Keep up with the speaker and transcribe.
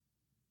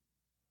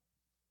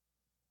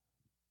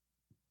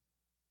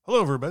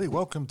Hello, everybody.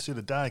 Welcome to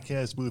the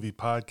Diecast Movie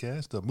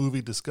Podcast, a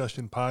movie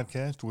discussion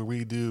podcast where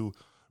we do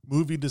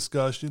movie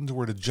discussions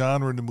where the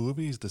genre of the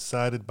movie is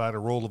decided by the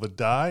roll of a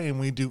die, and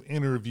we do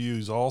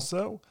interviews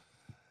also.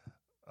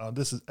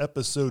 This is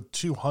episode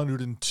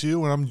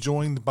 202, and I'm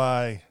joined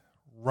by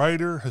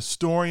writer,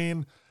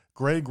 historian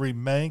Gregory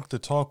Mank to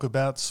talk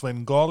about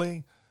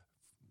Svengali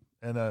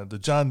and the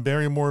John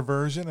Barrymore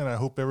version, and I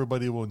hope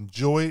everybody will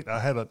enjoy it.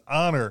 I had an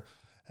honor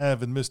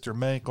having Mr.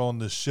 Mank on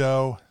the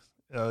show.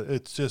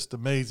 It's just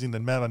amazing the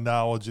amount of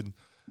knowledge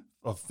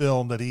of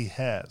film that he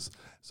has.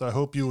 So I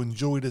hope you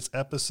enjoy this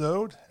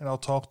episode, and I'll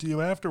talk to you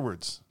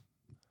afterwards.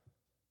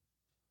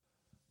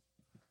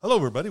 Hello,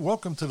 everybody.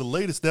 Welcome to the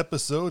latest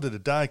episode of the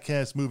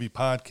Diecast Movie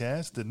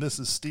Podcast, and this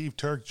is Steve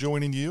Turk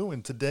joining you.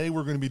 And today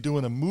we're going to be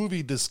doing a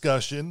movie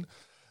discussion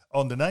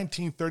on the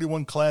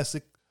 1931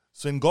 classic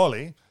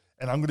Svengali,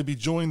 and I'm going to be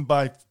joined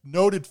by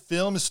noted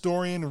film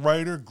historian and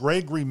writer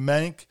Gregory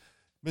Mank.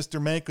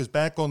 Mr. Mank is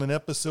back on an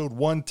episode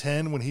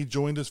 110 when he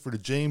joined us for the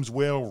James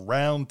Whale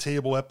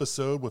Roundtable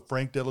episode with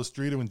Frank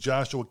Dell'Estrito and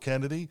Joshua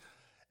Kennedy.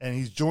 And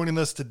he's joining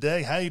us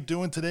today. How you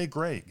doing today,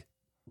 Greg?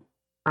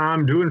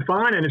 I'm doing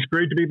fine, and it's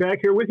great to be back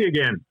here with you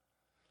again.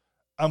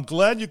 I'm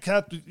glad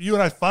you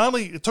and I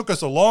finally, it took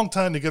us a long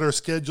time to get our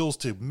schedules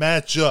to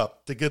match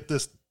up, to get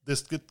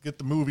get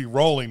the movie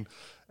rolling,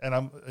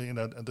 and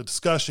the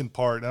discussion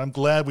part, and I'm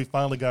glad we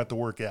finally got to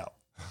work out.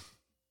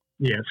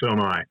 Yeah, so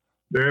am I.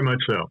 Very much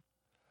so.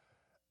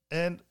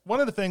 And one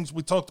of the things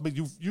we talked about,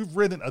 you've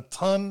written a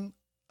ton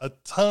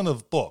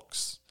of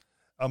books.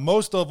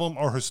 Most of them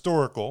are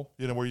historical,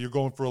 where you're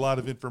going for a lot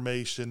of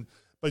information.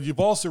 But you've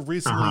also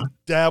recently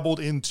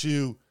dabbled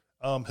into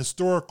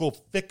historical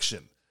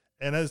fiction.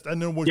 And as I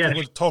know, we're going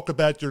to talk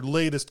about your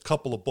latest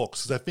couple of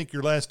books, because I think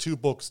your last two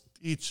books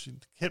each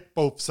hit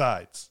both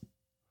sides.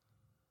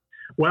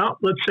 Well,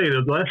 let's say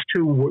the last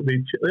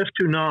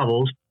two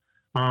novels.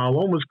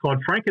 One was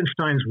called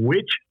Frankenstein's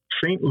Witch,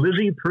 St.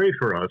 Lizzie, Pray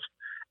for Us.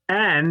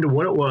 And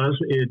what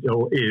it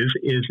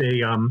is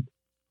a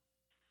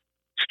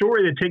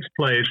story that takes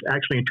place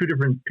actually in two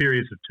different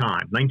periods of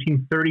time,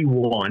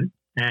 1931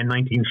 and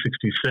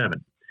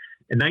 1967.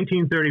 In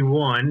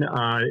 1931,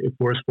 of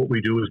course, what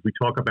we do is we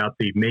talk about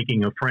the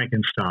making of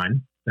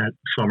Frankenstein that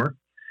summer,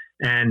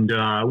 and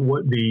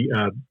what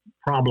the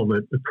problem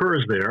that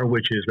occurs there,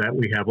 which is that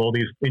we have all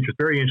these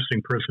very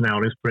interesting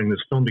personalities putting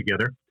this film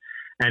together,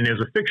 and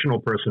there's a fictional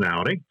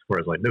personality, as far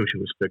as I know she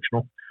was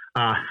fictional,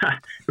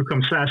 who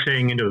comes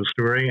sashaying into the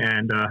story,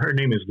 and her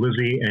name is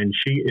Lizzie, and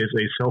she is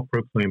a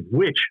self-proclaimed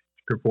witch.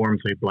 She performs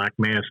a black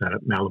mass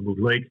at Malibu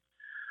Lake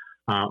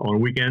on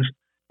weekends,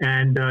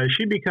 and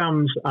she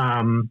becomes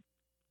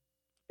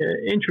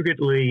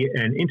intricately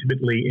and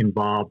intimately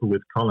involved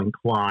with Colin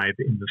Clive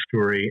in the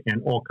story,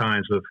 and all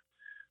kinds of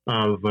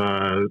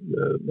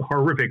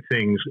horrific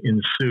things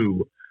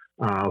ensue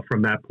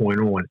from that point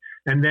on.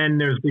 And then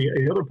there's the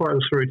other part of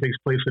the story takes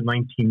place in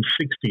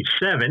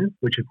 1967,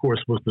 which of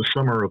course was the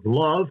summer of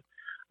love,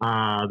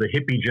 the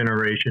hippie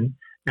generation.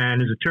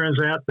 And as it turns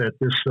out that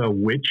this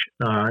witch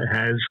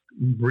has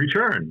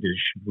returned. Is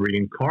she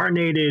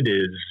reincarnated?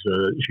 Is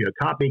she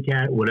a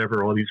copycat?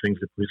 Whatever, all these things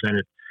are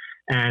presented.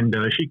 And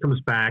she comes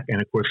back, and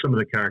of course some of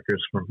the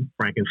characters from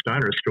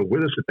Frankenstein are still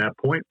with us at that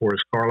point,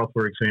 Boris Karloff,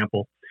 for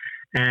example.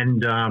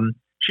 And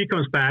she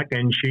comes back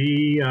and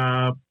she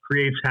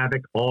creates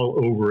havoc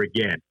all over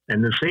again.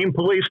 And the same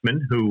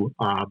policeman who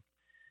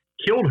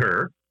killed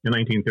her in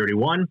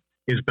 1931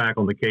 is back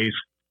on the case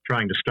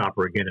trying to stop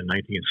her again in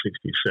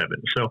 1967.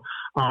 So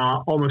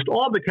almost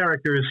all the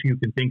characters you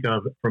can think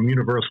of from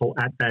Universal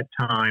at that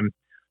time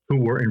who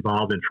were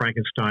involved in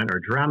Frankenstein are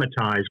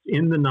dramatized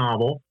in the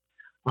novel.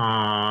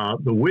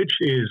 The witch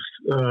is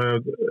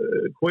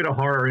quite a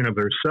horror in of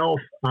herself.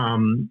 I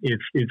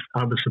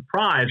was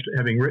surprised,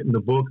 having written the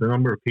book, the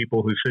number of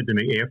people who said to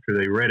me after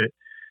they read it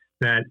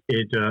that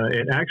it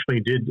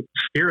actually did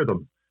scare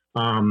them.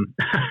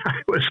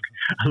 I was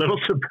a little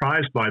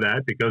surprised by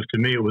that, because to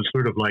me it was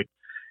sort of like,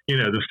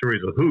 the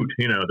story's a hoot,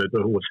 that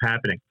what's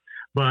happening.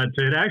 But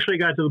it actually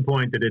got to the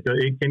point that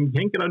it can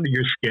get under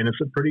your skin.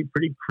 It's a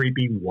pretty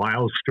creepy,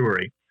 wild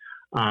story.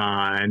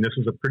 And this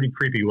is a pretty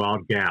creepy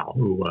wild gal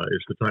who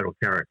is the title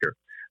character.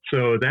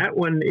 So that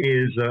one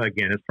is,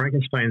 again, it's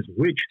Frankenstein's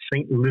Witch,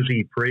 St.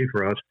 Lizzie, Pray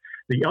for Us.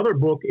 The other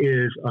book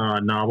is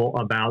a novel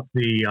about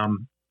the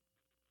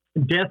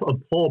death of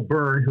Paul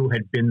Byrne, who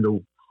had been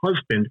the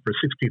husband for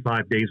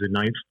 65 Days and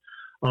Nights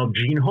of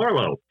Jean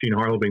Harlow. Jean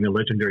Harlow being the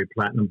legendary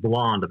platinum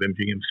blonde of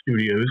MGM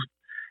Studios.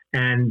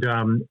 And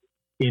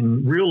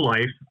in real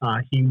life,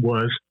 he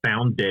was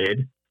found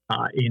dead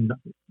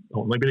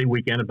on Labor Day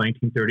weekend of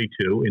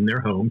 1932 in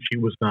their home. She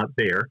was not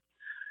there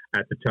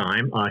at the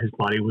time. His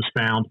body was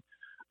found,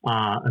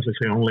 as I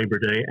say, on Labor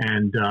Day.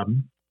 And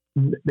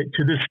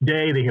to this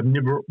day, they have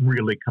never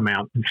really come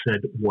out and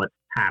said what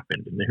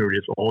happened. And here it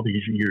is all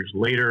these years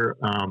later,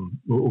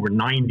 over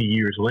 90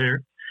 years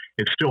later.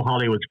 It's still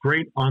Hollywood's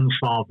great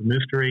unsolved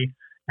mystery.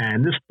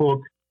 And this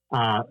book,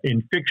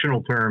 in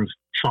fictional terms,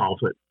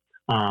 solves it.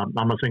 I'm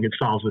not saying it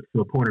solves it from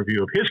the point of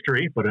view of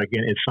history, but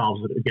again, it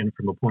solves it again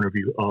from the point of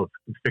view of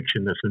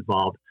fiction that's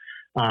involved.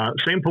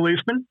 Same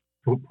policeman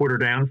who put her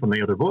down from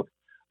the other book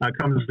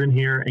comes in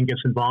here and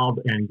gets involved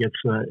and gets,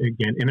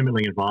 again,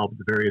 intimately involved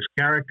with the various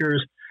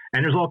characters.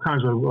 And there's all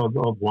kinds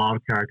of wild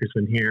characters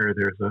in here.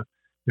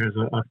 There's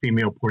a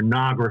female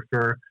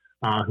pornographer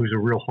who's a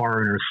real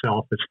horror in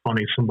herself. It's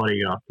funny.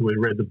 Somebody who had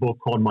read the book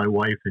called my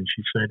wife, and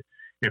she said,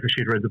 after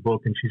she'd read the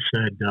book, and she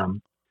said,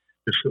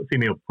 this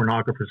female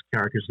pornographer's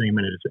character's name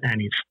in it is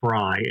Annie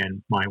Spry.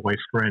 And my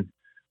wife's friend,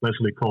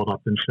 Leslie, called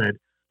up and said,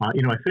 I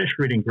finished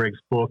reading Greg's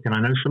book, and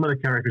I know some of the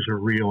characters are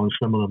real and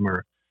some of them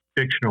are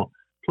fictional.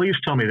 Please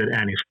tell me that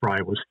Annie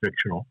Spry was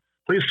fictional.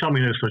 Please tell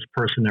me no such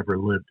person ever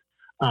lived.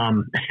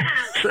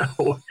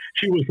 So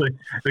she was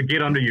the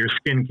get under your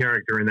skin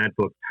character in that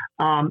book.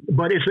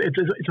 But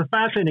it's a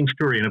fascinating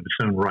story in of its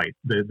own right.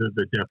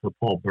 The death of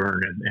Paul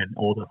Byrne and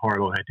all that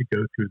Harlow had to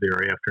go through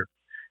thereafter,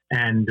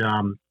 and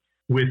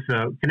with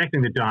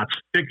connecting the dots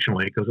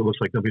fictionally, because it looks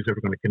like nobody's ever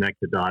going to connect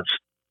the dots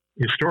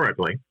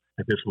historically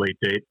at this late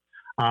date.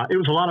 It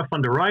was a lot of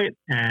fun to write,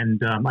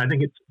 and I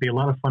think it'd be a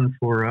lot of fun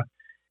for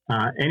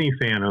any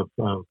fan of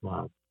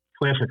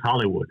classic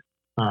Hollywood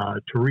to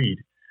read.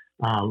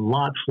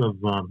 Lots of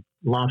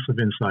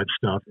inside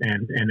stuff,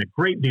 and a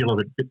great deal of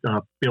it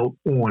built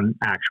on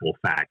actual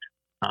fact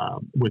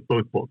with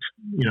both books.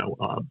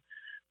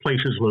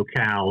 Places,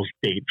 locales,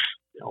 dates,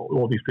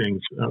 all these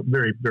things,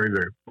 very, very,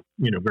 very,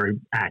 very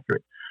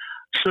accurate.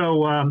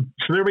 So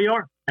there we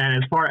are.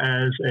 And as far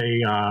as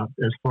a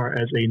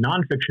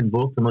nonfiction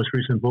book, the most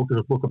recent book is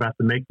a book about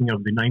the making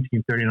of the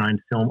 1939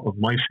 film of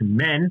Mice and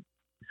Men,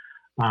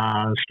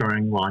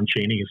 starring Lon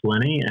Chaney as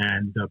Lenny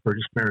and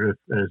Burgess Meredith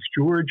as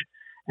George.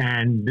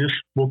 And this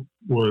book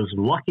was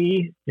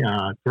lucky,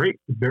 great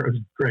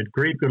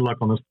good luck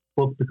on this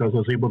book because I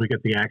was able to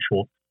get the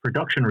actual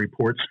production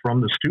reports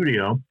from the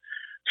studio.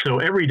 So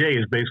every day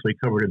is basically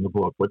covered in the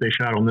book. What they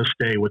shot on this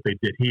day, what they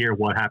did here,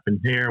 what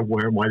happened there,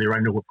 why they ran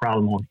into a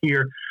problem on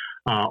here,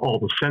 all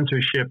the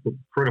censorship,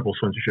 critical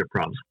censorship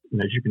problems,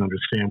 as you can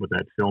understand with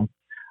that film.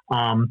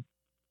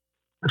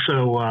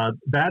 So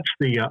that's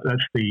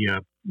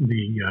the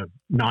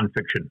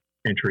nonfiction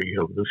entry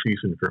of the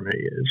season for me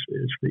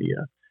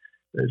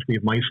is the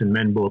Mice and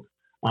Men book,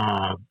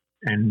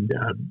 and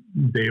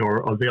they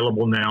are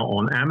available now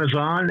on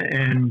Amazon.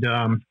 And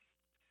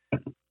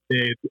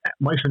the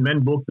Mice and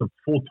Men book, the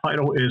full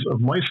title is Of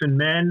Mice and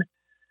Men,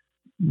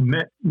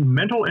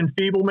 Mental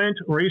Enfeeblement,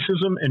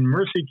 Racism, and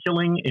Mercy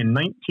Killing in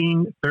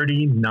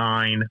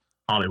 1939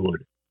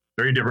 Hollywood.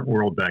 Very different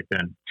world back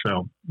then.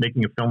 So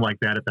making a film like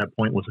that at that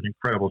point was an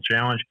incredible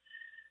challenge.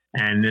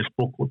 And this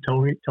book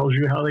tells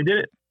you how they did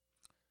it.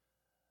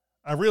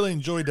 I really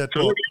enjoyed that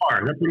book. So there we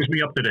are. That brings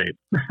me up to date.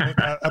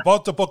 I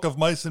bought the book of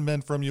Mice and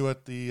Men from you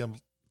at the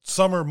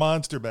Summer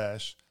Monster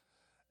Bash,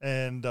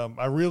 and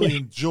I really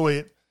enjoy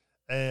it.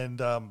 And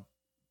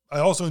I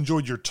also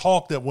enjoyed your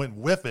talk that went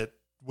with it,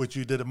 which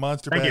you did at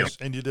Monster Bash,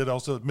 and you did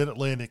also at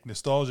Mid-Atlantic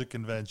Nostalgia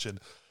Convention.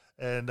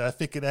 And I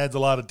think it adds a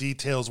lot of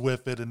details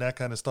with it and that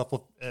kind of stuff.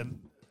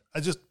 And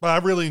I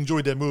really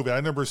enjoyed that movie. I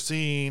remember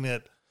seeing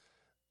it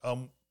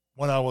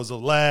when I was a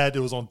lad.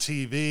 It was on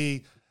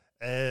TV,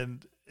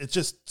 and it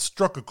just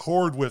struck a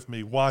chord with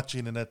me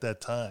watching it at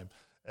that time.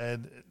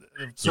 And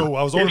so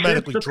I was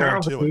automatically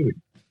drawn to it.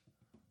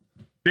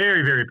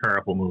 Very, very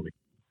powerful movie.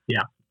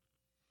 Yeah.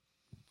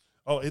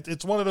 Oh,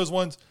 it's one of those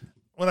ones,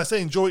 when I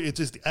say enjoy, it's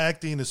just the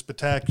acting is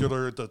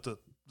spectacular. The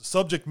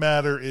subject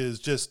matter is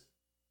just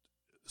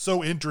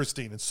so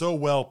interesting and so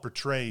well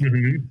portrayed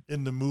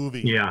in the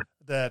movie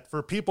that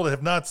for people that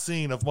have not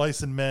seen Of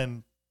Mice and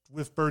Men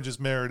with Burgess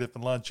Meredith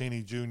and Lon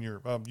Chaney Jr.,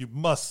 you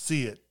must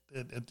see it,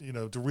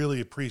 and to really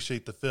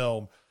appreciate the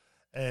film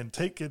and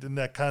take it in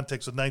that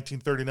context of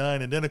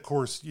 1939. And then, of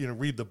course,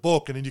 read the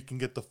book, and then you can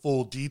get the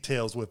full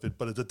details with it.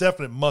 But it's a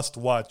definite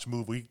must-watch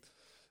movie.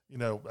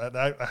 And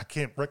I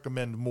can't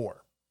recommend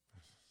more.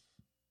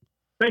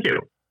 Thank you.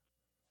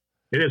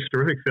 It is a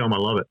terrific film. I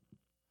love it.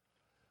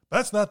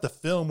 That's not the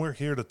film we're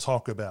here to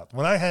talk about.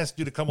 When I asked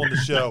you to come on the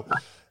show,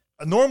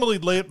 normally,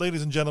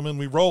 ladies and gentlemen,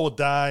 we roll a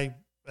die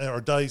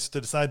or dice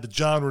to decide the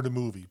genre of the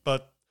movie.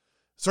 But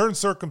certain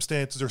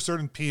circumstances or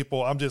certain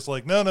people, I'm just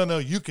like, no,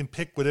 you can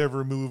pick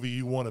whatever movie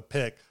you want to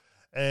pick.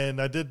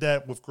 And I did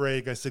that with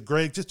Greg. I said,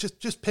 Greg,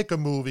 just pick a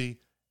movie,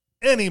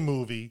 any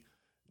movie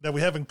that we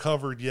haven't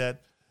covered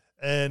yet,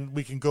 and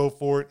we can go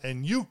for it.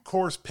 And you, of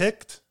course,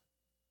 picked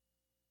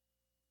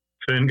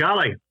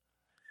Svengali,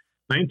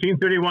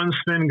 1931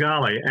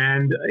 Svengali.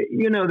 And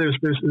there's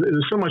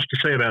so much to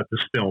say about this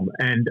film.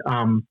 And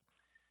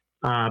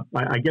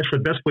I guess the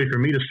best way for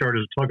me to start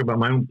is to talk about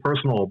my own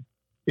personal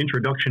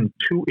introduction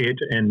to it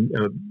and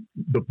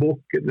the book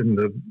and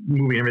the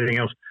movie and everything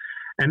else.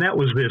 And that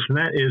was this, and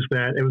that is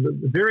that it was a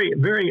very,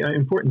 very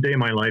important day in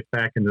my life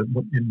back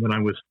when I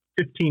was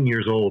 15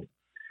 years old.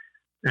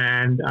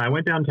 And I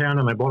went downtown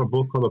and I bought a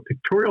book called A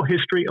Pictorial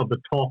History of the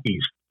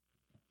Talkies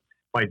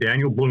by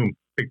Daniel Bloom.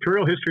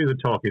 Pictorial History of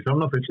the Talkies. I don't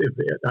know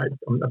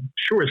I'm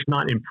sure it's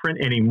not in print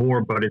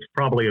anymore, but it's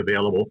probably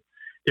available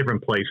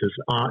different places.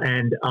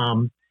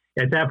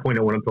 At that point,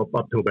 it went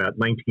up to about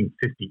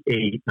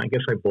 1958. I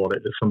guess I bought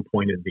it at some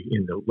point in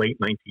the late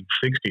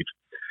 1960s.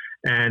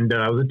 And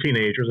I was a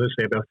teenager, as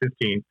I say, about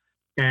 15.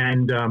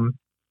 And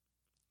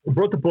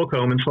brought the book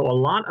home and saw a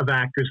lot of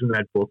actors in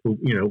that book who,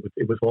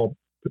 it was all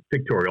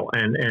pictorial.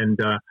 And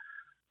a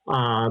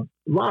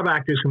lot of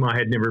actors whom I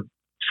had never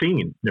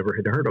seen, never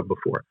had heard of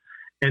before.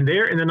 And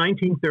there in the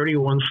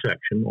 1931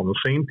 section, on the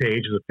same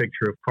page is a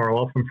picture of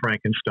Karloff from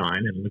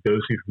Frankenstein and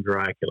Lugosi from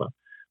Dracula.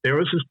 There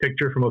was this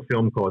picture from a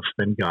film called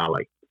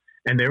Svengali.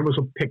 And there was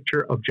a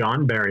picture of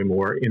John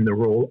Barrymore in the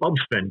role of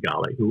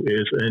Svengali, who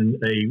is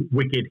a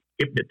wicked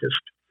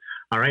hypnotist.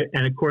 All right.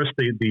 And of course,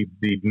 the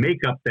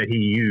makeup that he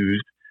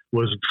used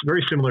was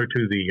very similar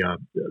to the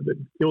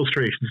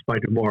illustrations by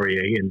Du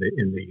Maurier in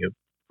the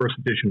first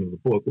edition of the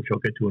book, which I'll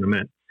get to in a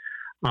minute.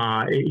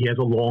 He has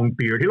a long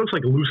beard. He looks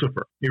like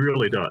Lucifer. He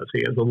really does.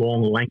 He has the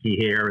long, lanky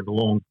hair and the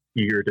long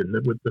beard and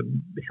with the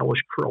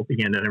hellish curl at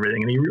the end and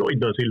everything. And he really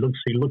does. He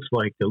looks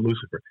like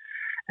Lucifer.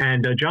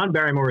 And John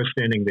Barrymore is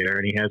standing there,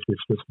 and he has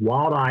this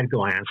wild-eyed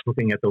glance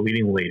looking at the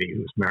leading lady,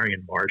 who's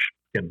Marion Marsh.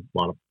 Again, a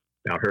lot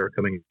about her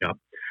coming up.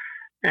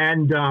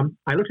 And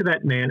I looked at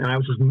that man, and I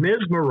was just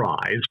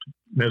mesmerized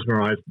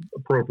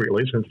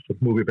appropriately, since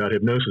it's a movie about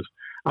hypnosis.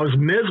 I was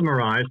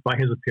mesmerized by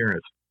his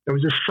appearance. There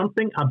was just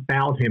something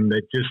about him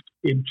that just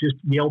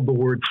yelled the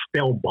word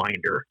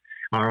spellbinder.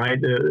 All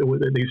right,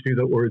 these do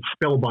the word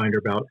spellbinder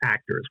about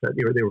actors, that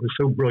they were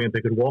so brilliant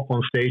they could walk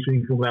on stage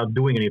and without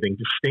doing anything,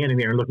 just standing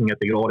there and looking at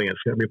the audience.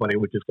 Everybody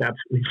would just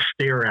absolutely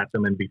stare at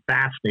them and be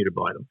fascinated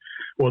by them.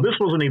 Well, this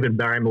wasn't even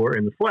Barrymore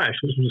in the flesh.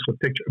 This was just a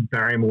picture of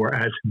Barrymore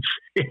as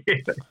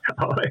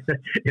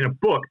in a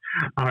book.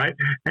 All right,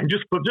 and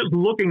just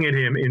looking at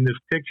him in this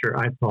picture,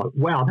 I thought,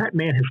 wow, that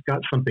man has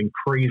got something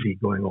crazy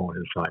going on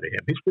inside of him.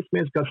 This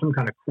man's got some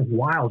kind of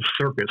wild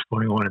circus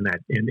going on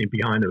in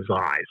behind those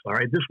eyes. All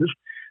right,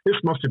 this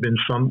must have been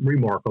some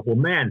remarkable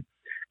man.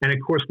 And of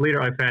course,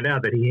 later I found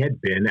out that he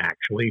had been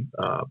actually,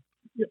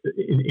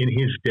 in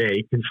his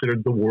day,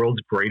 considered the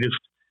world's greatest,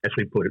 as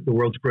they put it, the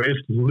world's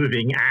greatest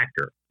living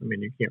actor. I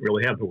mean, you can't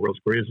really have the world's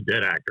greatest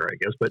dead actor, I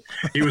guess, but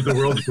he was the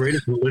world's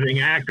greatest living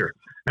actor,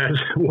 as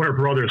Warner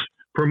Brothers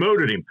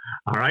promoted him.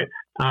 All right.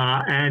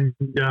 And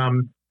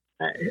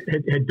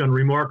had done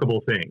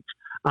remarkable things.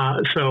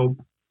 So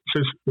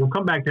we'll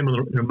come back to him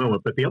in a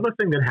moment. But the other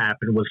thing that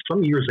happened was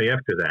some years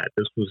after that.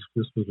 This was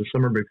the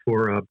summer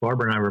before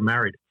Barbara and I were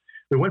married.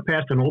 We went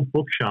past an old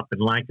bookshop in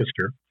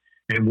Lancaster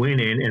and went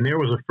in, and there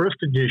was a first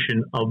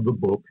edition of the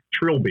book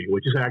Trilby,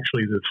 which is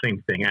actually the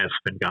same thing as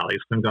Svengali.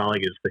 Svengali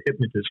is the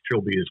hypnotist.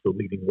 Trilby is the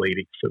leading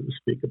lady, so to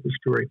speak, of the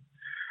story.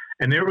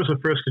 And there was a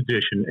first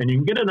edition, and you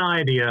can get an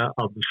idea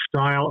of the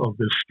style of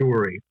this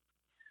story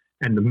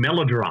and the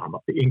melodrama,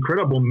 the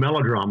incredible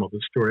melodrama of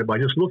the story, by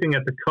just looking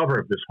at the cover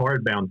of this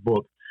hardbound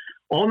book.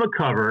 On the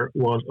cover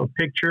was a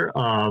picture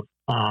of,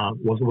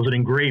 was an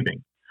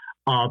engraving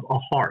of a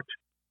heart.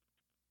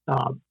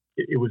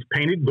 It was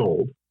painted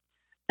gold,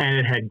 and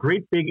it had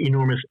great big,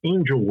 enormous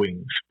angel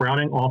wings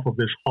sprouting off of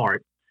this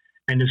heart.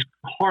 And this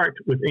heart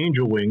with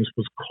angel wings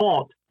was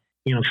caught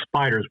in a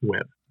spider's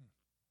web.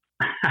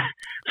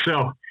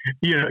 So,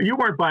 you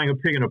weren't buying a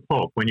pig in a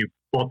poke when you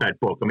bought that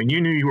book. I mean,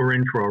 you knew you were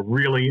in for a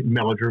really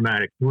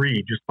melodramatic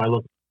read just by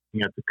looking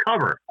at the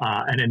cover,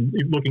 and then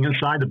looking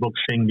inside the book,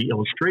 seeing the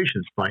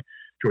illustrations by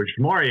George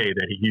Du Maurier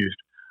that he used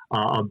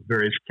of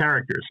various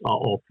characters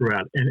all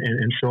throughout,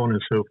 and so on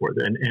and so forth.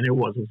 And it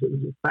was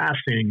a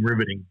fascinating,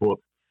 riveting book.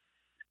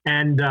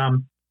 And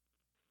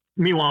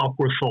meanwhile, of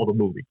course, saw the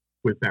movie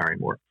with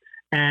Barrymore,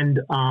 and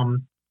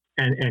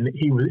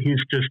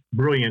he's just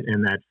brilliant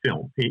in that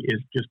film. He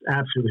is just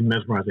absolutely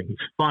mesmerizing. He's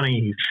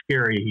funny. He's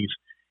scary.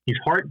 He's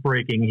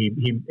heartbreaking.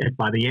 He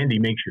by the end he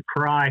makes you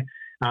cry.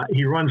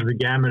 He runs the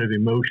gamut of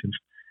emotions,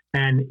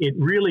 and it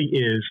really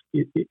is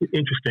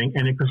interesting.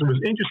 And because it was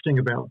interesting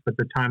about at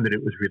the time that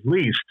it was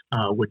released,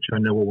 which I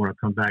know we'll want to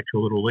come back to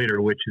a little later,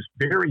 which is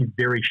very,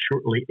 very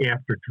shortly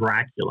after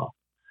Dracula.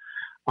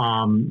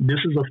 This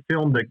is a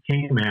film that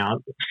came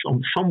out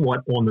somewhat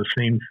on the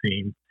same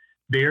theme,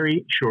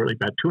 very shortly,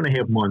 about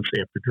 2.5 months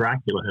after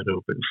Dracula had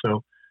opened.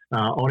 So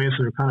audiences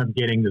are kind of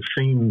getting the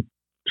same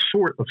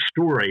sort of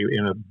story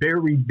in a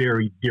very,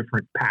 very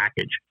different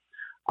package.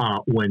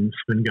 When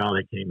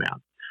Svengali came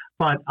out.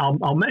 But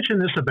I'll mention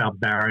this about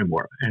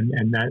Barrymore,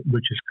 and that,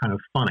 which is kind of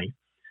funny.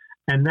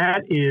 And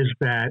that is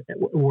that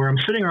where I'm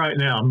sitting right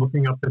now, I'm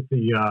looking up at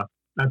the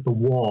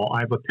wall. I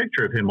have a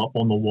picture of him up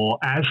on the wall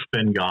as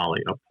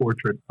Svengali, a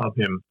portrait of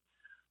him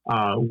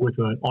with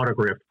an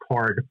autographed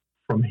card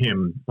from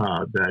him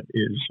that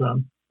is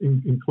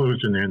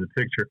enclosed in there in the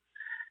picture.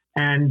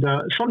 And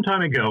some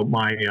time ago,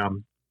 my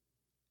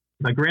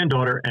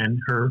granddaughter and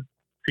her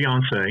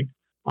fiance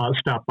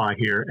stopped by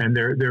here, and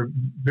they're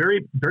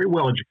very, very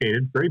well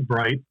educated, very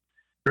bright,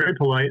 very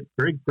polite,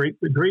 very great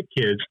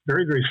kids,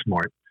 very, very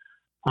smart,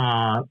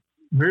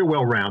 very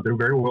well rounded,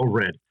 very well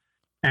read.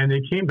 And they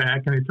came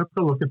back and they took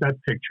a look at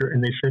that picture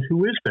and they said,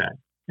 "Who is that?"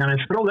 And I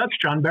said, "Oh, that's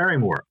John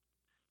Barrymore."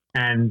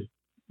 And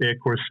they of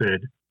course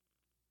said,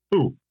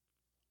 "Who?"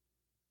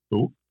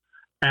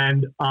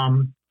 And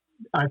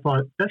I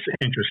thought, that's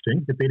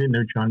interesting that they didn't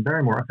know John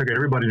Barrymore. I figured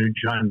everybody knew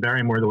John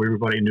Barrymore, though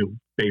everybody knew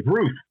Babe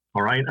Ruth.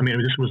 All right. I mean,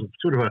 this was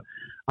sort of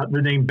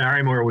the name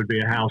Barrymore would be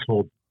a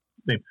household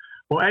name.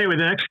 Well, anyway,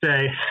 the next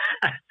day,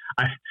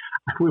 I,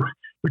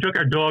 we took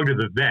our dog to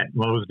the vet.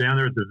 While I was down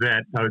there at the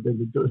vet, I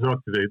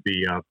talked to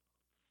the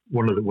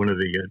one of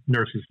the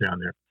nurses down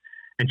there,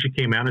 and she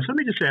came out and said, "Let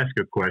me just ask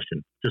you a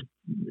question, just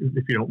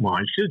if you don't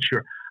mind." She said,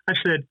 "Sure." I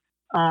said,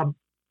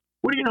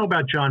 "What do you know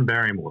about John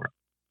Barrymore?"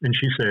 And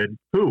she said,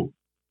 "Who?"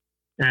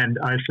 And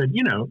I said,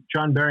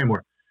 "John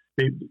Barrymore.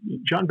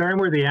 John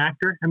Barrymore, the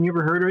actor. Have you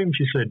ever heard of him?"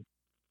 She said,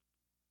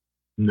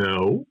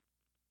 No.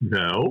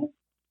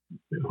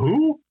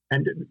 Who?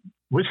 And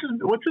what's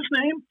his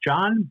name?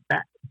 John.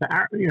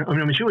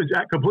 She was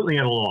completely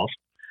at a loss.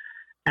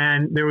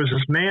 And there was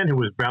this man who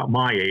was about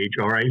my age.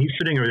 All right, he's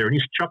sitting over there and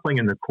he's chuckling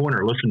in the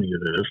corner listening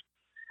to this.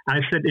 And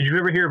I said, "Did you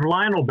ever hear of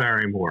Lionel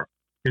Barrymore?"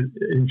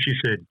 And she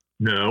said,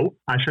 "No."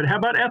 I said, "How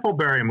about Ethel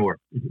Barrymore?"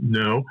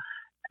 "No."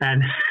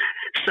 And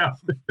so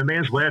the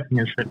man's laughing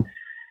and said,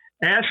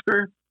 "Ask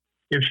her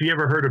if she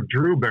ever heard of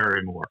Drew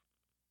Barrymore."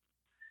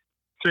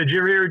 Said, "Did you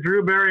ever hear of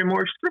Drew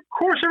Barrymore?" She said, "Of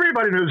course,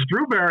 everybody knows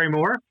Drew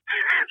Barrymore."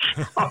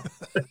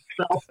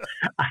 so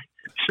I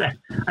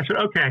said,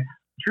 "Okay,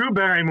 Drew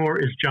Barrymore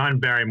is John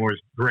Barrymore's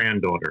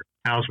granddaughter.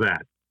 How's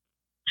that?"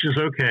 She says,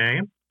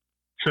 "Okay."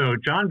 So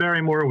John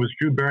Barrymore was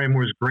Drew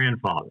Barrymore's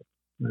grandfather.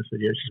 And I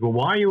said, "Yeah." She said, "Well,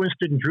 why are you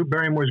interested in Drew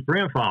Barrymore's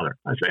grandfather?"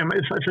 I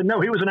said,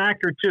 "No, he was an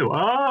actor too."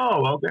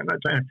 "Oh, okay."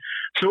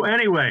 So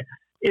anyway,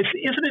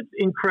 isn't it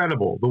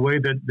incredible the way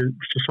that the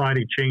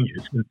society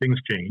changes and things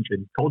change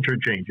and culture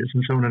changes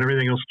and so on and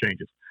everything else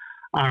changes?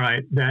 All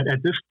right, that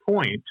at this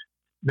point,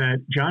 that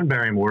John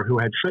Barrymore, who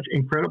had such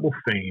incredible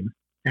fame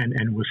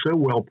and was so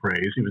well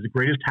praised, he was the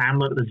greatest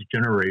Hamlet of his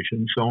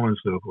generation, so on and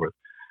so forth.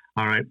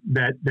 All right,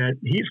 that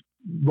he's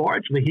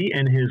largely, he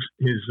and his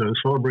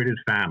celebrated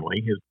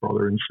family, his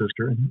brother and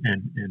sister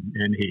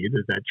and he,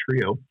 that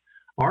trio,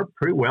 are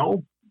pretty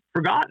well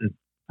forgotten.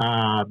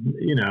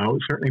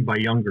 Certainly by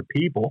younger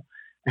people.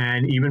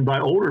 And even by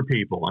older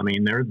people. I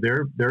mean,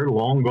 they're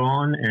long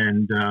gone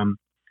and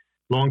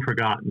long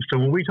forgotten. So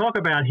when we talk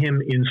about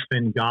him in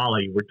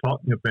Svengali, we're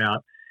talking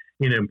about,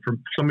 for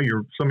some of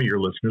your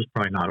listeners,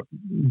 probably not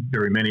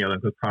very many of them,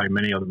 but probably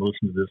many of them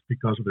listen to this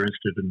because they're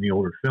interested in the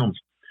older films.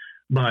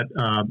 But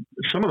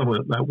some of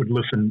them that would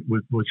listen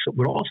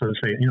would also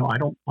say,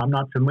 I'm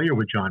not familiar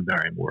with John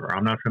Barrymore. Or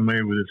I'm not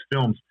familiar with his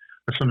films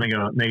or something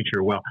of that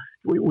nature. Well,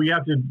 we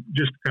have to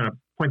just kind of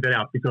point that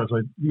out because,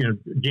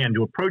 again,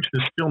 to approach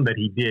this film that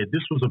he did,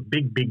 this was a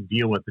big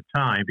deal at the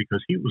time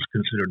because he was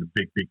considered a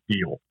big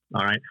deal.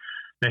 All right,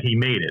 that he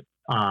made it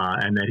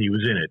and that he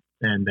was in it,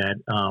 and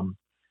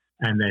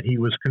that he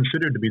was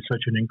considered to be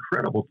such an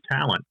incredible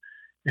talent,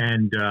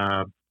 and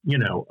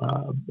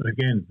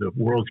again, the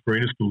world's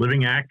greatest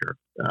living actor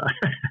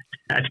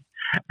at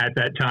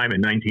that time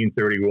in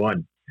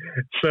 1931.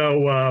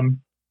 So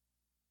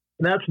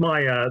that's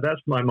my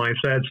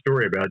sad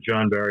story about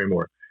John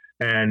Barrymore.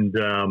 And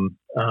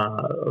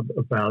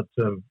about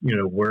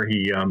where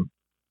he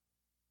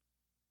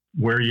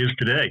is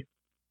today.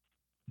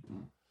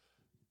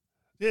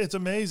 Yeah, it's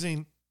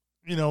amazing.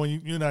 When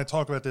you and I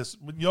talk about this,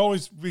 you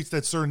always reach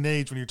that certain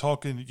age when you're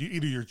talking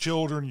either your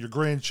children, your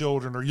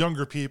grandchildren, or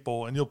younger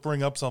people, and you'll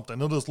bring up something.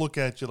 They'll just look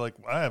at you like,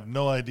 I have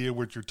no idea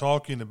what you're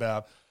talking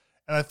about.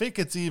 And I think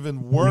it's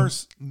even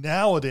worse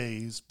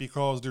nowadays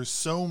because there's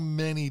so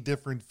many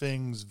different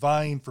things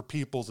vying for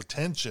people's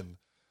attention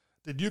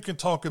that you can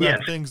talk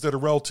about things that are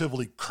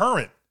relatively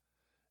current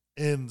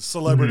in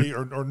celebrity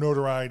or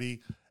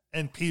notoriety,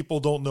 and people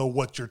don't know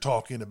what you're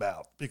talking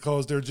about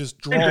because they're just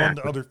drawn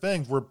to other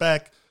things. We're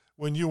back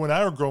when you and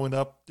I were growing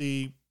up,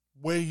 the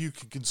way you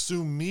could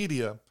consume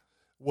media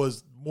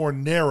was more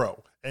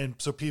narrow. And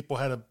so people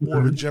had a more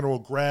of a general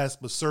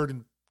grasp of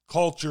certain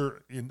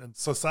culture in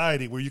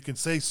society where you can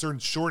say certain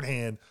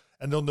shorthand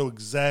and they'll know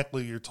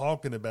exactly what you're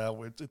talking about.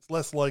 It's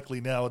less likely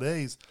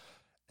nowadays.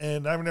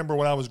 And I remember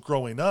when I was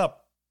growing up,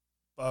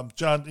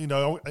 John,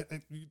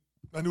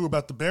 I knew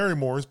about the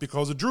Barrymores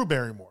because of Drew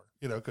Barrymore,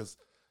 because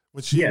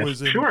when she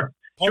was in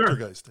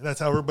Poltergeist, and that's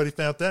how everybody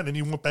found that. And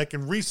you went back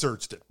and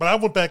researched it. But I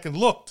went back and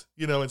looked,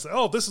 and said,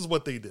 "Oh, this is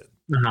what they did."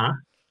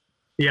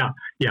 Yeah.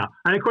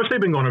 And of course,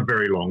 they've been going a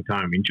very long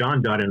time. I mean,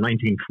 John died in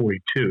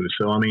 1942,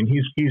 so I mean,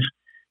 he's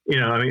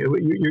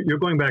you're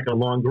going back a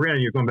long.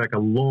 Granted, you're going back a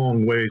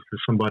long ways for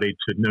somebody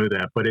to know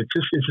that, but it's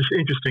just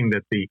interesting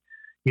that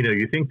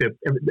you think that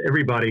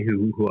everybody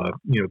who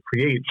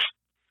creates.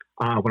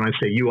 When I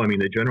say you, I mean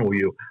the general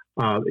you.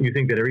 You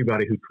think that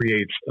everybody who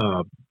creates,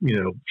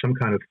 some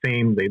kind of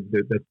fame,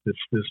 that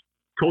this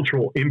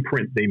cultural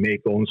imprint they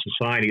make on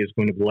society is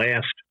going to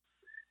last,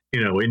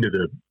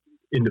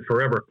 into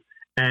forever,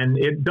 and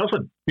it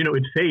doesn't.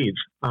 It fades.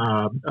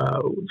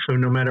 So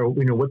no matter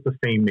what the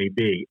fame may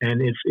be,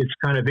 and it's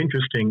kind of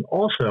interesting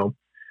also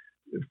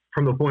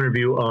from the point of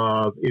view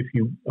of if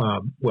you,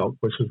 well,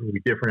 of course, this will be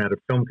different at a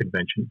film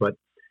convention, but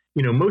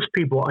most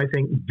people I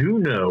think do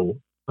know.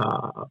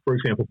 For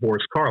example,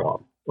 Boris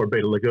Karloff or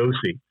Bela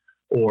Lugosi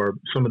or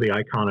some of the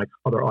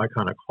other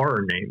iconic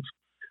horror names.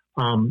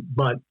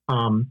 But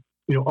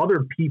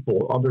other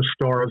people, other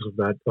stars of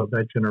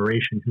that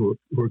generation who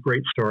were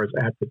great stars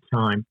at the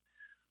time,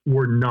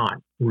 were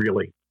not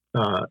really,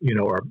 are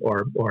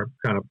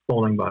kind of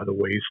falling by the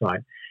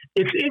wayside.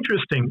 It's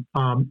interesting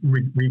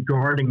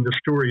regarding the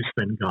story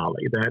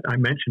Svengali that I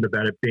mentioned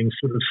about it being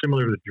sort of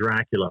similar to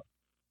Dracula.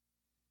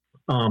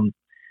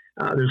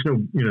 There's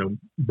no,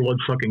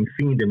 blood-sucking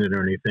fiend in it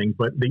or anything.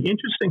 But the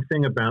interesting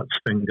thing about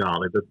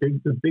Svengali, the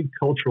big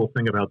cultural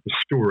thing about the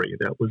story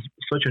that was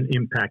such an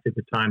impact at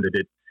the time that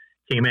it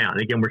came out.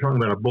 And again, we're talking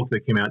about a book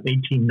that came out in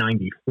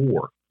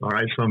 1894. All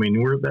right, so I mean,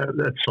 but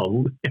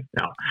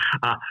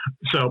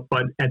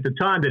at the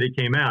time that it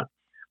came out,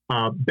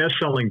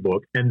 best-selling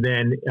book, and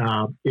then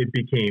it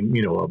became,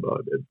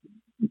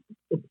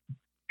 a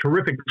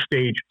terrific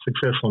stage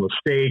success on the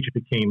stage. It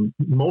became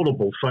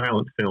multiple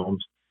silent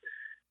films.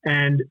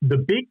 And the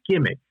big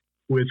gimmick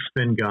with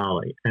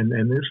Svengali, and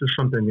this is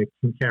something that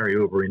can carry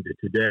over into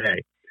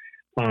today,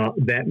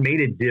 that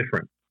made it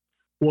different,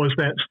 was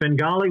that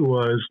Svengali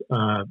was,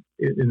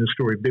 in the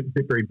story,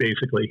 very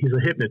basically, he's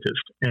a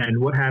hypnotist. And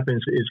what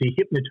happens is he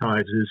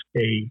hypnotizes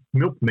a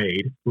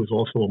milkmaid, who is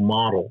also a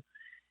model,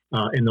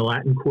 in the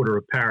Latin Quarter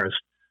of Paris,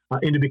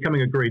 into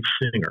becoming a great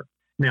singer.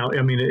 Now,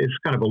 I mean, it's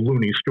kind of a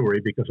loony story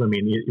because, I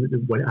mean,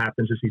 what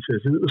happens is he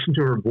says, listen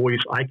to her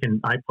voice. By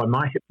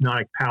my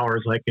hypnotic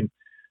powers, I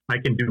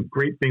can do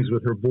great things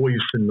with her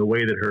voice and the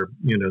way that her,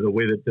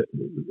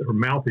 her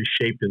mouth is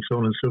shaped and so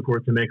on and so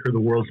forth to make her the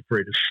world's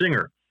greatest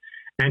singer.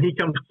 And he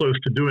comes close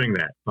to doing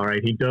that. All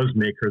right. He does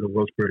make her the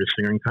world's greatest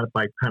singer, and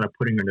by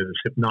putting her into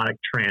this hypnotic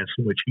trance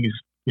in which he's,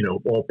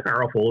 all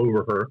powerful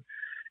over her.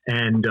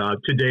 And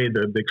today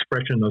the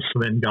expression of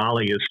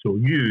Svengali is still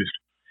used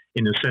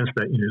in the sense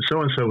that,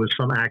 so-and-so is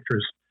some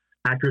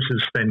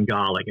actress's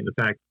Svengali, in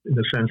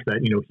the sense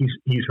that,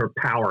 he's her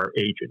power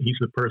agent. He's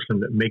the person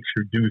that makes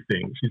her do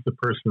things. He's the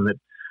person that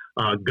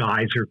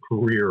guides her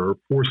career or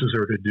forces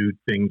her to do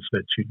things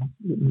that she,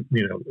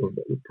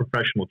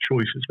 professional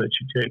choices that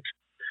she takes.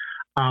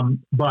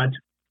 But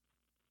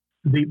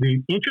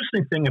the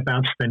interesting thing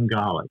about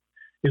Svengali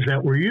is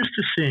that we're used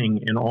to seeing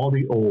in all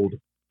the old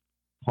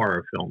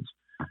horror films,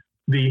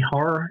 the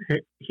horror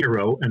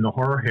hero and the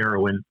horror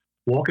heroine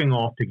walking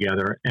off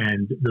together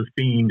and the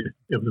fiend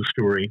of the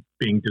story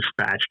being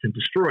dispatched and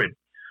destroyed.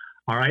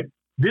 All right.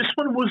 This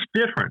one was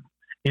different.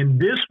 In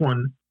this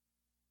one,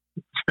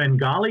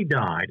 Svengali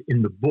died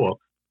in the book,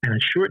 and a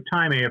short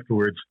time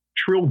afterwards,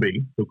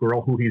 Trilby, the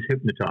girl who he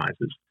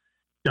hypnotizes,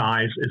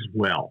 dies as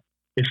well.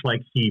 It's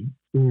like he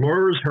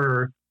lures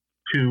her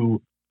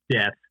to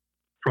death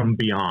from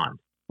beyond.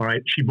 All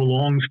right. She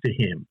belongs to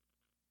him.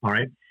 All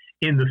right.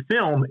 In the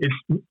film, it's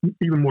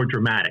even more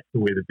dramatic the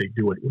way that they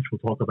do it, which we'll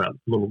talk about a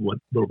little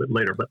bit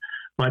later.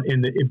 But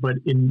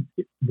in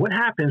what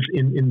happens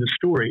in the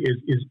story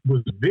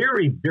was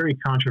very, very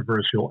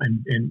controversial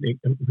and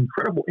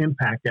incredible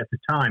impact at the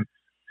time,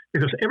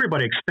 because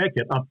everybody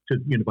expected up to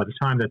by the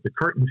time that the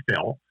curtain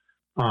fell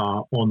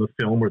on the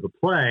film or the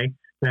play,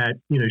 that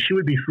she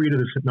would be freed of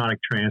this hypnotic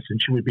trance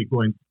and she would be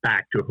going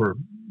back to her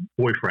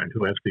boyfriend,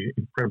 who has the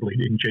incredibly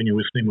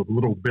ingenuous name of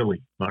Little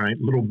Billy. All right,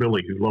 Little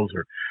Billy, who loves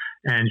her,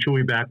 and she'll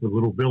be back with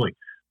Little Billy.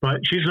 But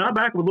she's not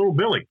back with Little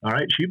Billy. All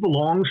right, she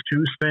belongs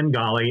to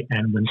Svengali,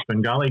 and when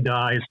Svengali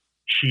dies,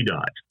 she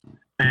dies.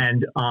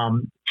 And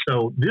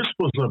so this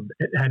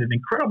it had an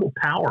incredible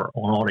power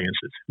on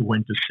audiences who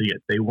went to see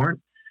it. They weren't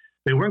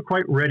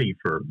quite ready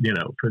for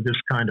this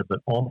kind of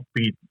an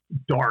offbeat,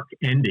 dark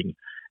ending.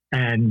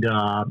 And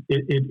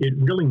it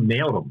really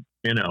nailed them,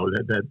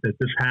 that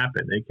this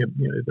happened. They kept,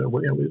 it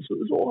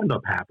was all end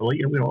up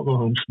happily, and we all go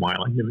home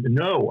smiling.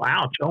 No,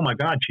 ouch! Oh my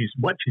God, she's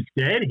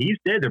dead. He's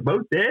dead. They're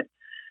both dead.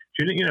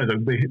 She didn't,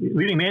 the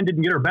leading man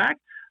didn't get her back.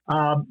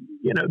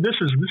 This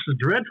is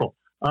dreadful.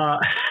 So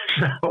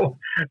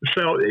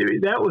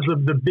that was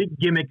the big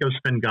gimmick of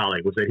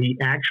Svengali, was that he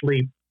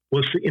actually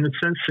was, in a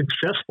sense,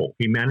 successful.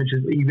 He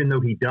manages, even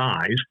though he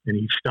dies and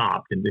he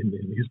stopped in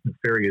his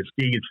nefarious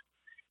deeds,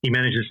 he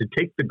manages to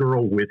take the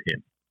girl with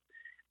him.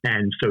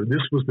 And so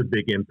this was the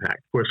big impact.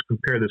 Of course,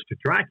 compare this to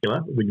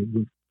Dracula. When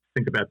you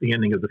think about the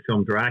ending of the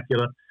film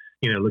Dracula,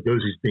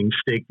 Lugosi's being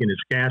staked in his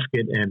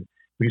casket, and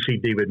we see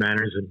David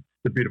Manners and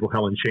the beautiful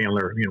Helen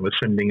Chandler,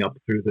 ascending up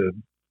through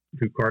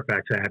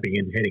Carfax Abbey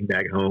and heading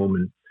back home,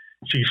 and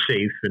she's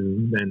safe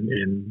and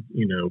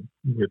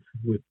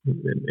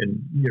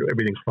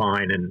everything's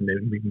fine, and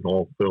then we can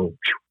all go,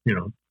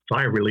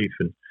 sigh of relief,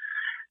 and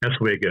that's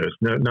the way it goes.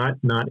 No,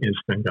 not in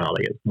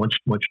Svengali. It's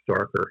much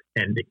darker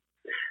ending.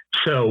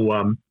 So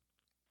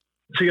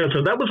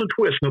that was a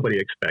twist nobody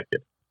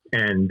expected.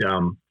 And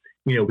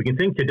we can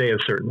think today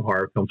of certain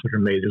horror films that are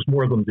made. There's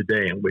more of them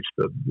today in which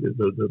the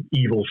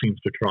evil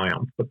seems to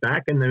triumph. But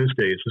back in those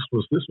days, this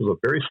was a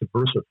very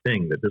subversive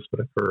thing that this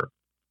would occur.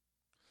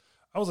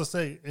 I was going to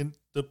say,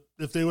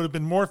 if they would have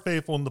been more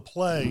faithful in the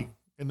play,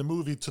 in the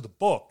movie, to the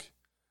book,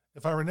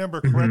 if I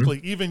remember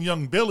correctly, even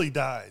young Billy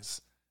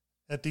dies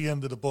at the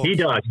end of the book. He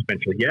dies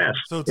eventually, yes.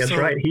 That's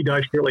right. He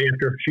dies shortly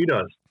after she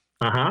does.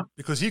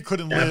 Because he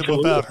couldn't live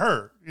without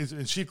her,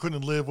 and she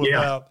couldn't live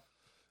without.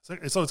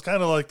 Yeah. So it's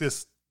kind of like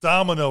this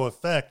domino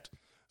effect.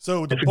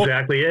 So that's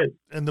exactly it.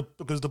 And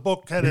because the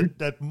book had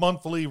that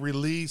monthly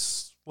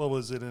release, what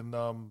was it, in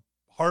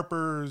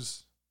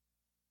Harper's.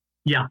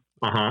 Yeah.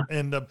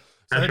 And that's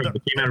right.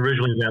 It came out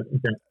originally.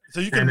 So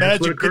you can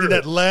imagine getting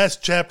that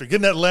last chapter,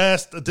 getting that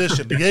last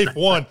edition, the eighth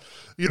one.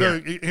 You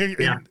know,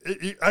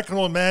 I can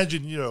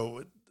imagine, you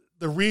know,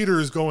 the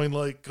readers going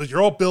like, because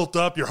you're all built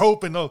up, you're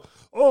hoping,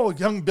 oh,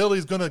 young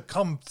Billy's going to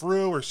come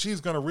through, or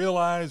she's going to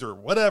realize, or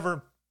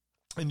whatever,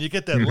 and you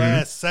get that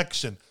last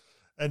section,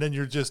 and then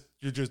you're just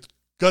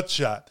gut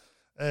shot.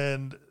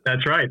 And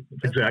that's right.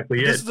 That's exactly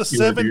it. This is the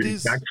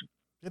 70s.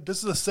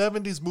 This is a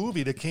 70s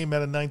movie that came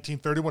out in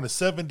 1931, a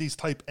 70s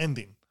type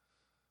ending.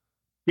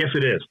 Yes,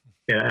 it is.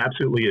 Yeah,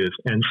 absolutely is.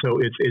 And so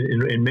it's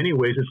in many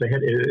ways it's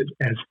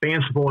as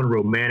fanciful and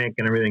romantic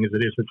and everything as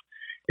it is.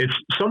 It's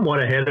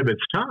somewhat ahead of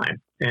its time,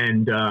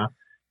 and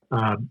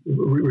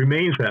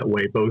remains that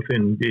way both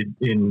in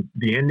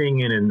the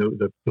ending and in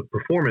the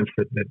performance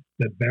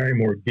that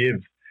Barrymore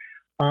gives.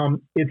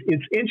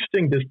 It's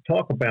interesting to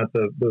talk about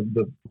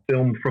the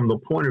film from the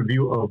point of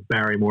view of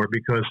Barrymore,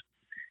 because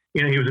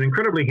you know, he was an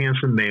incredibly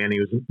handsome man. He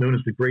was known as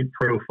the Great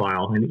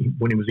Profile. And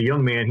when he was a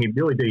young man, he had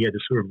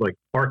this sort of like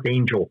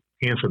archangel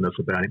handsomeness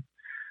about him.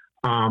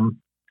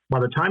 By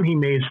the time he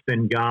made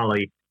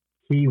Svengali,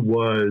 he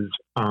was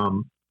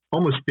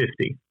almost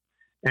 50.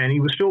 And he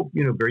was still,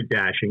 you know, very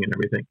dashing and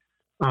everything.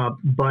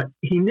 But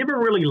he never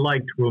really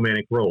liked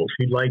romantic roles.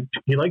 He liked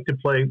to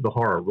play the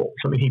horror roles.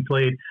 I mean,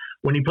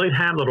 when he played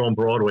Hamlet on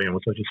Broadway and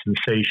was such a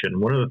sensation,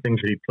 one of the things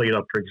that he played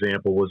up, for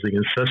example, was the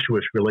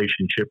incestuous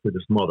relationship with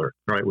his mother,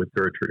 right, with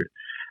Gertrude.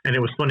 And it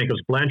was funny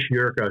because Blanche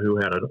Yerka, who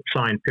had a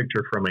signed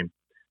picture from him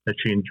that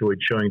she enjoyed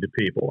showing to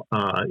people,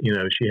 you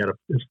know, she had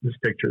this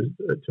picture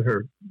to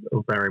her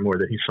of Barrymore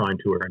that he signed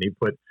to her, and he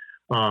put,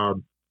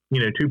 you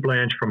know, to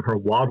Blanche from her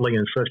wildly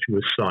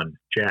incestuous son,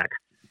 Jack.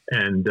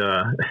 And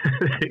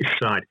he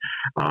signed.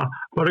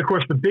 But of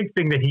course, the big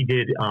thing that he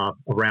did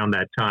around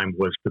that time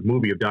was the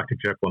movie of Dr.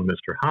 Jekyll and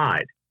Mr.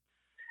 Hyde.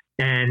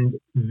 And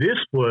this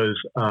was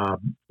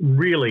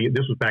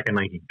this was back in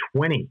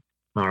 1920,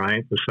 all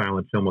right, the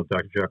silent film of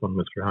Dr. Jekyll and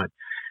Mr. Hyde.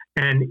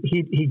 And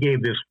he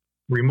gave this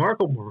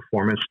remarkable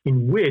performance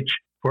in which,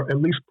 for at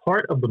least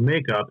part of the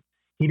makeup,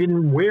 he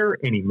didn't wear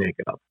any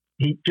makeup.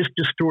 He just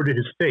distorted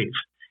his face.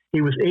 He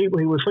was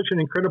such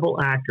an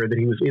incredible actor that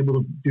he was able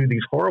to do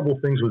these horrible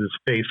things with his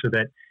face, so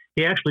that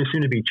he actually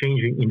seemed to be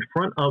changing in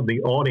front of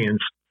the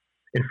audience,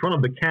 in front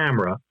of the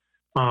camera,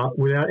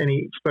 without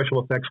any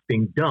special effects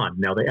being done.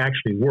 Now, they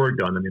actually were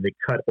done. I mean, they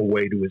cut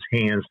away to his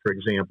hands, for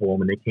example.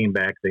 When they came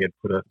back, they had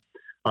put a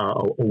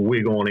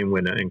wig on him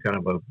and kind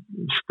of a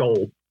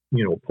skull,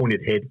 you know,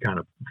 pointed head kind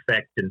of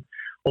effect, and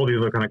all these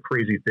other kind of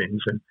crazy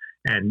things,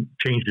 and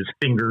changed his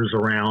fingers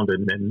around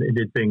and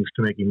did things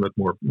to make him look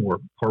more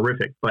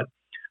horrific. But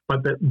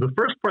the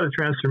first part of the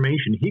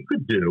transformation he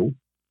could do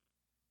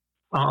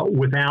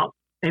without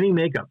any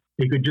makeup.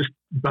 He could just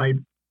by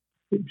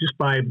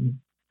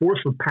force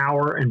of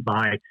power and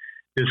by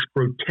this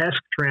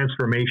grotesque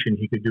transformation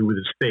he could do with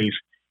his face,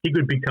 he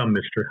could become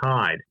Mr.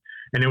 Hyde.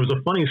 And there was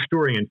a funny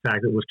story, in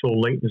fact, that was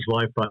told late in his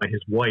life by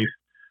his wife,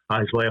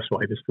 his last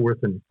wife, his fourth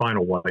and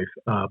final wife.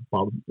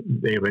 Well,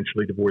 they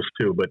eventually divorced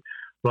too, but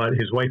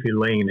his wife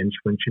Elaine, and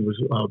when she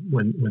was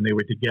when they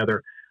were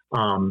together.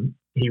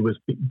 He was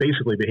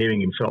basically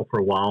behaving himself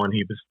for a while, and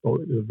he was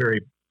a very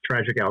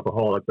tragic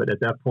alcoholic. But at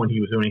that point, he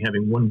was only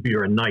having one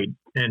beer a night.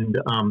 And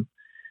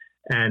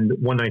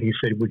one night he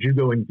said, "Would you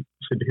go and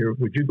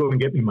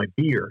get me my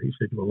beer?" He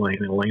said to Elaine,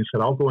 and Elaine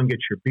said, "I'll go and get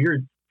your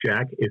beer,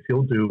 Jack, if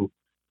you'll do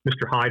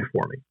Mr. Hyde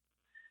for me."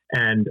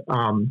 And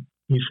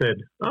he said,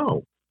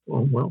 "Oh,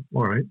 well,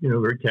 all right," you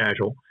know, very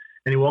casual.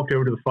 And he walked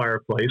over to the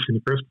fireplace,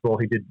 and first of all,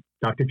 he did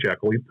Dr.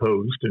 Jekyll. He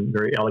posed and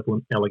very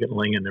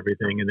elegantly and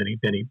everything, and then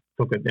he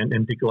took an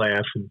empty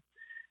glass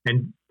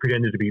and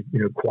pretended to be, you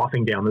know,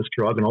 quaffing down this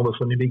drug, and all of a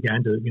sudden he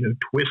began to, you know,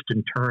 twist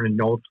and turn and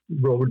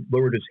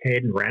lowered his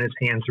head and ran his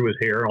hands through his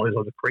hair and all this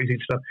other crazy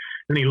stuff.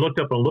 Then he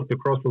looked up and looked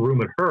across the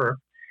room at her,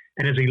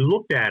 and as he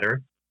looked at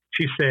her,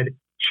 she said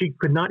she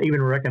could not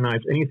even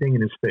recognize anything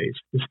in his face.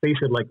 His face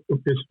had like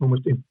this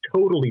almost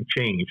totally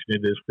changed.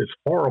 It is this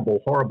horrible,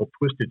 horrible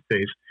twisted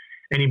face.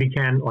 And he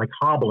began like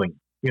hobbling,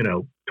 you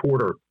know,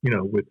 toward her, you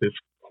know, with this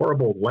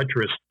horrible,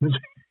 lecherous,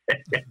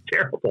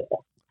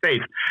 terrible face.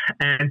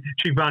 And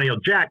she finally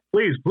yelled, "Jack,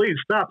 please,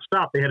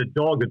 stop. They had a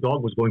dog. The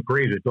dog was going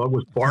crazy. The dog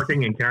was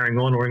barking and carrying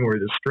on, knowing where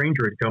this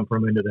stranger had come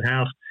from into the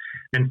house.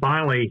 And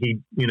finally, he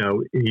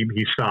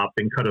stopped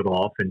and cut it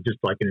off, and just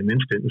like in an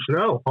instant, and said,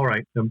 "Oh, all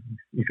right,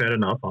 you've had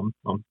enough.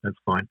 That's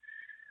fine."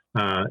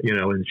 You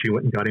know, and she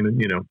went and got him,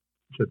 you know.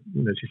 So,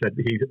 you know, she said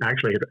he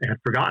actually had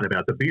forgotten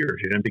about the beer.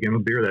 She didn't give him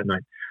a beer that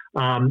night.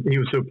 He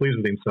was so pleased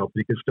with himself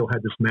that he still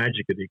had this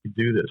magic that he could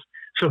do this.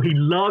 So he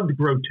loved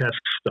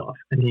grotesque stuff,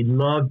 and he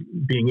loved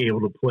being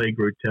able to play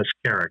grotesque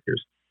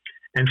characters.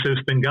 And so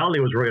Svengali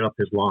was right up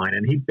his line,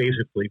 and he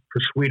basically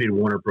persuaded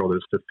Warner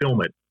Brothers to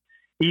film it,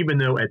 even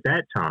though at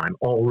that time,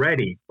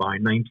 already by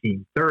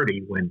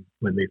 1930, when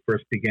they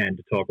first began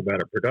to talk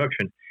about a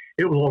production,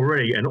 it was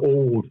already an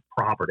old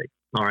property.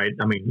 All right.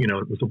 I mean, you know,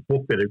 it was a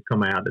book that had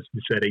come out, as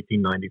we said,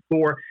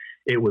 1894.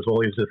 It was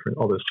all these different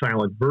other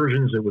silent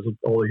versions. It was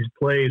all these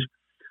plays.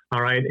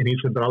 All right. And he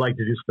said, but I like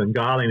to do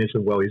Svengali. And they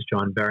said, well, he's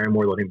John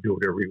Barrymore. Let him do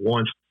whatever he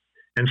wants.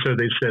 And so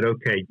they said,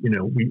 okay,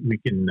 we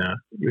can,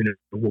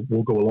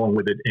 we'll go along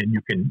with it, and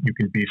you can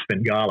be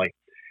Svengali.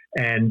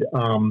 And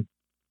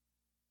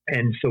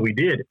so we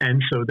did.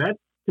 And so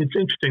it's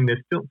interesting. The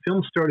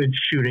film started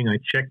shooting. I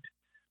checked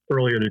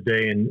earlier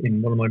today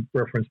in one of my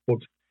reference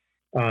books.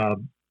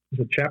 There's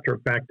a chapter,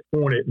 in fact,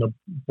 on it in a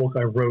book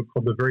I wrote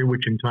called The Very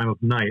Witching Time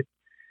of Night.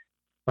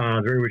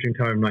 Very Witching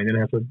Time of Night. It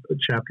has a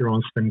chapter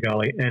on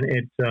Svengali. And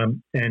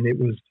it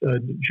was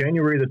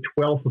January the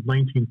 12th of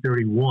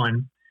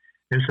 1931.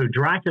 And so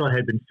Dracula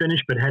had been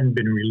finished but hadn't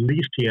been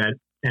released yet.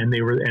 And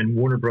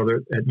Warner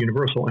Brothers at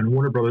Universal, and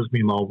Warner Brothers,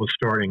 meanwhile, was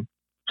starting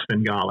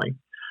Svengali.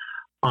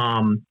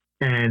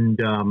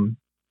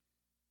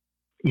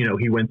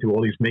 He went through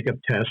all these makeup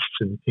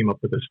tests and came up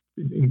with this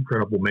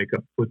incredible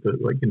makeup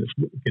in this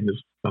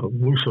kind of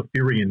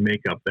Luciferian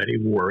makeup that he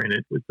wore in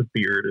it, with the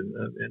beard and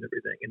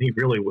everything. And he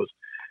really was,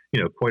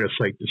 quite a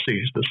sight to see.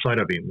 Just the sight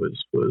of him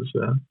was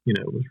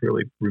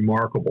really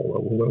remarkable.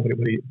 What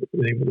he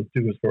was able to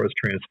do as far as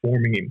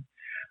transforming him.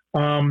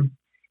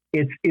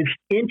 It's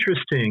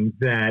interesting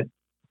that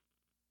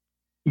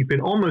you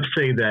can almost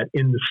say that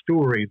in the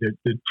story that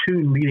the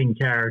two leading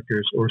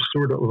characters are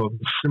sort of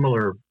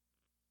similar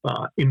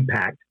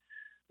impact.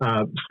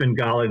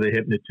 Svengali, the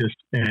hypnotist,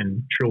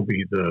 and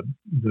Trilby, the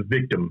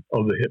victim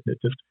of the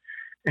hypnotist.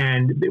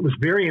 And it was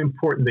very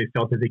important, they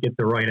felt, that they get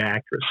the right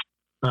actress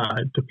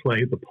to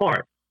play the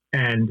part.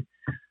 And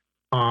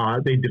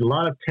they did a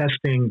lot of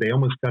testing. They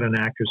almost got an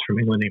actress from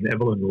England named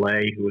Evelyn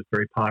Leigh, who was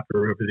very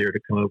popular over there, to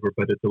come over,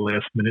 but at the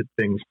last minute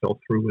things fell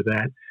through with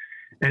that.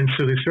 And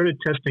so they started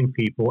testing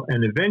people,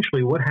 and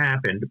eventually what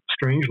happened,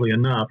 strangely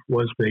enough,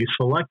 was they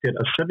selected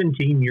a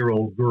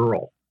 17-year-old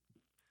girl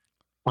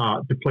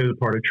to play the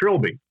part of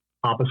Trilby,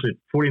 opposite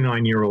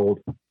 49-year-old,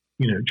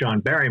 John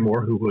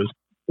Barrymore, who was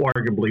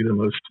arguably the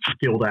most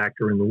skilled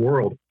actor in the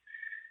world.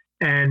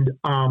 And,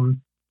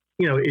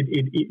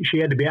 she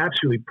had to be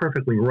absolutely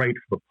perfectly right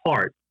for the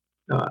part,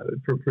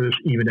 for this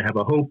even to have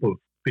a hope of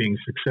being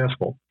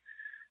successful.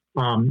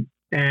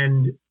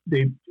 And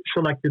they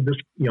selected this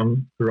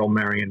young girl,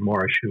 Marion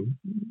Marsh, who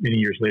many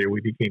years later we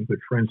became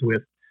good friends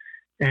with.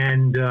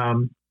 And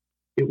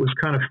it was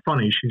kind of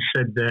funny. She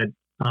said that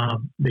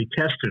they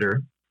tested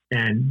her,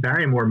 and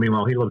Barrymore,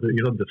 meanwhile, he loved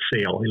to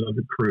sail, he loved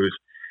to cruise,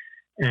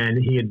 and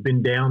he had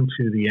been down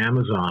to the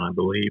Amazon, I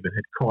believe, and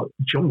had caught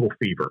jungle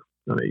fever.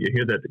 You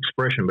hear that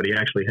expression, but he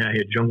actually had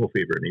jungle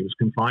fever, and he was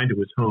confined to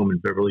his home in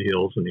Beverly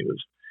Hills, and he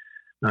was,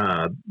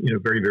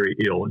 very, very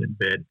ill and in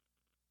bed.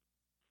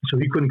 So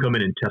he couldn't come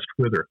in and test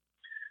with her.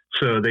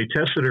 So they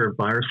tested her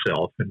by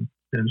herself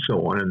and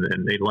so on,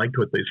 and they liked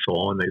what they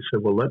saw, and they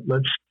said, well,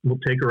 we'll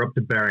take her up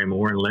to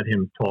Barrymore and let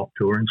him talk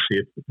to her and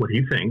see what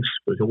he thinks,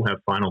 but he'll have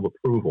final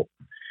approval.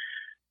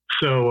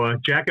 So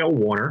Jack L.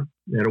 Warner,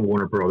 head of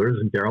Warner Brothers,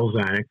 and Daryl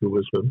Zanuck, who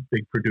was a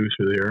big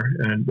producer there,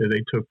 and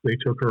they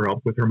took her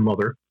up with her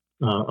mother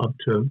up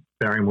to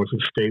Barrymore's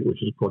estate,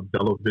 which is called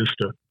Bella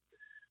Vista,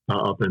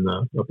 up in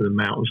the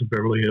mountains of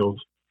Beverly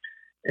Hills.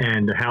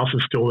 And the house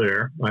is still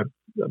there. I've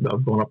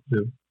gone up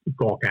to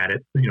gawk at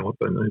it, up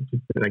in the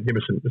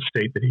magnificent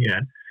estate that he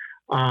had.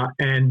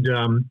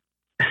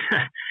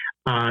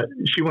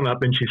 She went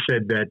up and she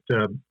said that,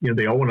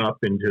 they all went up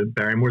into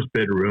Barrymore's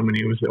bedroom, and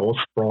he was all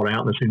sprawled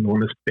out in this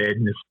enormous bed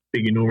in this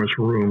big, enormous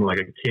room like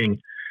a king.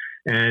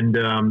 And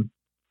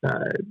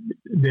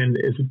then,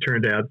 as it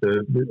turned out,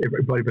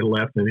 everybody had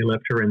left, and they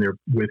left her in there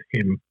with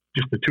him,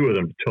 just the two of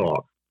them, to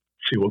talk,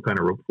 see what kind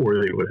of rapport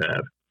they would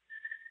have.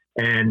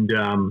 And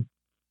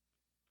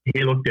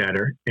he looked at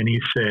her and he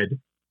said,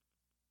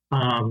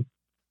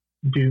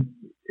 do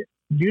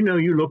you know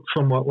you look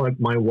somewhat like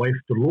my wife,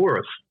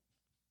 Dolores?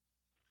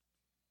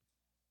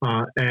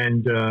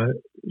 And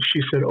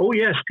she said, oh,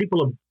 yes,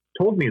 people have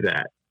told me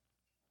that.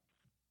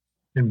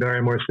 And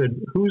Barrymore said,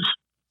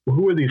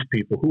 who are these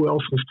people? Who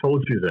else has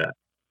told you that?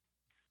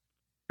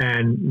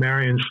 And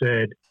Marion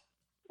said,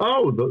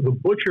 oh, the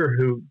butcher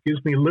who gives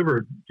me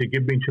liver to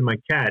give me to my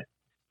cat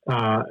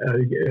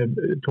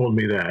told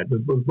me that.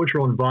 The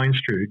butcher on Vine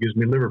Street who gives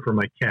me liver for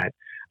my cat.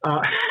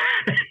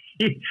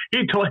 He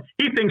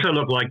thinks I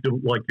look like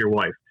your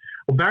wife.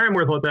 Well,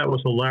 Barrymore thought that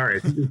was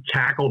hilarious. He just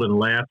cackled and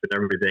laughed and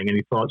everything, and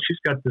he thought she's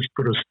got this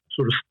sort of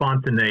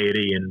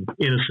spontaneity and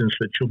innocence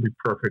that she'll be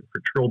perfect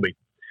for Trilby.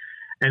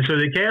 And so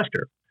they cast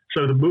her.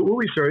 So the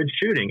movie started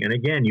shooting, and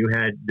again, you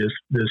had this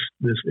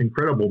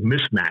incredible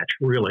mismatch,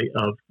 really,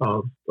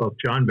 of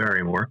John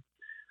Barrymore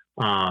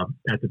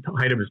at the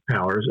height of his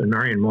powers, and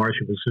Marion Marsh,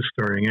 who was just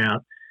starting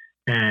out,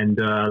 and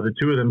the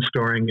two of them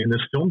starring in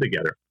this film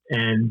together.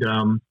 And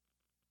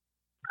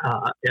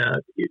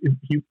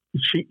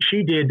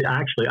she did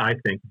actually, I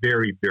think,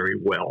 very, very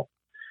well.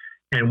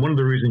 And one of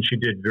the reasons she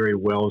did very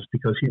well is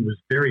because he was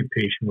very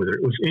patient with her.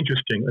 It was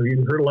interesting. I mean,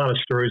 you heard a lot of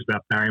stories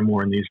about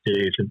Barrymore in these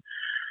days, and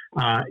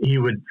he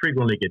would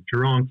frequently get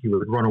drunk. He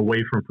would run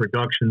away from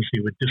productions. He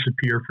would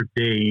disappear for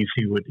days.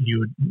 He would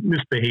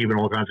misbehave in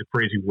all kinds of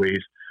crazy ways.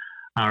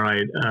 All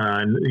right.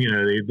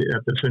 They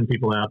have to send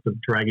people out to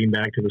drag him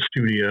back to the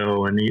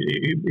studio. And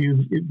he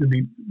was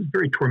a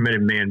very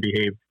tormented man,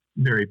 behaved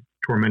very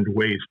tormented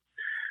ways.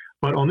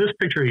 But on this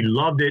picture, he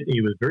loved it.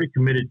 He was very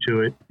committed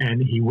to it.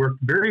 And he worked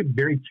very,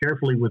 very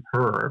carefully with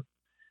her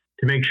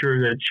to make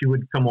sure that she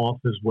would come off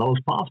as well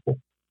as possible.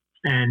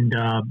 And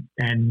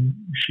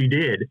she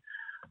did.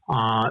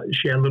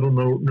 She had a little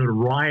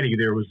notoriety.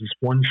 There was this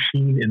one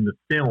scene in the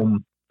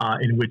film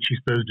in which she's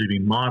supposed to be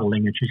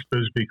modeling, and she's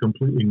supposed to be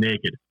completely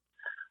naked.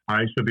 All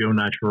right, so be au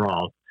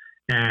natural.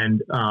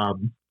 And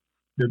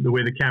the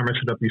way the camera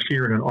set up, you see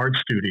her in an art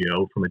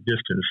studio from a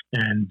distance,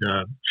 and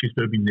she's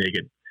supposed to be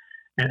naked.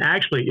 And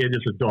actually, it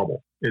is a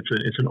double.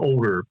 It's an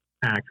older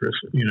actress,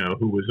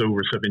 who was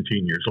over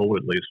 17 years old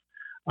at least,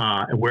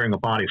 and wearing a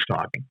body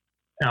stocking.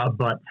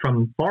 But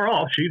from far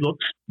off, she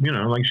looks,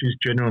 like she's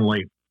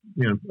genuinely,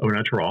 au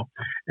natural.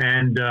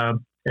 And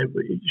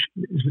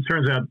it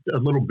turns out a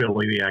little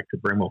Billy, the actor,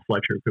 Bramwell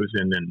Fletcher, goes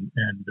in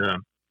and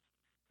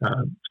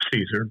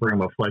Caesar,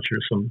 Bramwell Fletcher,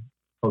 some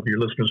of your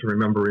listeners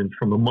remember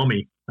from The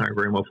Mummy.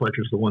 Bramwell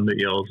Fletcher's the one that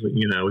yells,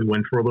 he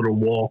went for a little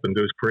walk and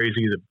goes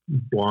crazy. The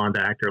blonde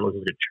actor looks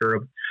like a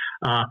cherub.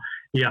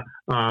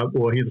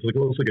 Well, he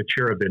looks like a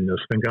cherub in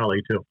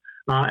Svengali, too.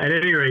 At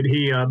any rate,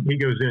 he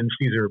goes in,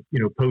 sees her,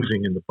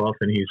 posing in the buff,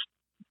 and he's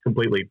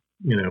completely,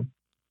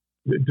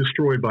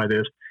 destroyed by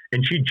this.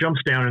 And she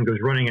jumps down and goes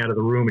running out of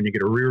the room, and you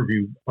get a rear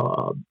view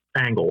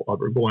angle of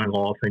her going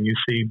off, and you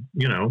see,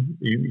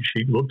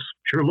 she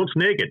sure looks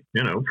naked,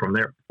 from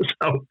there.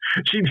 So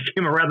she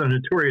became a rather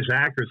notorious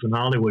actress in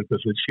Hollywood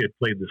because she had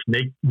played this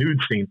nude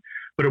scene,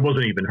 but it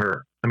wasn't even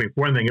her. I mean,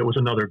 for one thing, it was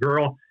another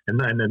girl, and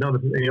then the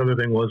other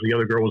thing was the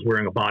other girl was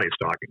wearing a body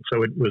stocking.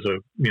 So it was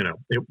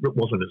it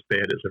wasn't as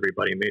bad as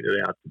everybody made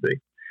it out to be.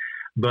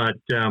 But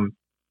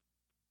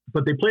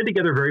they played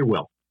together very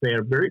well. They had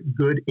a very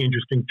good,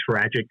 interesting,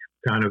 tragic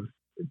kind of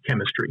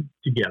chemistry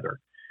together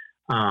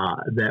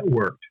that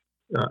worked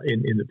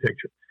in the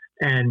picture.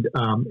 And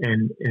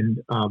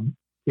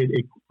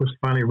it of course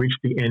finally reached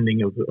the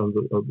ending of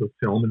the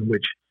film in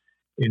which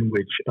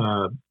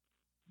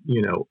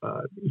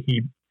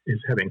he is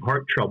having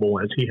heart trouble.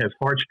 As he has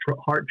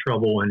heart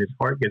trouble and his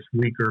heart gets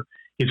weaker,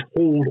 his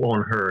hold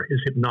on her,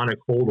 his hypnotic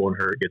hold on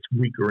her, gets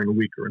weaker and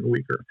weaker and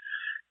weaker.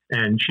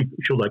 And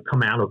she'll like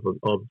come out of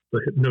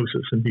the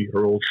hypnosis and be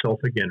her old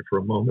self again for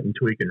a moment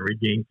until he can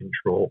regain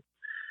control.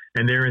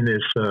 And they're in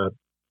this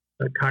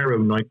Cairo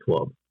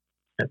nightclub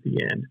at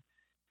the end,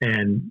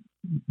 and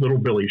little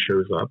Billy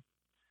shows up,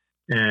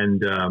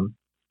 and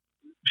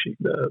she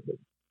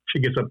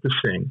gets up to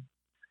sing,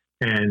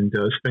 and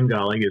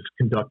Svengali is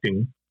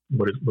conducting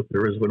what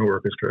there is of an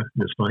orchestra in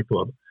this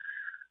nightclub,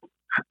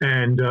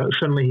 and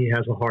suddenly he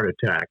has a heart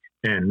attack,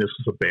 and this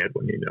is a bad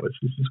one.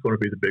 This is going to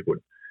be the big one.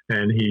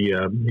 And he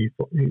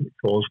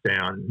falls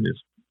down, and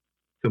his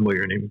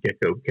familiar named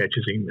Gecko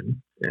catches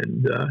him,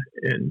 and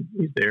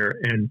he's there,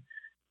 and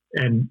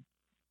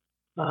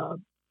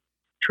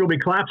Trilby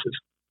collapses,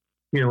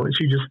 and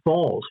she just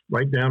falls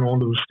right down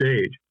onto the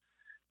stage,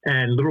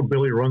 and little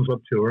Billy runs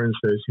up to her and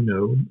says,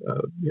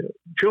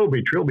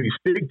 Trilby,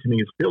 speak to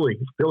me, it's Billy,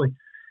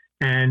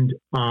 and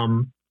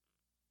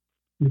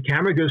the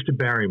camera goes to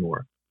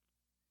Barrymore,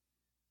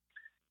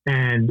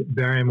 and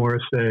Barrymore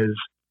says,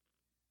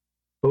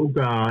 "Oh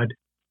God,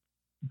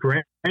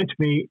 grant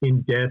me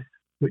in death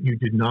what you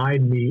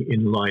denied me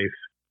in life,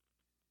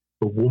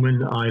 the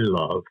woman I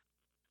love."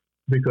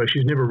 Because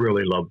she's never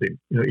really loved him,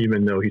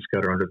 even though he's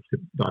got her under the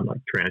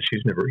hypnotic trance.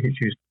 She's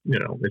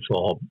it's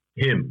all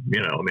him, I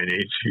mean,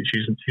 she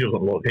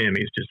doesn't love him.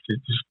 It's just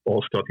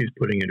all stuff he's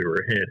putting into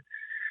her head.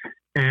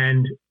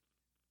 And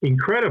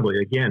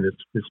incredibly, again,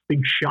 this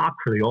big shock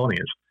for the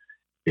audience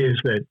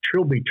is that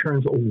Trilby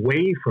turns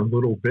away from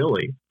little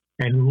Billy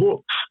and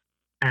looks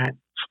at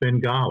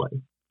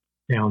Svengali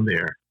down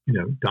there,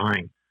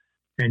 dying.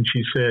 And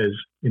she says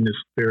in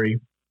this very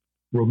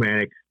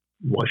romantic,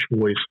 lush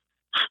voice,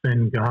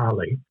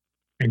 Svengali,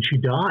 and she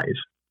dies.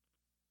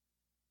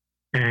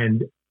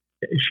 And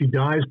she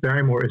dies.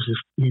 Barrymore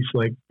he's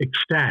like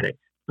ecstatic,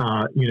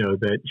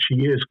 that she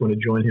is going to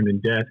join him in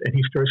death, and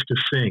he starts to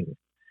sing.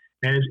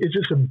 And it's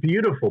just a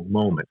beautiful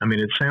moment. I mean,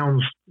 it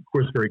sounds, of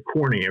course, very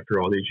corny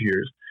after all these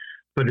years,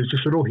 but it's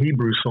this little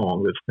Hebrew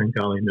song that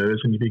Svengali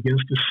knows, and he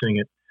begins to sing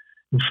it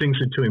and sings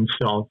it to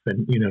himself.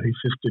 And,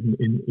 he's just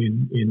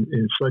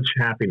in such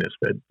happiness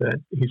that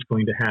he's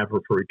going to have her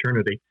for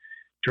eternity.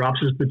 Drops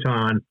his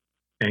baton,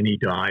 and he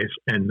dies,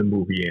 and the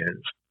movie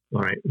ends,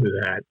 all right, with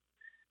that.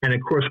 And,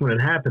 of course, when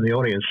it happened, the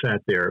audience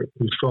sat there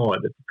who saw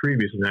it at the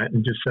previews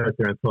and just sat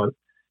there and thought,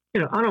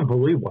 I don't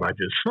believe what I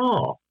just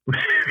saw.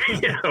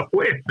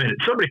 Wait a minute,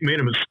 somebody made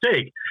a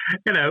mistake.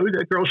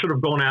 That girl should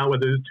have gone out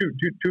with those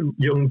two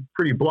young,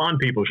 pretty blonde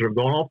people should have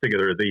gone off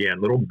together at the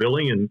end, little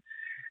Billy and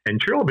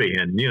Trilby,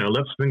 and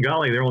left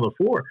Svengali there on the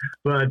floor.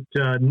 But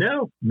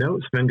no,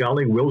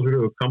 Svengali wills her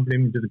to accompany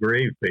him to the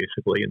grave,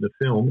 basically, in the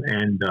film,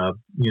 and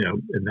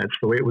and that's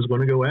the way it was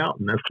going to go out,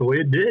 and that's the way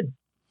it did.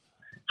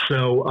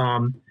 So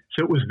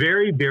it was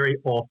very, very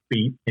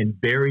offbeat and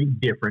very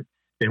different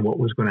than what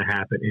was going to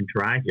happen in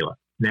Dracula.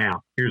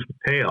 Now, here's the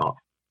payoff.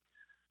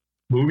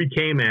 Movie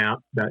came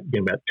out about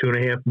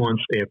 2.5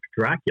 months after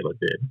Dracula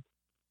did.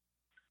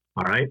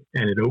 All right.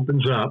 And it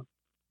opens up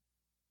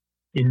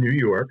in New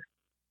York,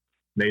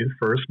 May the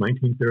 1st,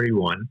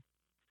 1931,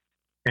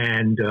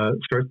 and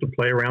starts to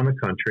play around the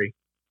country.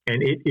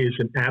 And it is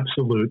an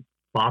absolute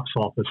box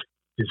office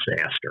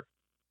disaster.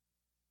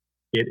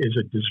 It is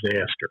a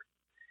disaster.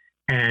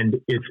 And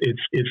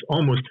it's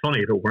almost funny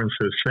if it weren't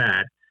so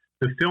sad.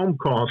 The film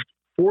cost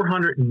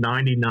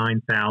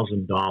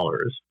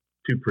 $499,000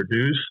 to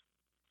produce.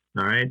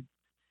 All right.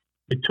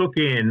 It took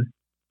in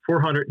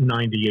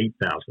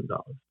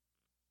 $498,000.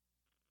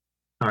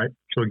 All right.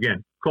 So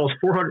again, cost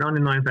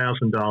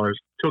 $499,000,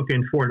 took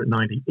in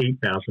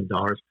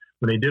 $498,000.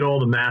 When they did all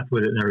the math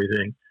with it and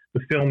everything,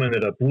 the film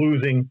ended up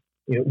losing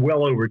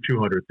well over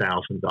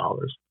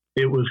 $200,000.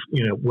 It was,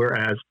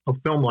 whereas a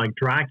film like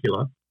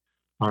Dracula,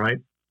 all right,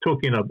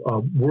 took in a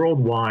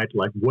worldwide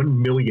like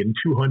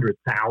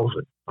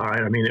 1,200,000. All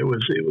right. I mean, it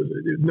was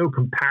no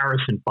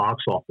comparison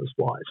box office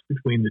wise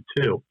between the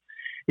two.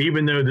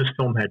 Even though this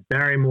film had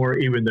Barrymore,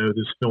 even though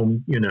this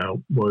film,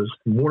 was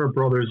Warner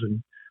Brothers,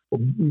 and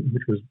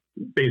which was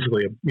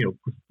basically a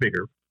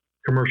bigger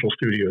commercial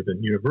studio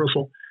than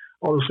Universal,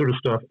 all this sort of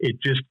stuff, it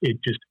just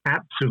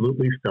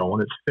absolutely fell on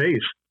its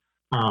face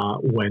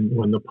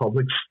when the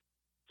public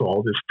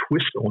saw this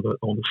twist on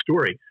the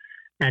story.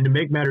 And to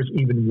make matters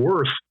even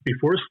worse,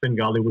 before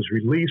Svengali was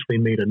released, they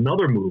made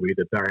another movie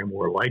that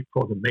Barrymore liked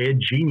called The Mad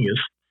Genius,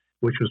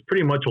 which was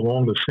pretty much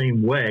along the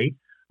same way.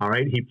 All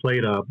right, he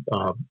played a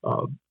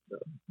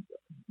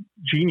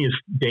genius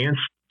dance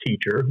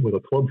teacher with a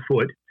club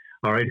foot,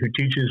 all right, who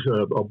teaches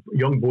a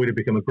young boy to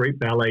become a great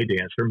ballet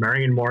dancer.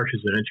 Marion Marsh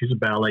is in it. She's a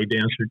ballet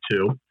dancer,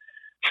 too.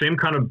 Same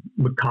kind of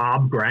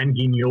macabre, Grand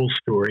Guignol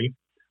story,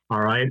 all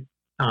right?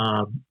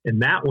 In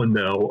that one,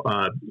 though,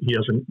 he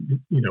doesn't,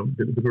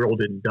 the girl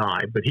didn't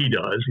die, but he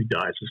does. He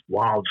dies this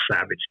wild,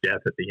 savage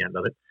death at the end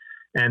of it.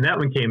 And that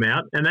one came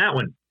out, and that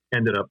one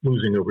ended up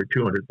losing over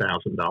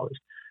 $200,000.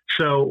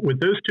 So with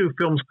those two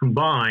films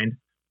combined,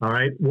 all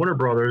right, Warner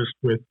Brothers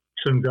with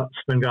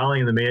Svengali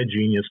and the Mad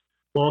Genius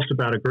lost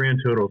about a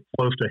grand total of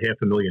close to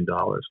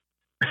 $500,000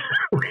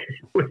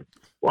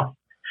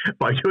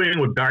 by doing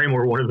what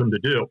Barrymore wanted them to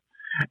do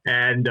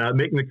and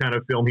making the kind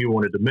of film he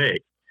wanted to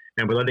make,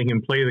 and by letting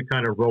him play the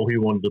kind of role he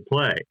wanted to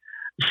play.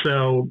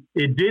 So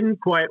it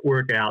didn't quite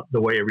work out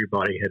the way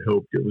everybody had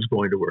hoped it was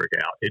going to work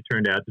out. It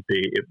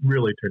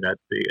really turned out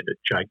to be a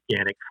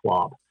gigantic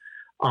flop.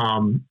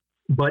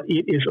 But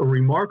it is a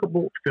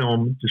remarkable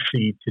film to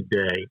see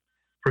today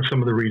for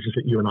some of the reasons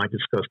that you and I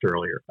discussed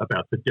earlier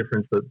about the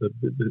difference,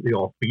 the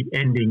offbeat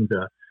ending,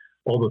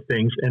 all the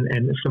things,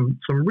 and some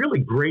really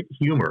great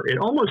humor. It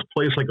almost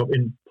plays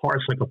in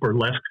parts like a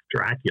burlesque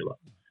Dracula,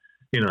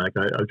 like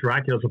a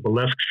Dracula's a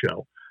burlesque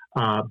show.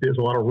 There's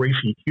a lot of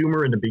racy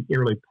humor in the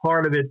early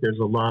part of it. There's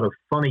a lot of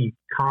funny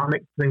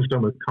comic things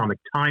done with comic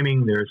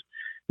timing. There's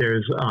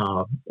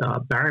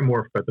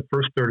Barrymore, but the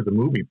first third of the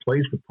movie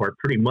plays the part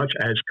pretty much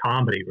as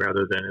comedy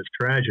rather than as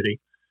tragedy,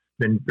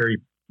 then very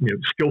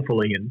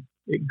skillfully, and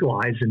it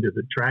glides into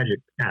the tragic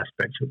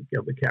aspects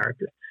of the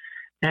character.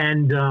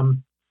 And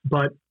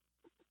but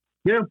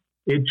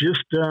it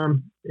just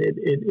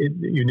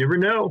you never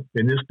know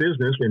in this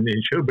business, in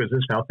show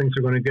business, how things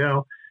are going to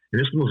go.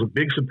 And this one was a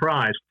big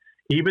surprise.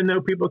 Even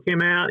though people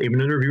came out,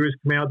 even interviewers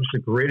came out, this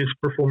is the greatest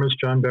performance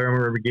John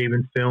Barrymore ever gave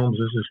in films.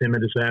 This is him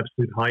at his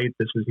absolute height.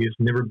 He has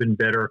never been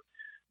better.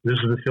 This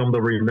is the film they'll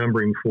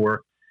remember him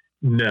for.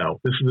 No,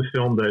 this is the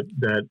film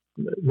that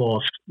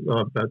lost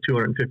about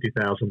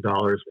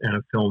 $250,000, and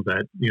a film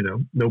that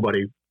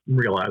nobody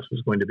realized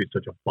was going to be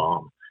such a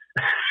bomb.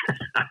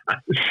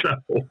 So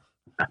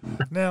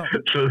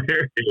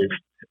there it is.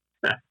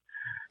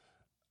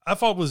 I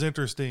thought it was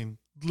interesting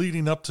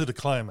leading up to the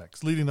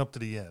climax, leading up to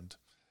the end,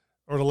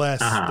 or the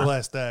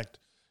last act.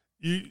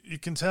 You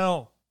can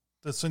tell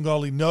that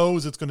Svengali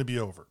knows it's going to be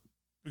over,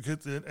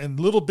 and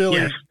Little Billy.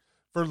 Yes.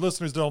 For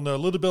listeners that don't know,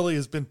 Little Billy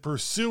has been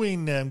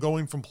pursuing them,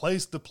 going from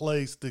place to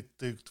place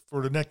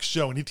for the next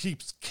show, and he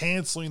keeps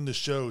canceling the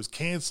shows,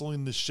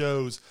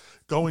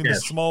 going to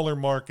smaller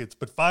markets.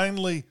 But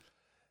finally,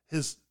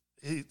 his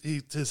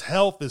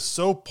health is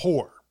so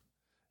poor.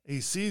 He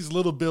sees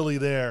Little Billy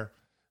there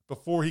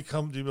before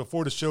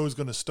the show is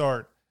going to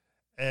start,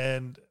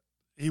 and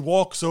he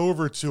walks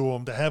over to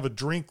him to have a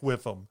drink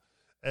with him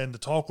and to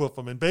talk with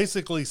him, and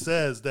basically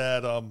says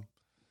that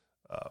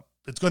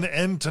it's going to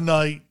end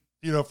tonight.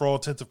 For all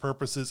intents and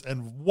purposes,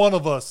 and one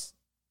of us,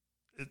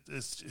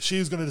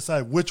 she's going to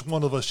decide which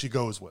one of us she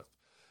goes with,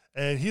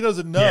 and he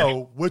doesn't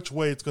know which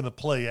way it's going to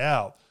play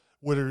out.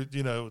 Whether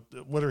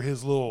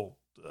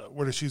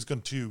she's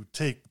going to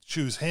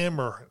choose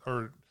him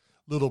or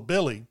Little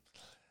Billy,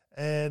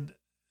 and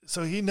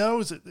so he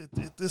knows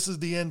that this is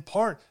the end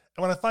part.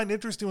 And what I find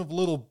interesting with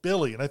Little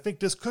Billy, and I think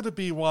this could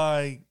be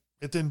why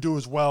it didn't do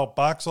as well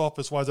box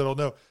office wise, I don't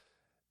know.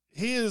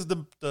 He is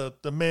the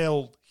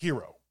male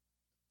hero.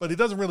 But he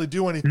doesn't really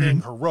do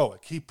anything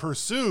heroic. He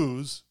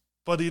pursues,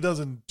 but he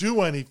doesn't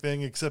do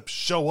anything except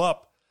show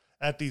up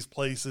at these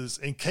places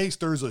in case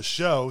there's a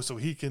show so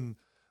he can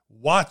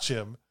watch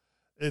him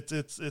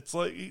It's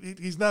like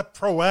he's not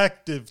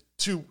proactive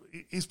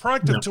he's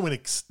proactive to an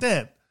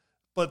extent,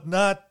 but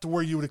not to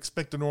where you would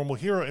expect a normal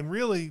hero. And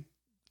really,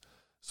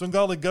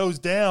 Svengali goes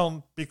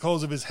down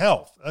because of his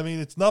health. I mean,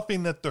 it's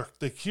nothing that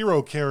the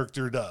hero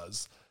character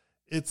does.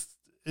 It's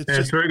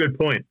That's a very good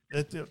point.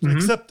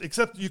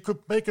 Except you could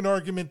make an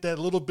argument that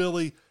Little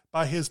Billy,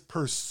 by his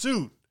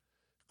pursuit,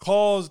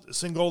 caused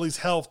Svengali's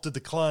health to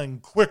decline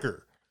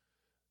quicker.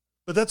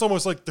 But that's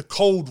almost like the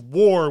Cold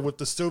War with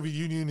the Soviet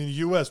Union and the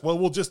U.S. Well,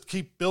 we'll just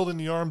keep building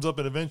the arms up,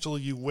 and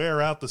eventually you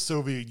wear out the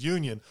Soviet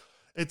Union.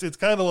 It's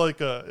kind of like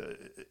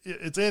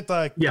it's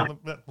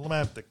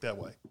anti-climatic that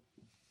way.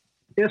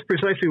 That's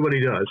precisely what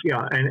he does.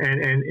 Yeah,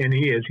 and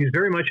he is. He's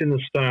very much in the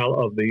style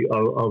of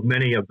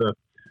many of the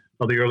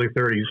early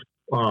 '30s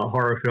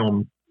horror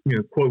film,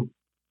 quote,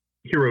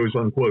 heroes,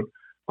 unquote,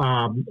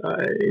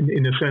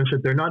 in the sense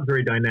that they're not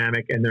very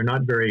dynamic and they're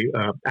not very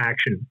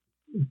action.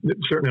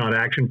 Certainly not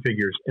action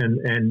figures,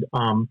 and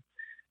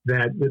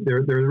that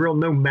there's real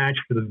no match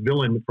for the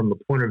villain from the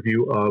point of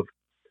view of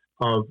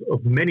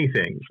many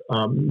things,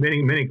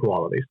 many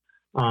qualities,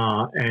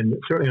 and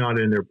certainly not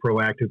in their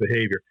proactive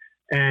behavior.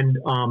 And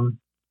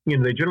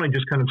they generally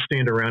just kind of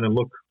stand around and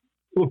look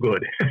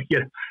good.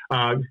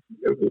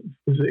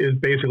 Is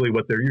basically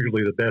what they're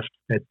usually the best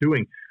at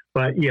doing.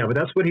 But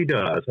that's what he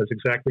does. That's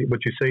exactly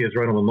what you say is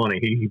right on the money.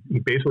 He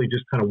basically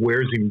just kind of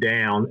wears him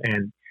down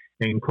and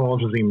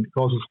causes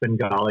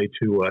Svengali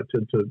to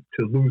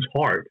lose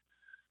heart,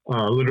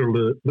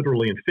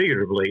 literally and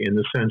figuratively, in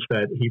the sense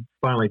that he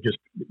finally just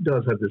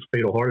does have this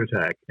fatal heart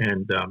attack,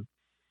 and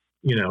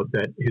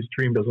that his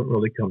dream doesn't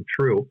really come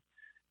true.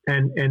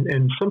 And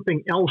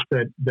something else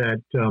that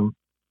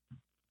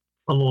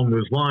along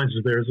those lines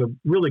is there's a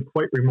really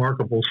quite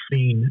remarkable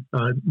scene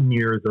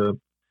near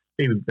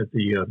maybe at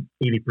the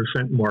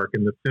 80% mark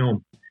in the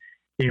film,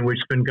 in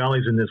which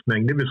Svengali's in this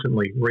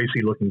magnificently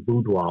racy-looking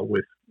boudoir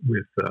with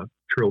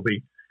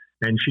Trilby,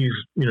 and she's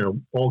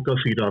all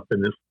gussied up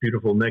in this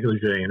beautiful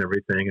negligee and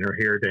everything, and her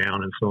hair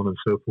down and so on and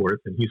so forth,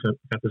 and he's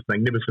got this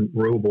magnificent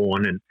robe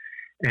on, and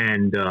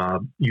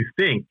you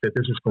think that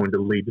this is going to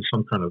lead to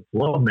some kind of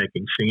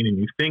love-making scene, and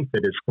you think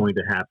that it's going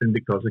to happen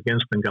because, again,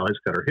 Svengali's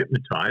got her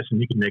hypnotized, and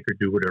he can make her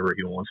do whatever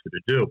he wants her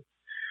to do,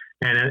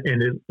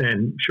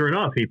 and sure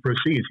enough, he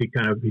proceeds. He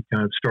kind of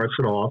starts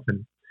it off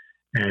and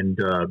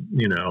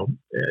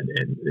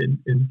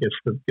gets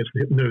the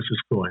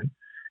hypnosis going.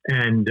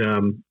 And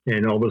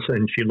all of a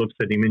sudden she looks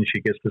at him and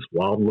she gets this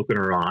wild look in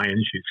her eye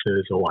and she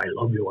says, "Oh, I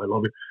love you,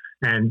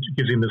 and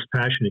gives him this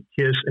passionate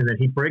kiss, and then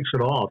he breaks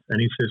it off and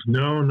he says,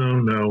 No,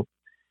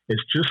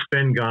 it's just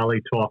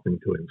Svengali talking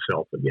to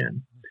himself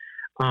again.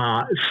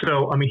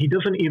 So, I mean, he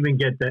doesn't even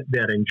get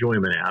that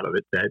enjoyment out of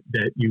it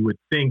that you would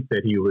think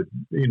that he would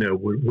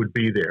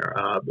be there.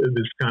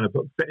 This kind of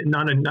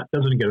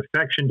doesn't get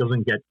affection,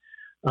 doesn't get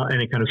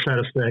any kind of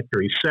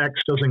satisfactory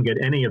sex, doesn't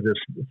get any of this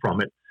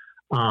from it.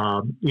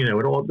 All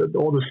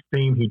this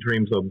fame he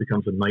dreams of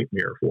becomes a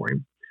nightmare for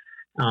him.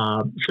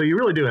 So you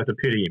really do have to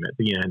pity him at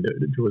the end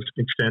to an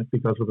extent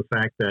because of the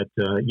fact that,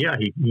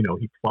 he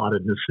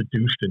plotted and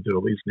seduced into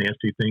all these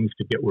nasty things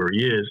to get where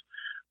he is,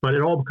 but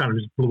it all kind of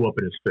just blew up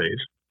in his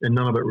face and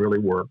none of it really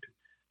worked.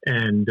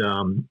 And,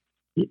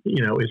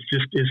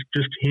 it's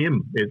just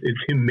him.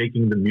 It's him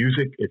making the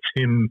music. It's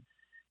him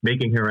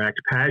making her act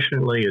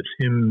passionately. It's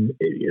him.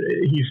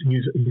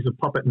 He's a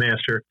puppet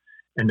master,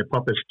 and the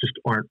puppets just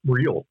aren't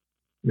real.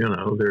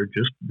 They're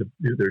just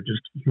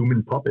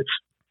human puppets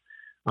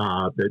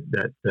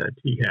that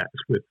he has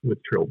with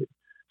Trilby.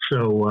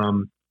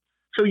 So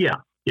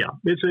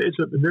it's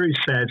a very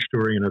sad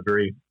story in a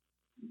very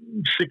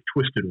sick,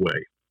 twisted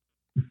way.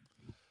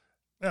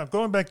 Now,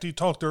 going back to, you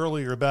talked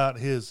earlier about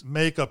his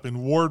makeup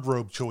and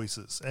wardrobe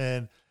choices,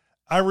 and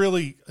I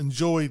really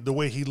enjoyed the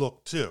way he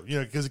looked too,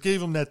 because it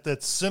gave him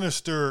that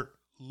sinister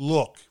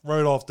look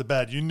right off the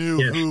bat. You knew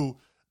who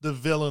the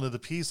villain of the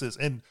piece is.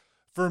 And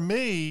for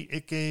me,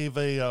 it gave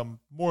a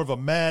more of a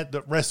Mad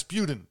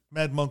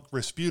Monk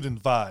Rasputin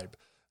vibe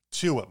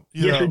to him.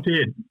 It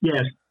did.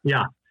 Yes.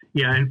 Yeah.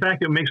 Yeah. In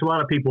fact, it makes a lot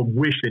of people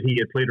wish that he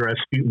had played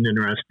Rasputin and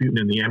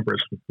the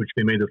Empress, which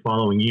they made the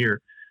following year,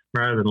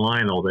 rather than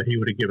Lionel, that he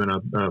would have given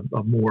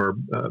a more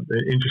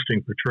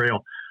interesting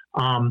portrayal.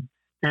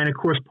 And of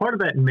course, part of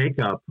that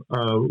makeup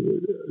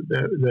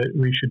that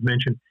we should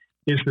mention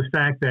is the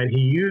fact that he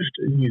used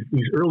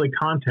these early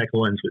contact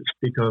lenses,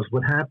 because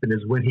what happened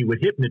is when he would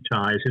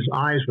hypnotize, his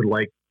eyes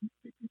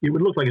it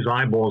would look like his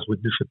eyeballs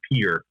would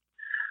disappear.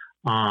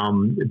 He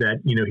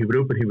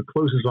would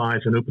close his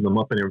eyes and open them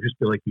up, and there would just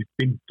be like these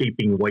big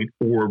gaping white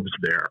orbs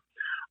there.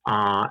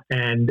 That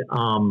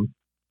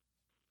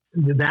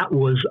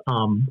was,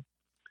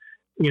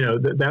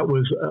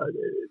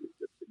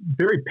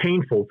 very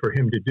painful for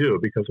him to do,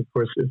 because of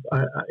course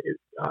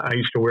I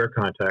used to wear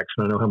contacts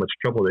and I know how much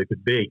trouble they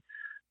could be.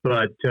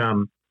 But,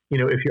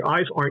 if your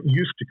eyes aren't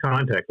used to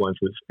contact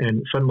lenses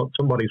and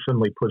somebody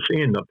suddenly puts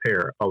in a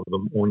pair of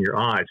them on your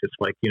eyes, it's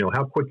like,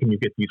 how quick can you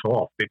get these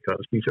off?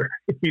 Because these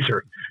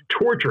are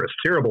torturous,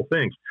 terrible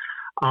things.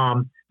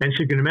 And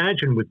so you can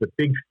imagine with the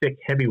big, thick,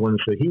 heavy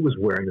ones that he was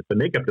wearing that the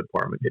makeup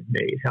department had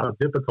made, how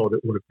difficult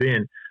it would have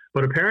been.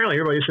 But apparently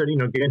everybody said,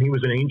 again, he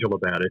was an angel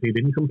about it. He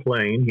didn't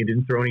complain. He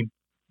didn't throw any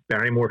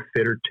Barrymore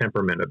fit or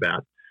temperament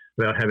about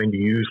having to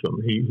use them.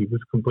 He was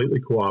completely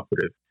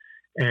cooperative.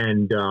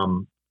 And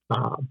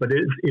but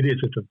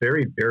it's a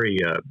very, very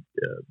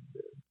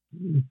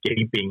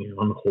gaping,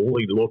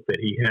 unholy look that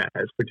he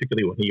has,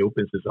 particularly when he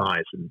opens his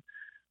eyes and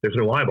there's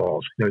no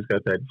eyeballs. He's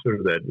got that sort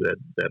of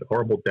that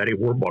horrible Daddy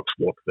Warbucks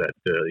look that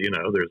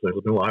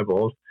there's no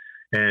eyeballs,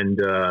 and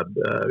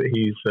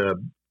he's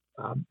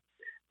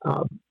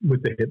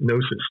with the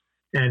hypnosis,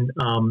 and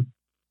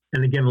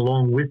again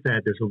along with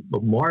that, there's a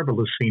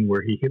marvelous scene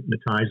where he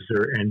hypnotizes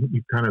her, and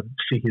you kind of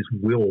see his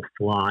will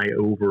fly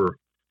over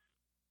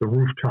the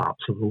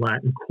rooftops of the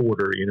Latin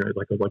Quarter,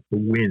 like the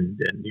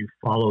wind, and you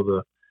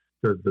follow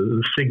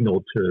the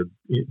signal to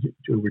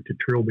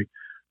Trilby.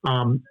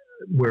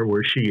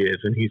 Where she is,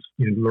 and he's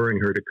luring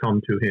her to come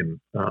to him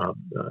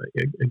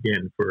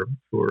again for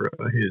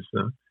his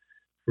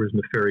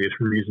nefarious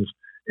reasons.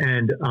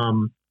 And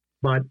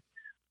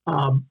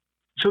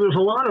so there's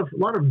a lot of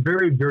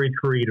very, very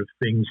creative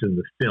things in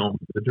the film.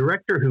 The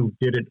director who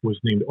did it was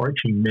named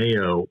Archie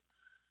Mayo,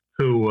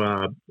 who,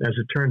 as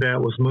it turned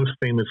out, was most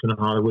famous in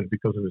Hollywood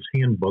because of his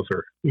hand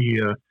buzzer. He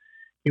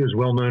was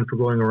well known for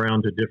going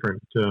around to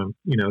different,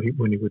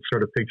 when he would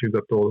start a picture, he'd go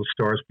up to all the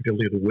stars,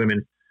 particularly the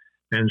women,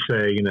 and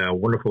say,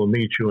 wonderful to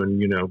meet you, and,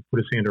 put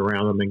his hand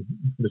around them and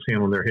put his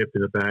hand on their hip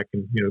in the back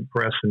and,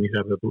 press, and he'd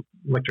have an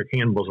electric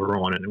hand buzzer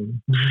on it,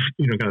 and,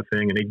 kind of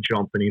thing, and he'd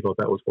jump, and he thought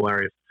that was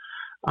hilarious.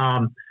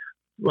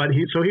 But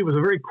he was a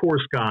very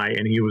coarse guy,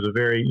 and he was a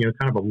very,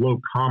 kind of a low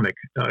comic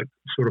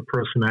sort of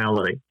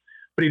personality.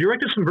 But he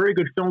directed some very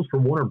good films for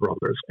Warner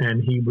Brothers,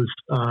 and he was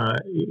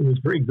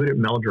very good at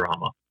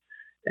melodrama,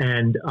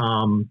 and,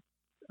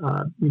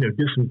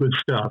 did some good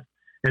stuff.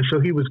 And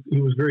so he was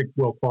very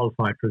well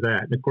qualified for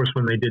that. And of course,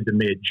 when they did The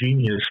Mad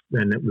Genius,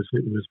 then it was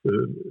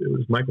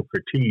Michael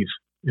Curtiz,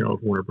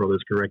 of Warner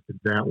Brothers directed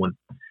that one.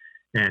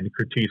 And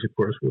Curtiz, of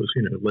course, was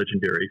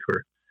legendary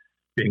for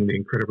being the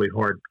incredibly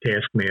hard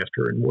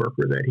taskmaster and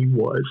worker that he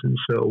was. And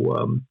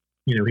so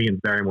he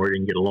and Barrymore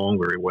didn't get along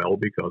very well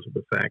because of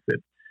the fact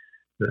that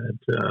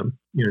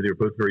they were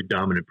both very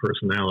dominant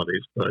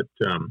personalities, but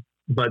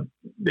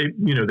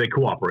they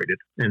cooperated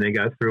and they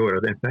got through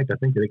it. In fact, I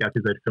think they got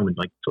through that film in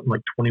something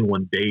like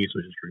 21 days,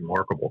 which is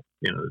remarkable.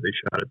 They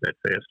shot it that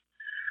fast.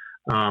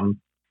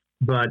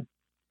 But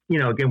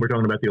again, we're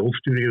talking about the old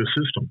studio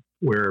system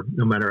where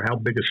no matter how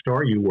big a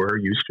star you were,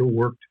 you still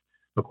worked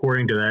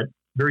according to that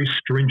very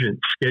stringent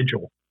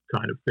schedule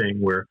kind of thing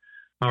where,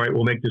 all right,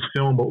 we'll make this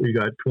film, but we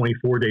got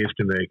 24 days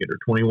to make it or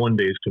 21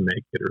 days to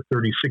make it or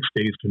 36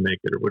 days to make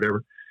it or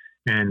whatever.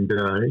 And,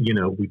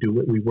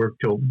 we work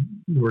till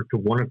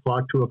 1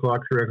 o'clock, 2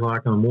 o'clock, 3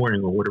 o'clock in the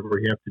morning or whatever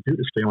we have to do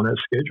to stay on that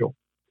schedule.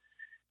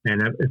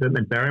 And if that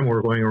meant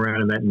Barrymore going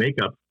around in that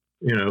makeup,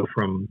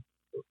 from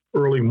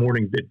early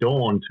morning to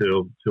dawn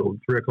till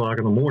 3 o'clock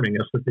in the morning,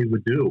 that's what they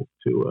would do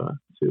to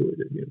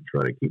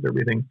try to keep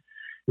everything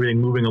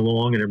moving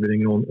along and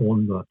everything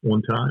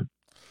on time.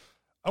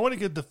 I want to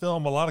give the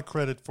film a lot of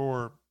credit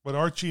for what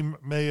Archie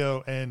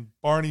Mayo and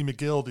Barney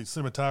McGill, the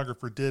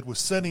cinematographer, did was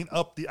setting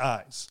up the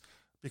eyes.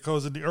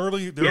 Because in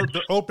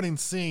the opening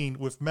scene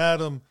with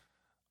Madame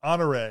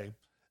Honoré,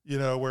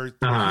 where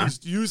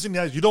he's using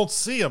the eyes, you don't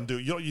see him,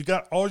 dude. You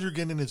got all you're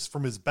getting is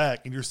from his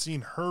back, and you're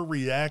seeing her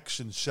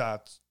reaction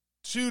shots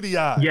to the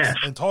eyes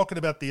and talking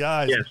about the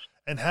eyes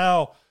and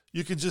how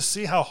you can just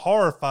see how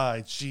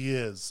horrified she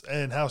is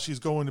and how she's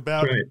going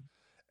about it.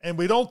 And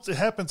it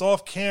happens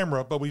off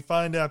camera, but we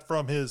find out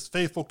from his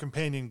faithful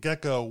companion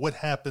Gecko what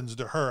happens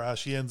to her, how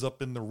she ends up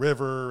in the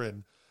river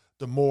and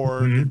the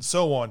morgue and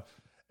so on.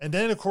 And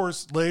then, of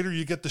course, later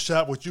you get the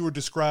shot what you were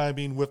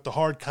describing with the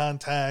hard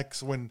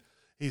contacts when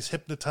he's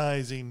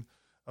hypnotizing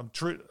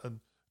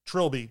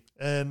Trilby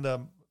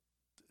and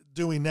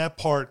doing that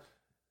part.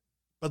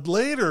 But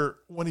later,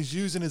 when he's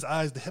using his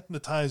eyes to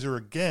hypnotize her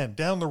again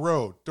down the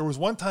road, there was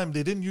one time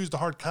they didn't use the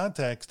hard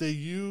contacts. They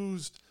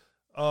used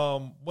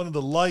one of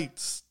the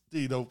lights,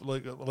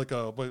 like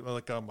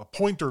a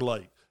pointer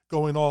light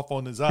going off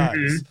on his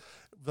eyes.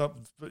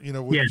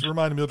 Which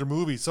reminded me of the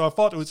movie. So I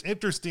thought it was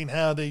interesting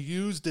how they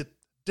used it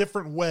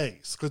different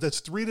ways, because that's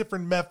 3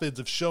 different methods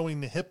of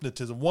showing the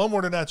hypnotism. One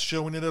where they're not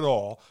showing it at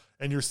all,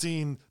 and you're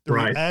seeing the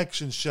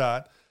reaction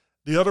shot.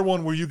 The other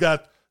one where you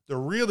got the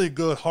really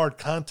good hard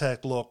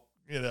contact look,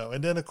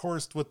 and then of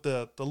course with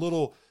the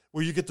little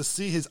where you get to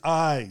see his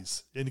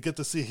eyes and you get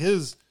to see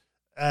his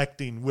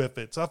acting with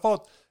it. So I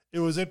thought it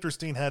was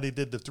interesting how they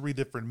did the 3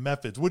 different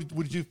methods. What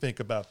did you think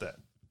about that?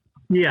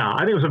 Yeah,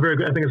 I think it's a very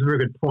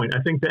good point. I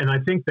think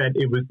that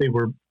it was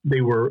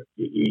they were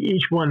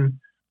each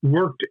one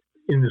worked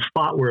in the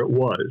spot where it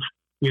was,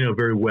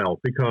 very well,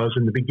 because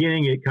in the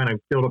beginning it kind of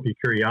filled up your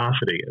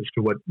curiosity as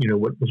to what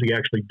was he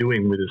actually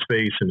doing with his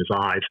face and his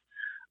eyes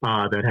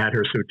that had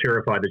her so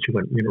terrified that she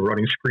went,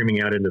 running,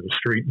 screaming out into the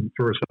street and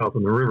threw herself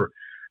in the river.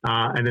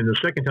 And then the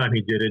second time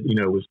he did it,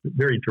 it was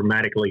very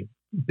dramatically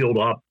build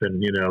up,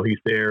 and he's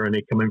there, and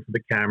they come in for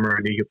the camera,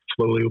 and he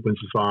slowly opens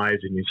his eyes,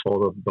 and you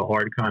saw the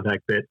hard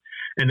contact bit,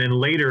 and then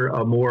later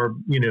a more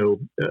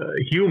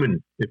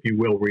human, if you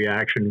will,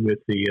 reaction with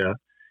the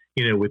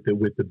with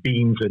the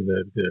beams and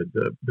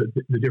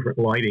the different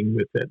lighting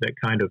with that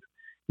kind of,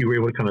 you were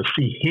able to kind of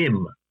see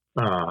him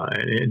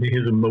and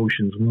his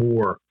emotions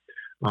more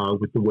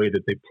with the way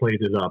that they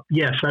played it up.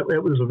 Yes,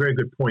 that was a very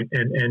good point,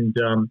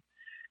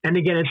 and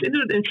again, it's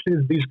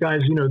interesting. These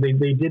guys,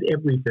 they did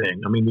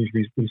everything. I mean,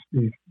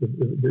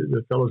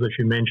 the fellows that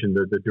you mentioned,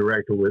 the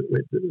director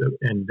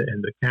and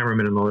the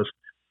cameraman and all this,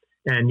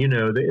 and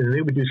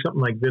they would do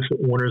something like this at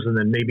Warner's, and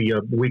then maybe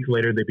a week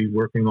later they'd be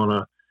working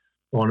on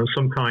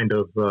some kind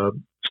of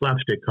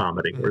slapstick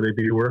comedy, or they'd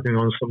be working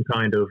on some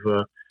kind of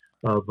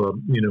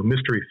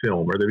mystery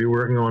film, or they'd be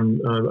working on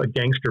a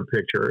gangster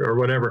picture or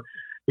whatever,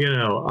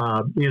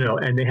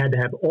 and they had to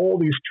have all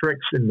these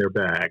tricks in their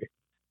bag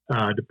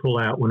to pull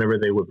out whenever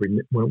they would,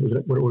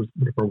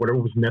 whatever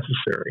was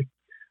necessary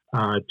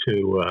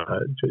to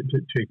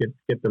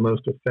get the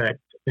most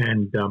effect.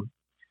 And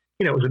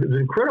it was an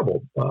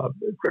incredible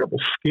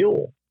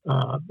skill.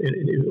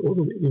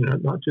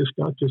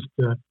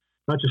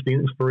 Not just the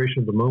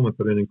inspiration of the moment,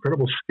 but an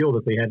incredible skill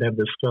that they had to have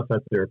this stuff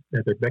at their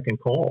beck and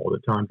call all the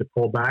time to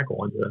fall back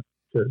on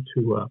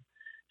to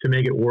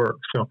make it work.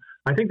 So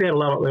I think they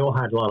all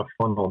had a lot of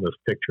fun on this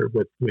picture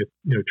with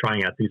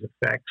trying out these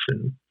effects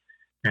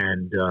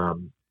and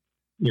I'm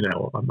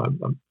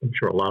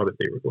sure a lot of it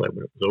they were glad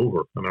when it was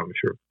over. I mean, I'm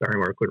sure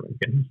Barrymore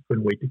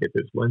couldn't wait to get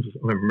those lenses. I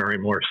remember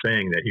Barrymore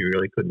saying that he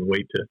really couldn't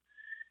wait to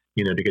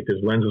get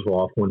those lenses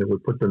off. When they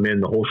would put them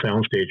in, the whole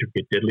soundstage would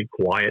get deadly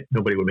quiet.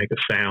 Nobody would make a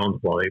sound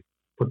while they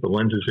put the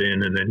lenses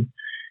in, and then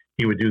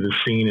he would do the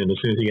scene. And as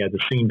soon as he had the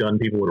scene done,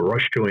 people would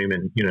rush to him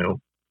and get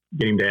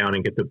him down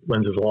and get the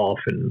lenses off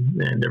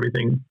and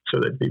everything, so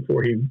that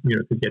before he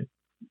could get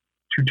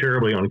too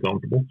terribly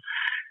uncomfortable.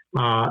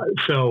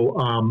 So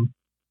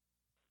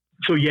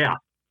yeah.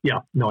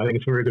 No, I think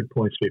it's a very good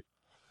point, Steve.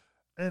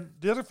 And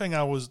the other thing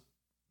I was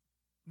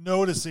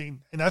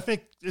noticing, and I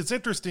think it's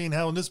interesting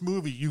how in this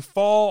movie you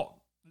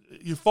follow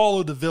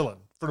the villain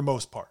for the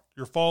most part.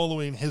 You're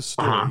following his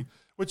story,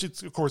 which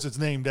of course it's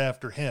named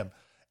after him,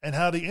 and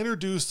how they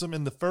introduce him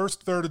in the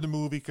first third of the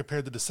movie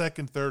compared to the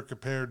second third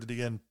compared to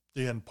the end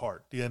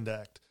part, the end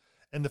act.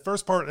 And the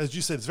first part, as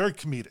you said, is very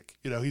comedic.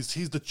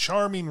 He's the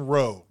charming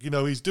rogue.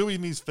 He's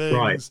doing these things.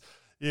 Right.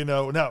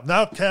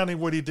 Now counting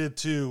what he did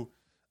to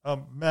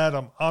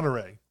Madame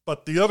Honoré,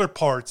 but the other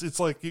parts, it's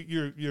like he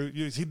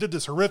did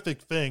this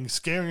horrific thing,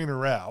 scaring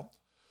her out.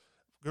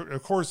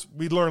 Of course,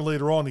 we learn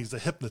later on he's a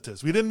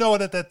hypnotist. We didn't know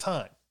it at that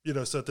time,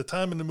 so at the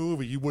time in the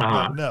movie, you would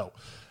not know.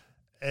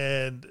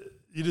 And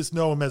you just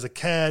know him as a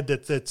cad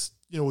that's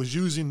was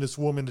using this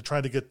woman to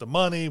try to get the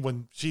money.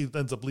 When she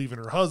ends up leaving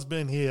her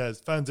husband,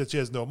 finds that she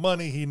has no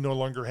money. He no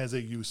longer has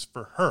a use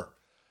for her.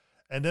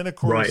 And then, of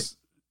course,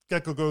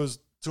 Gecko goes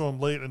to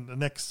him late in the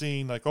next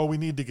scene, like, oh, we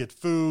need to get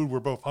food. We're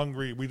both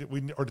hungry.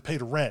 We or to pay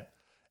the rent.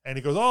 And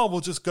he goes, oh,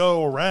 we'll just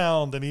go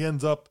around. And he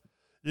ends up,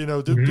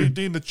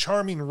 doing the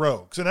charming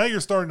rogue. So now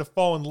you're starting to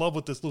fall in love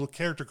with this little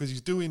character because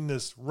he's doing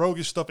this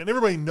roguish stuff. And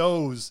everybody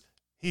knows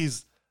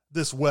he's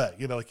this way,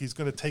 like he's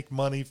going to take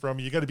money from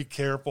you. You got to be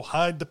careful,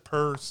 hide the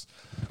purse,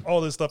 all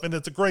this stuff. And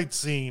it's a great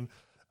scene.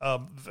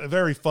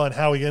 Very fun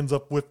how he ends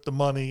up with the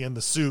money and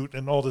the suit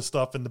and all this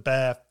stuff in the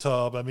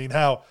bathtub. I mean,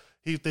 how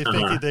they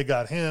think they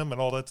got him and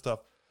all that stuff.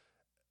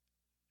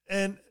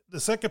 And the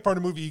second part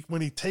of the movie,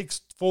 when he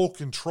takes full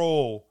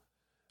control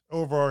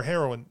over our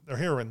heroine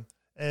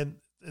and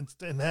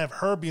have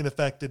her being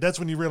affected, that's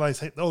when you realize,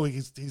 hey, oh,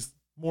 he's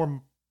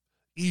more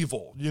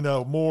evil,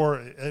 more.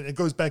 It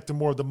goes back to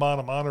more of the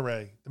Madame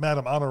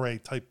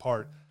Honoré type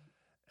part.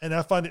 And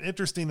I find it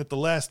interesting that the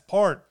last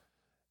part,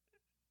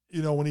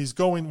 when he's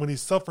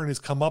suffering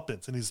his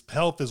comeuppance and his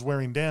health is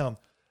wearing down,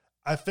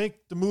 I think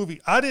the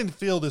movie, I didn't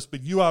feel this,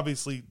 but you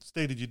obviously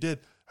stated you did,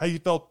 how you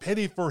felt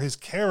pity for his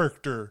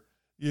character,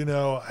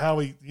 how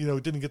he,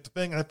 didn't get the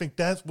thing. And I think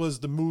that was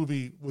the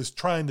movie was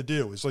trying to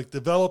do, is like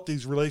develop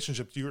these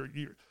relationships. You're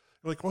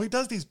like, well, he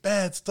does these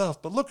bad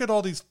stuff, but look at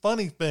all these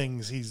funny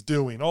things he's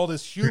doing, all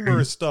this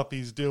humorous stuff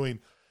he's doing.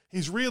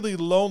 He's really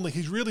lonely.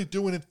 He's really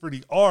doing it for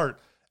the art.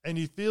 And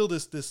you feel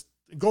this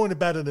going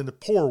about it in a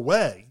poor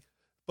way,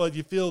 but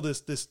you feel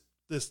this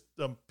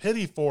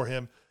pity for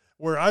him,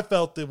 where I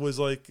felt it was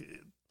like,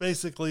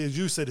 basically, as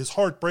you said, his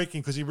heart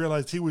breaking because he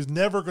realized he was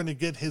never going to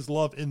get his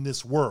love in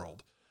this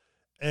world.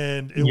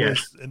 And it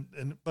was,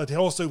 but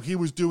also he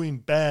was doing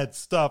bad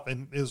stuff,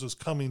 and it was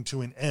coming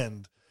to an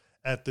end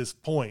at this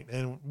point.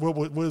 And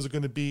what is it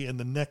going to be in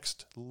the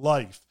next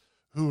life?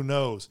 Who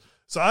knows?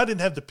 So I didn't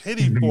have the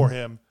pity for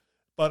him,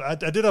 but I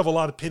did have a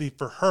lot of pity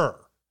for her.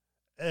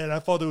 And I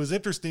thought it was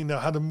interesting now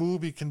how the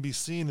movie can be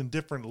seen in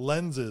different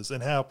lenses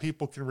and how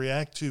people can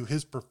react to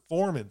his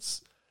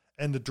performance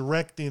and the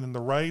directing and the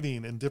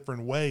writing in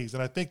different ways.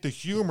 And I think the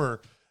humor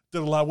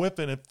did a lot with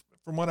it. And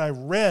from what I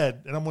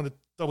read, and I'm going to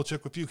double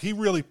check with you, he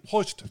really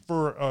pushed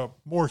for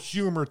more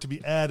humor to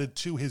be added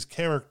to his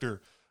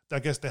character, I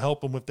guess, to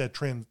help him with that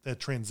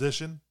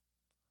transition.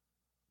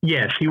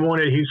 Yes, he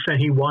wired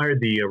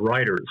the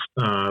writers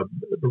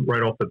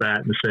right off the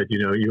bat and said,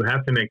 you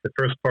have to make the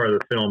first part of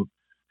the film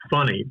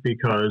funny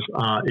because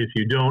if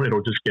you don't,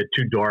 it'll just get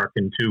too dark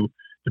and too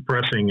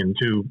depressing and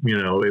too,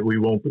 we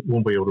won't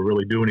be able to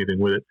really do anything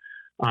with it.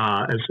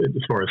 As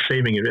far as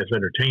saving it as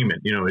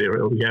entertainment,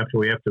 we have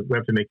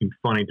to make him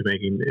funny to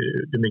make him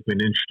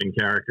an interesting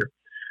character,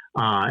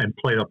 and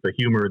play up the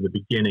humor in the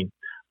beginning.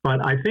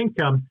 But I think,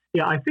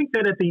 I think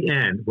that at the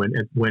end,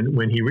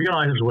 when he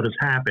realizes what has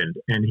happened,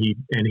 and he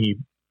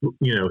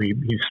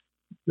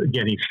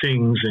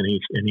sings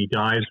and he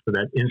dies for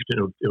that instant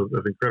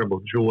of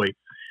incredible joy.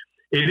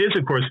 It is,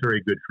 of course,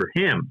 very good for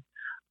him.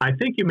 I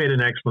think you made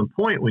an excellent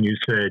point when you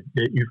said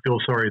that you feel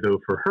sorry though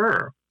for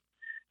her,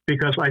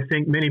 because I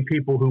think many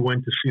people who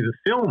went to see the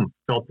film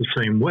felt the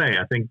same way.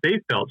 I think they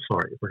felt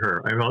sorry for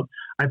her.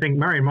 I think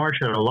Marion Marsh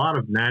had a lot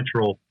of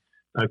natural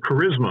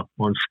charisma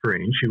on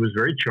screen. She was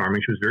very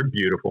charming. She was very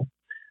beautiful.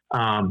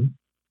 And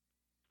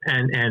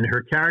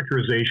her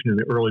characterization in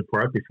the early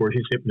part before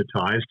she's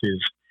hypnotized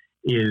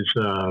is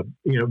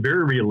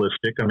very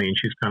realistic. I mean,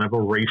 she's kind of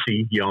a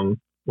racy young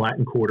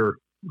Latin Quarter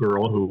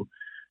girl who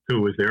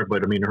was there,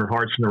 but I mean, her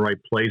heart's in the right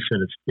place,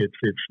 and it's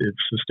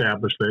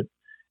established that,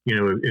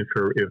 if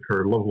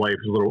her love life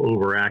is a little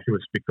overactive,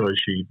 it's because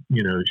she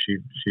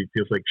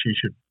feels like she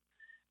should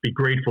be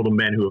grateful to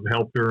men who have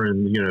helped her,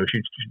 and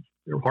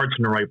her heart's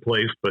in the right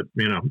place, but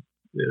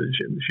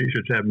she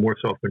should have more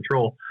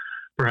self-control,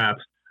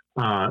 perhaps,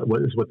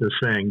 is what they're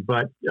saying.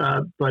 But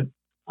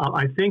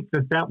I think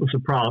that was a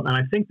problem, and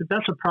I think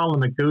that's a problem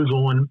that goes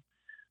on,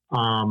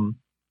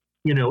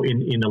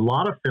 in a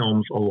lot of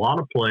films, a lot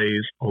of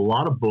plays, a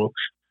lot of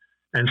books,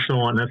 and so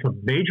on. That's a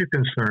major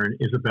concern,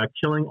 is about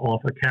killing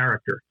off a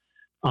character.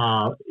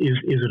 Is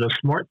it a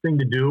smart thing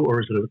to do, or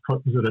is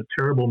it a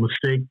terrible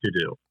mistake to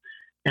do?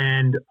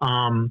 And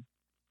an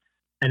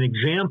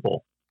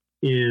example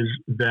is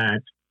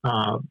that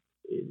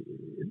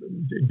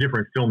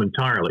different film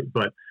entirely,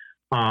 but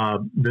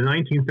the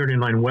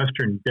 1939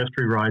 Western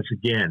Destry Rides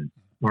Again,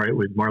 all right,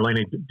 with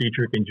Marlene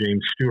Dietrich and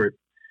James Stewart,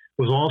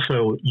 was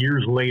also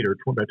years later,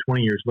 about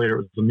 20 years later,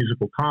 it was a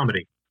musical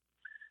comedy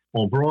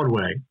on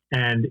Broadway.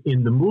 And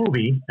in the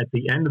movie, at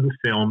the end of the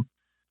film,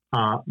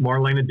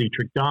 Marlene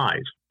Dietrich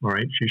dies. All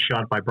right, she's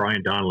shot by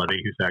Brian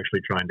Donlevy, who's actually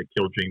trying to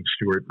kill James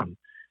Stewart,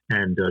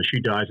 and she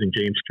dies in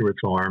James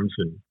Stewart's arms,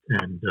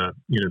 and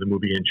the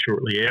movie ends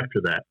shortly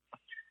after that.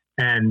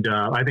 And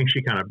I think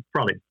she kind of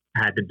probably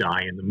had to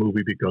die in the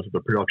movie because of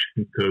the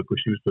production code,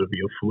 because she was going to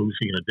be a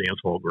floozy and a dance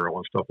hall girl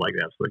and stuff like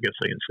that. So I guess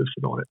they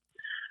insisted on it.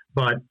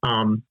 But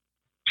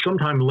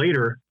sometime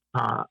later,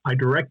 I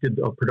directed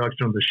a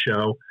production of the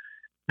show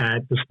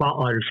at the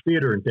Spotlighters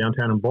Theater in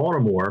downtown in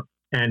Baltimore,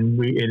 and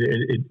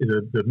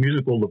the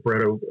musical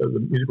libretto, the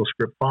musical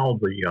script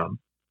followed the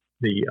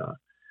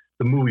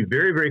movie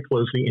very, very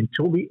closely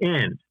until the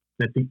end.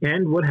 At the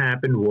end, what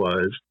happened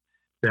was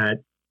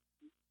that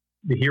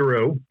the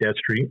hero,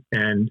 Destry,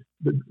 and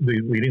the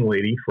leading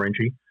lady,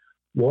 Frenchie,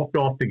 walked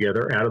off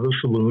together out of the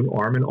saloon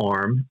arm in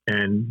arm,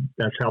 and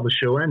that's how the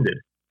show ended.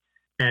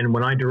 And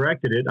when I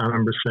directed it, I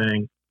remember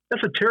saying,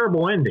 that's a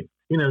terrible ending.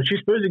 She's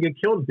supposed to get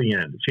killed at the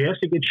end. She has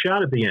to get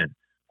shot at the end.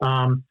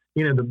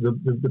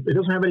 It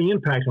doesn't have any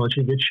impact unless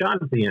she gets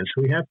shot at the end.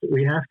 So we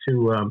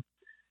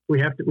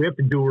have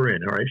to do her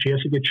in. All right, she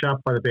has to get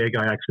shot by the bad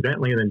guy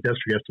accidentally, and then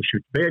Destry has to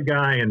shoot the bad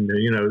guy, and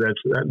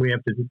we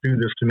have to do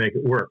this to make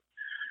it work.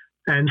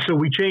 And so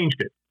we changed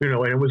it, and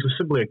it was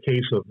simply a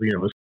case of,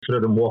 instead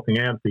of them walking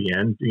out at the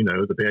end,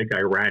 the bad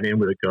guy ran in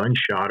with a gun,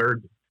 shot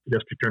her.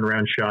 Destry turned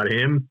around, shot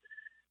him.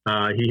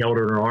 He held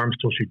her in her arms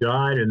till she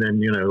died, and then,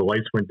 the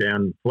lights went down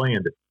and play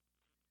ended.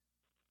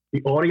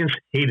 The audience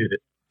hated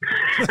it.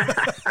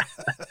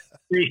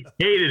 They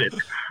hated it.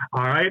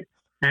 All right.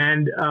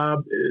 And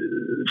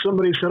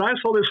somebody said, I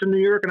saw this in New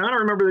York, and I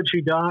don't remember that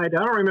she died.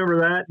 I don't remember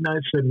that. And I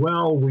said,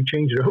 well, we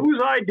changed it.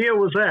 Whose idea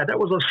was that? That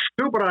was a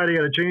stupid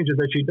idea to change it,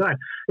 that she died.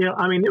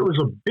 It was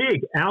a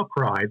big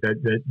outcry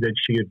that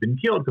she had been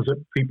killed, because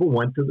people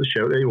went to the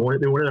show. They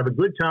wanted to have a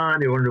good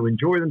time. They wanted to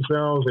enjoy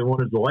themselves. They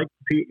wanted to like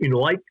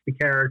the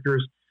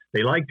characters.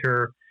 They liked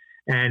her,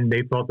 and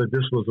they thought that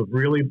this was a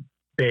really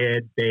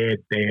bad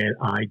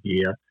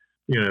idea.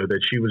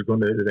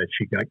 That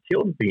she got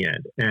killed at the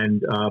end.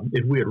 And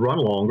if we had run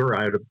longer,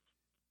 I would have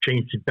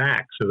changed it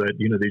back so that,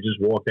 they just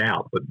walked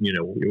out. But,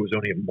 it was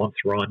only a month's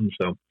run,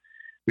 so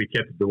we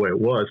kept it the way it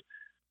was.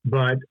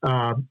 But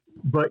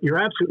you're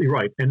absolutely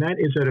right. And that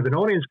is that if an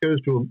audience goes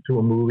to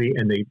a movie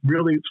and they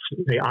really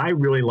say, I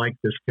really like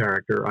this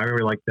character, I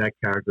really like that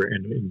character.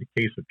 And in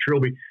the case of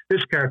Trilby,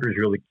 this character is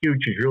really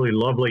cute. She's really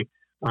lovely.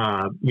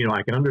 I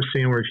can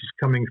understand where she's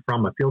coming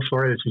from. I feel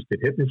sorry that she's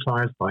been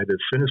hypnotized by this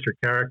sinister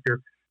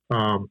character.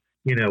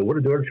 What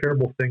a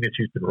terrible thing that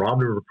she's been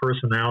robbed of her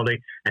personality.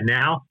 And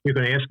now you're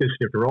going to ask us,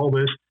 after all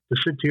this,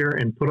 to sit here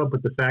and put up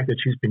with the fact that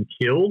she's been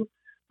killed.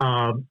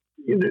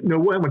 No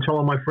way I'm going to tell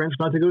all my friends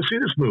not to go see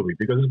this movie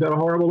because it's got a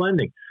horrible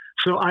ending.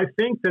 So I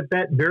think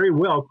that very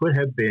well could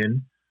have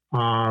been,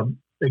 the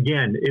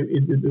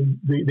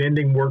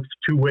ending works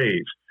two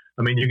ways.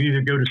 I mean, you can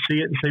either go to see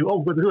it and say,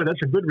 "Oh, good,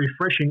 that's a good,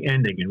 refreshing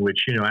ending," in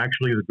which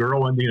actually the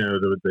girl and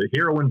the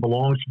heroine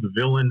belongs to the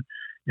villain,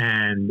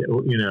 and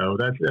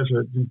that's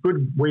a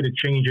good way to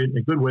change it, and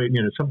a good way,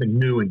 something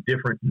new and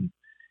different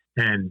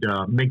and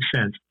makes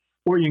sense.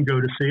 Or you can go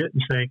to see it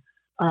and say,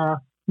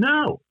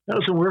 "No, that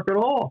doesn't work at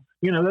all."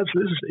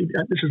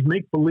 This is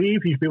make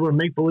believe. He's able to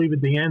make believe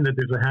at the end that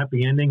there's a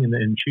happy ending,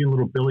 and she and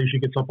little Billy, she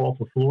gets up off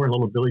the floor, and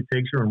little Billy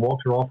takes her and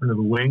walks her off into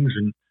the wings,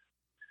 and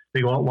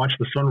they go out and watch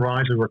the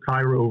sunrise over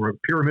Cairo or a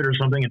pyramid or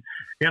something, and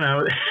they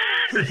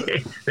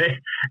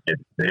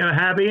have a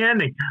happy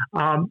ending.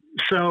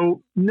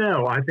 So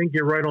no, I think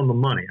you're right on the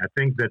money. I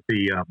think that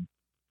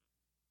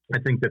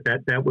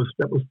that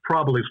was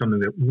probably something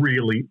that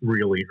really,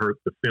 really hurt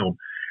the film.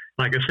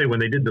 Like I say, when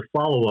they did the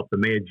follow-up, The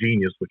Mad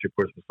Genius, which of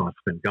course was not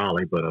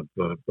Svengali, but of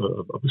a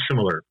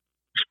similar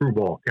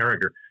screwball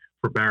character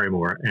for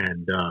Barrymore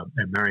and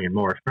Marion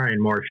Marsh.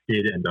 Marion Marsh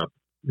did end up,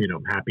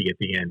 happy at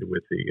the end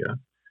with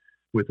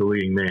the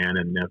leading man,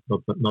 and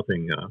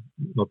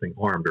nothing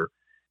harmed her,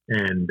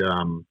 and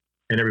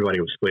everybody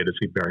was glad to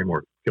see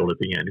Barrymore killed at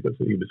the end because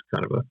he was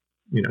kind of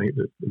he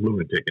was a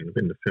lunatic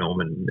in the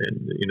film, and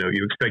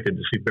you expected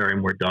to see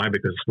Barrymore die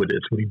because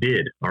it's what he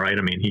did. All right,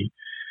 I mean he.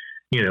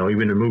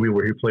 Even in a movie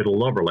where he played a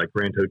lover, like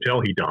Grand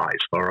Hotel, he dies,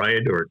 all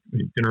right? Or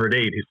Dinner at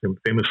 8, he's some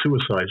famous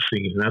suicide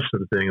scenes and that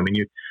sort of thing. I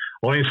mean,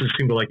 audiences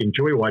seem to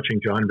enjoy watching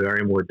John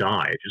Barrymore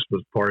die. It just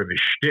was part of his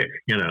shtick,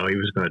 he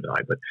was going to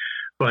die.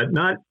 But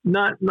not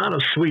a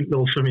sweet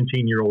little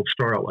 17-year-old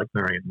starlet like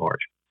Marion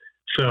Marsh.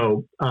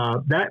 So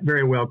that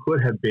very well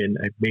could have been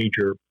a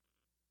major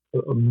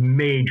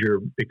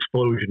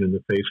explosion in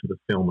the face of the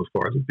film as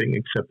far as it being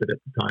accepted at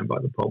the time by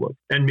the public,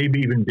 and maybe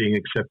even being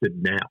accepted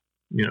now,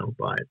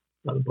 by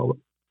the public.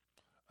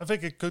 I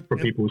think it could for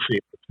people who see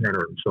it,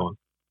 Turner and so on.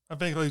 I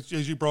think,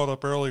 as you brought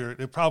up earlier,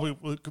 it probably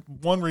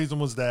one reason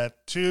was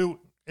that. Two,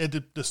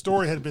 the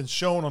story had been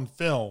shown on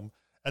film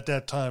at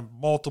that time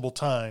multiple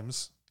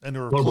times, and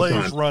there were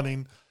plays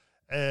running,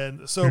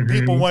 and so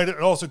people might. It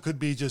also could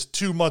be just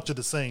too much of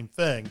the same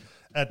thing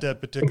at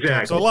that particular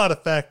time. So a lot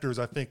of factors,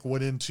 I think,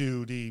 went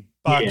into the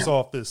box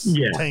office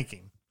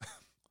tanking.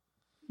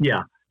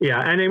 Yeah,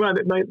 and they might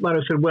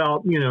have said,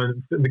 well,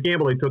 the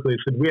gamble they took, they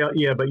said, well,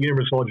 yeah, but you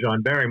never saw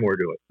John Barrymore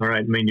do it. All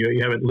right, I mean,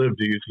 you haven't lived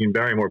till you've seen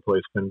Barrymore play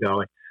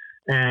Svengali,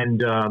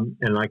 and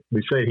like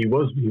we said, he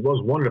was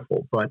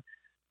wonderful, but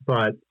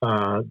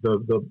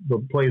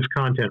the play's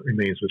content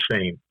remains the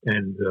same,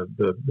 and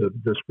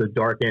the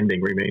dark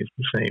ending remains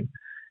the same,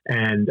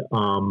 and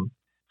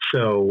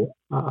so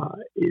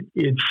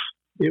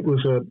it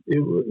was a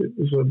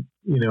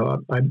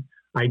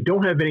I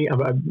don't have any.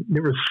 I've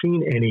never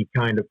seen any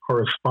kind of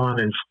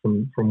correspondence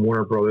from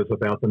Warner Brothers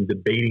about them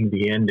debating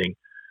the ending,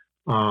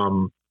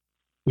 or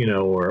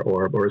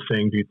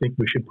saying, do you think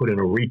we should put in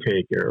a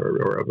retake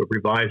or a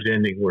revised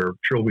ending where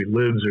Trilby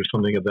lives or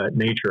something of that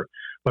nature?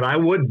 But I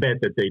would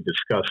bet that they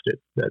discussed it,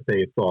 that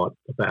they thought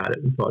about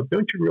it and thought,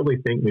 don't you really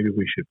think maybe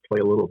we should play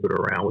a little bit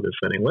around with this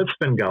ending? Let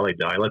Svengali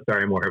die. Let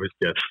Barrymore have his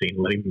death scene.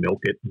 Let him milk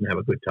it and have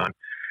a good time,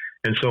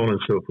 and so on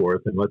and so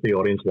forth. And let the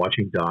audience watch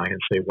him die and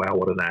say, wow,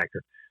 what an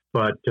actor.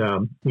 But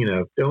don't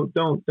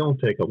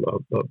take a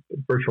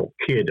virtual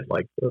kid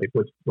like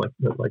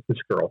this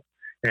girl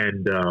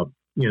and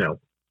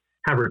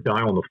have her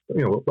die on the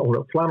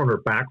flat on her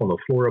back on the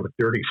floor of a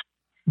dirty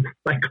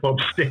nightclub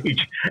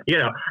stage.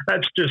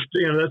 That's just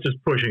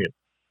pushing it.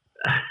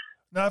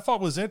 Now, I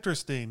thought was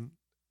interesting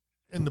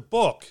in the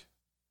book.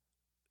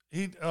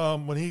 When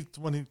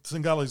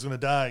Svengali's going to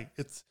die,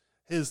 it's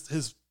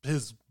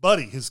his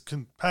buddy, his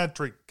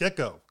compatriot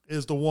Gecko,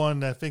 is the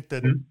one I think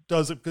that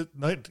does it.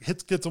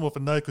 Gets him with a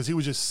knife because he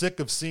was just sick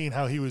of seeing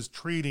how he was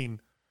treating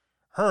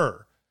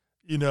her,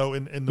 in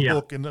the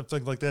book and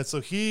things like that.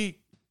 So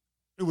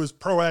it was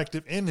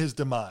proactive in his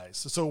demise.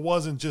 So it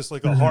wasn't just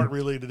like a heart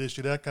related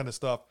issue, that kind of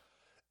stuff.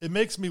 It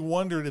makes me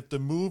wonder if the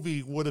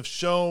movie would have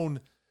shown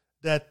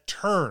that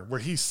turn where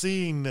he's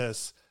seeing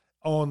this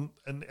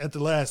at the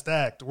last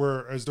act,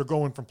 where as they're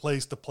going from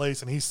place to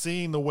place and he's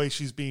seeing the way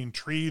she's being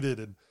treated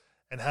and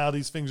how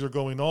these things are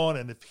going on.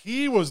 And if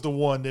he was the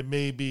one that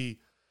maybe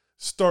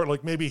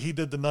he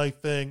did the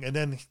knife thing and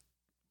then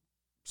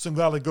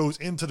Svengali goes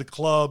into the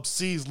club,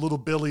 sees little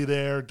Billy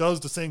there, does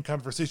the same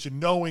conversation,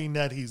 knowing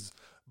that he's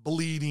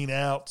bleeding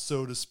out,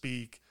 so to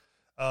speak,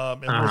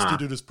 and wants to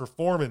do this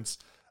performance.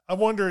 I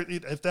wonder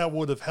if that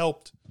would have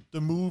helped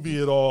the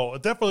movie at all.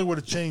 It definitely would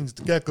have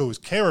changed Gecko's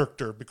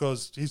character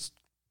because he's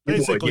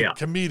basically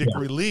comedic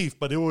relief,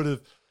 but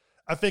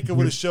I think it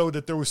would have showed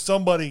that there was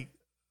somebody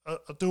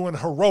doing a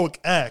heroic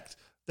act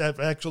that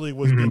actually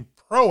was being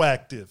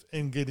proactive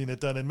in getting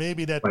it done. And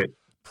maybe that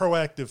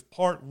proactive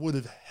part would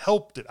have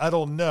helped it. I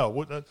don't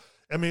know.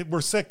 I mean, we're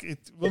sick.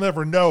 We'll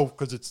never know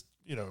because it's,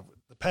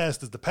 the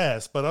past is the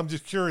past, but I'm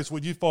just curious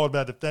what you thought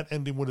about if that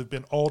ending would have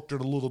been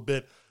altered a little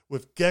bit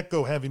with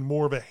Gecko having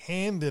more of a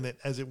hand in it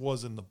as it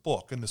was in the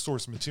book and the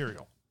source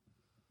material.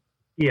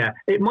 Yeah,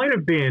 it might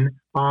have been.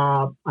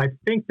 I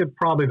think that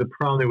probably the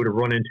problem they would have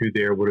run into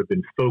there would have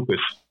been focus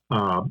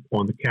on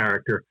the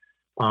character.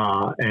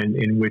 And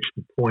in which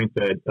the point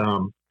that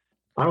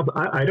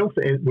I don't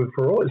think,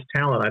 for all his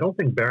talent, I don't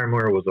think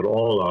Barrymore was at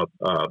all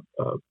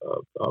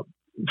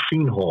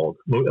scene hog,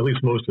 at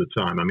least most of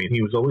the time. I mean,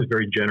 he was always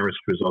very generous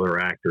to his other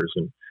actors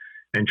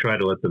and try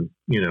to let them,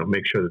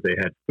 make sure that they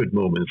had good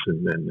moments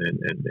and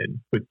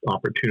good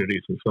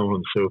opportunities and so on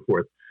and so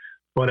forth.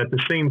 But at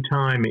the same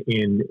time,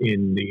 in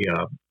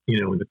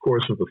the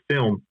course of the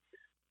film,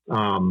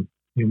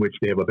 in which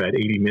they have about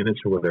 80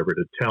 minutes or whatever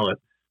to tell it,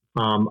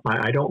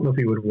 I don't know if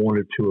he would have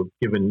wanted to have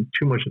given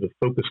too much of the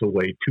focus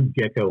away to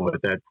Gecko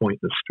at that point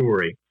in the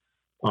story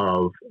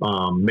of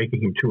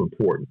making him too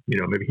important.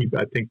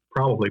 I think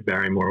probably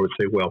Barrymore would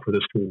say, well, for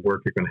this to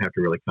work, you're going to have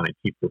to really kind of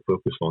keep the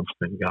focus on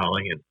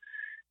Svengali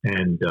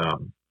and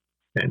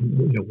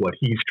what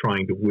he's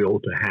trying to will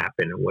to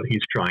happen and what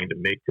he's trying to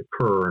make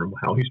occur and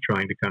how he's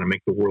trying to kind of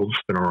make the world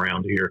spin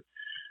around here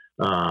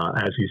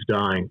as he's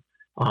dying.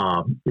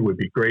 It would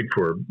be great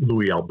for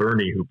Louis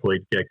Alberni, who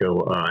played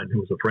Gecko and who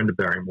was a friend of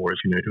Barrymore's,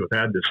 to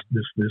have had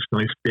this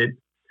nice bit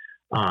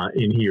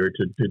in here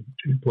to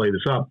play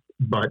this up.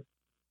 But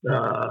we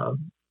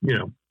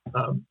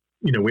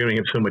only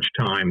have so much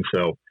time.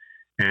 So,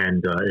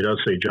 and it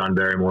does say John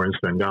Barrymore and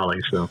Svengali.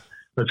 So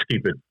let's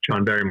keep it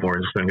John Barrymore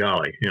and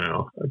Svengali.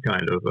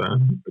 Kind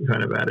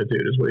of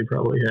attitude is what he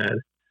probably had.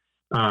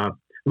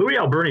 Louis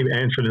Alberni,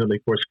 incidentally,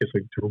 of course, gets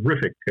a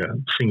terrific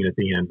scene at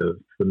the end of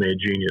The Mad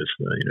Genius.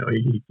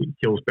 He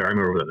kills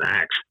Barrymore with an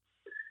axe,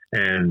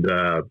 and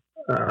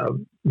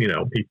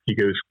he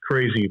goes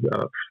crazy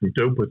from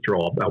dope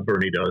withdrawal.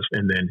 Alberni does,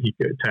 and then he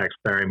attacks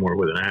Barrymore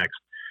with an axe.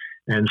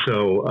 And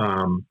so,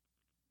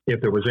 if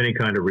there was any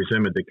kind of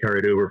resentment that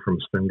carried over from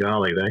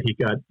Svengali, that he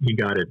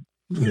got it.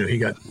 He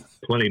got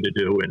plenty to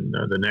do in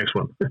the next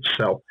one.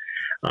 So,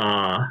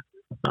 and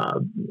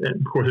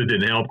of course, it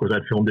didn't help because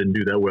that film didn't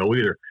do that well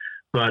either.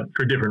 But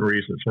for different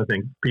reasons. I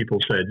think people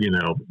said, I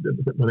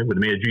think when The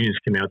Mad Genius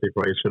came out, they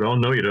probably said, "Oh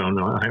no, you don't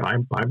know. I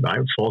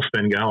saw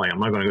Svengali. I'm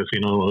not going to go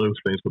see none of those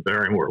things with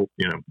Barrymore,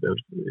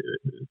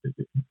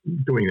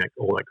 doing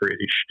all that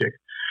crazy shtick."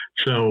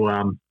 So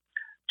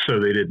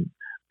they didn't.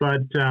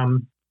 But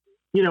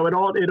it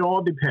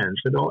all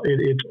depends. It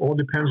all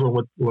depends on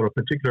what a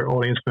particular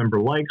audience member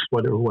likes,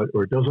 what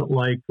or doesn't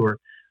like, or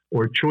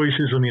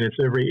choices. I mean,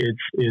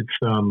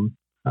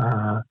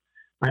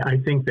 I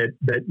think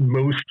that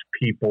most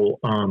people,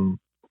 I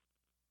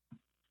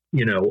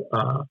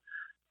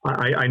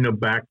know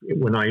back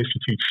when I used to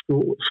teach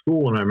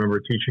school, and I remember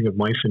teaching of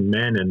Mice and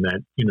Men, and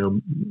that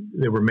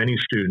there were many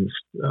students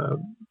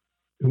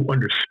who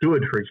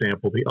understood, for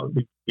example,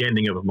 the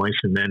ending of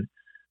Mice and Men,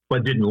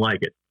 but didn't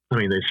like it. I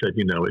mean, they said,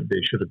 he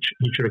should have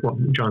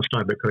John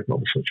Steinbeck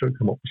should have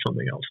come up with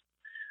something else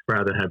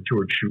rather than have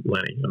George shoot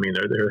Lenny. I mean,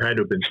 there had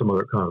to have been some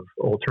other kind of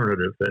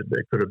alternative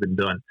that could have been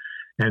done.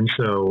 And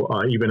so,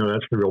 even though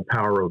that's the real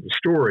power of the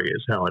story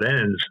is how it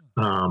ends,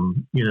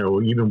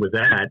 even with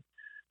that,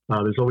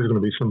 there's always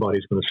going to be somebody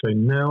who's going to say,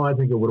 no, I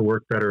think it would have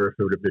worked better if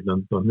it would have been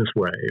done this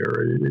way,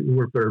 or it would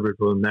work better if it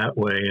was done that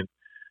way. And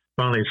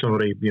finally,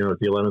 somebody, at the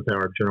 11th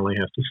hour generally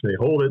has to say,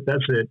 hold it,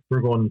 that's it.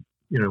 We're going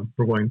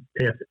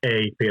path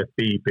A, path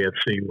B, path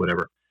C,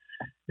 whatever.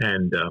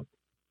 And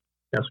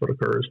that's what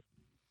occurs.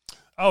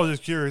 I was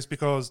just curious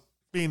because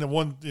being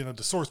the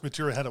source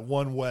material had it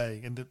one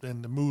way and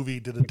the movie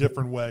did a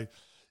different way.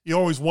 You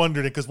always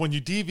wondered it because when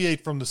you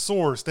deviate from the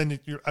source, then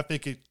I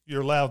think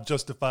you're allowed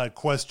justified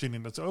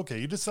questioning. It's okay.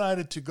 You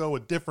decided to go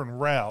a different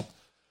route.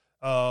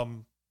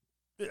 And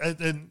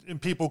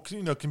people,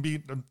 can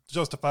be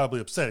justifiably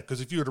upset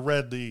because if you had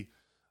read the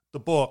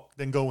book,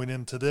 then going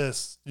into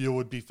this, you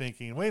would be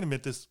thinking, wait a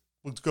minute, this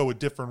would go a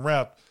different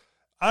route.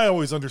 I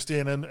always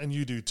understand, and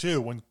you do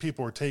too, when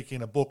people are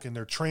taking a book and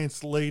they're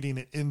translating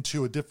it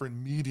into a different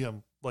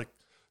medium, like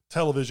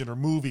television or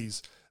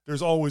movies,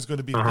 there's always going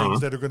to be things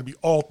that are going to be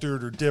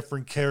altered or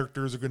different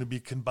characters are going to be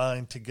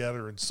combined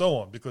together and so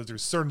on, because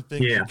there's certain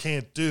things you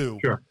can't do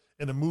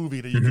in a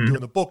movie that you can do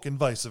in a book and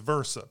vice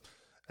versa.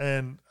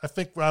 And I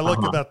think what I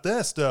like about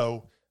this,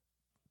 though,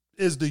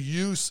 is the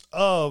use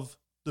of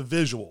the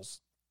visuals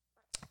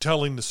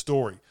telling the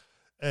story.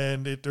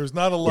 And there's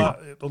not a lot,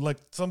 like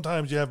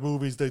sometimes you have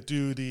movies that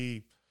do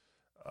the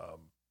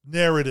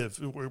narrative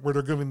where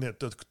they're giving the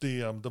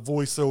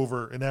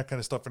voiceover and that kind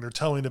of stuff, and they're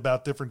telling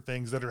about different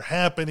things that are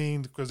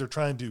happening because they're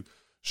trying to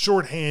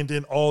shorthand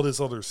in all this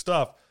other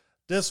stuff.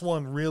 This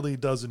one really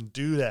doesn't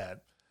do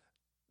that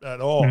at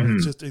all.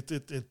 It's just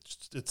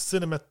it's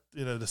cinema.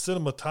 The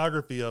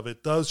cinematography of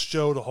it does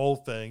show the whole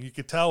thing. You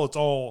could tell it's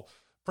all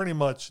pretty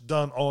much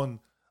done on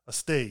a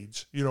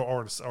stage,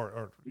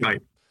 or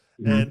right.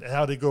 And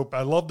how they go.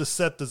 I love the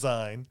set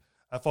design.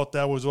 I thought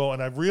that was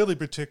and I really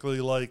particularly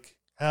like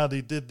how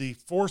they did the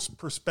forced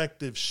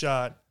perspective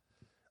shot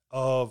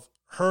of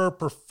her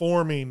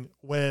performing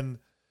when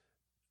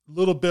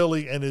little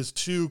Billy and his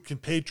two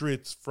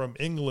compatriots from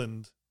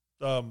England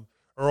are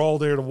all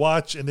there to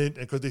watch, and then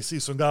because they see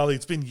Svengali,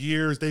 it's been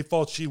years. They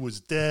thought she was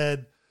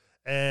dead,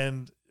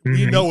 and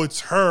we know it's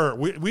her.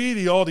 We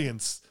the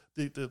audience,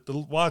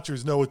 the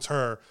watchers know it's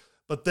her.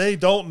 But they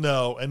don't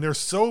know, and they're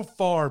so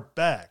far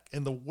back.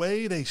 And the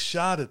way they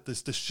shot it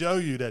is to show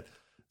you that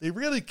they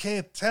really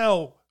can't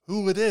tell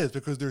who it is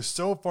because they're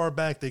so far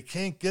back. They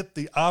can't get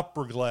the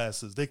opera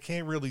glasses. They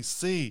can't really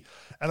see.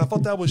 And I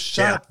thought that was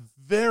shot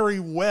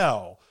very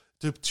well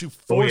to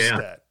force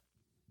that.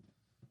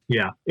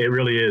 Yeah, it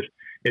really is.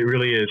 It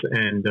really is.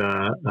 And,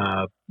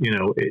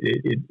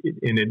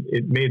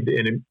 it made,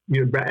 and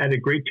it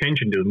added great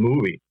tension to the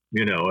movie,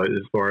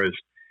 as far as,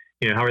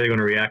 how are they going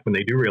to react when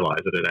they do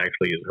realize that it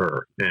actually is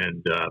her?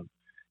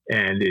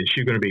 And is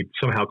she going to be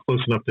somehow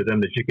close enough to them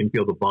that she can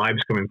feel the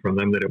vibes coming from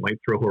them that it might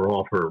throw her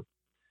off her,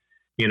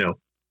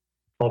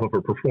 off of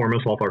her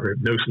performance, off of her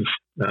hypnosis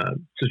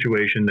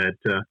situation that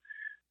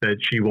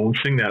she won't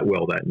sing that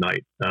well that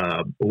night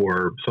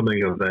or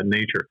something of that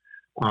nature.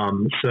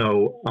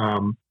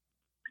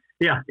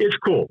 It's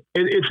cool.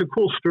 It's a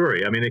cool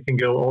story. I mean, it can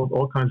go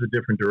all kinds of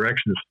different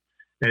directions.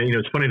 And,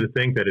 it's funny to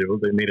think that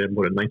they made a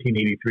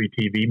 1983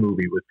 TV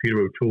movie with Peter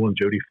O'Toole and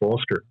Jodie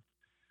Foster,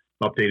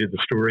 updated the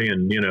story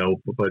and,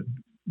 but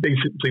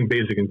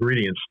basic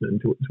ingredients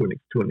to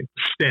an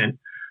extent.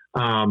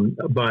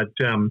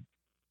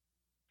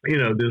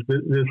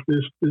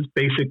 This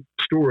basic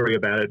story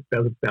about it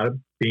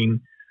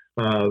being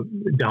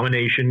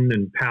domination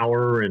and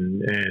power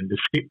and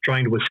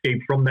trying to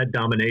escape from that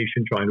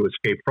domination, trying to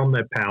escape from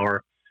that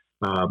power,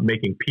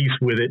 making peace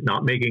with it,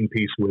 not making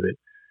peace with it,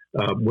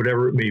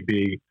 whatever it may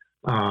be.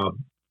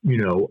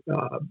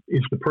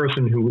 Is the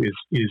person who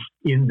is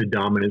in the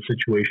dominant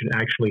situation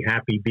actually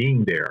happy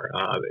being there?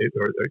 Now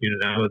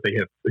that they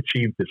have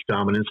achieved this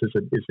dominance, is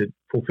it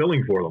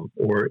fulfilling for them,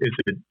 or is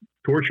it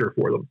torture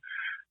for them?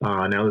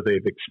 Now that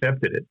they've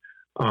accepted it,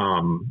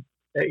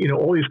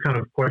 all these kind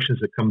of questions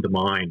that come to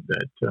mind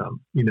that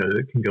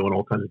that can go in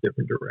all kinds of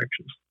different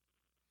directions.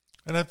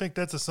 And I think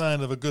that's a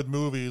sign of a good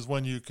movie is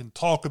when you can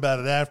talk about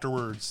it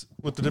afterwards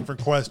with the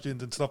different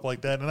questions and stuff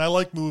like that. And I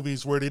like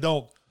movies where they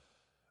don't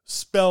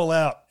spell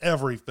out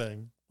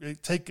everything,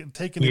 taking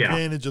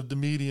advantage of the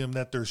medium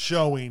that they're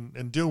showing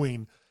and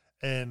doing.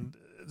 And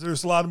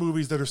there's a lot of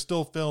movies that are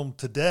still filmed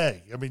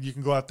today. I mean, you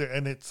can go out there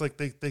and it's like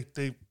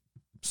they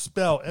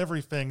spell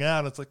everything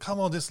out. It's like, come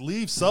on, just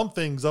leave some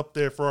things up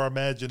there for our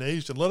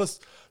imagination. Let us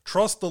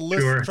trust the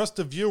listener, trust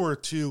the viewer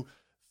to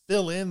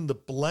fill in the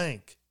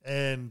blank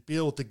and be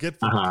able to get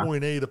from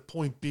point A to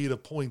point B to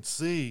point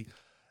C.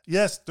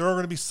 Yes, there are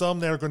going to be some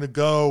that are going to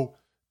go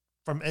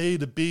from A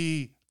to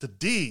B to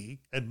D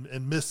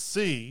and miss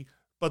C,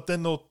 but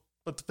the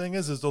thing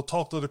is they'll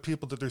talk to other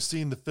people that they're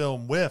seeing the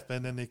film with,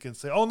 and then they can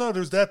say, oh no,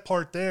 there's that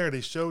part there.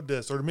 They showed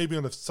this, or maybe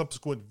on a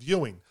subsequent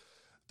viewing,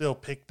 they'll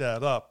pick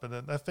that up. And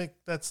then I think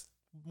that's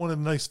one of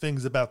the nice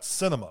things about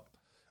cinema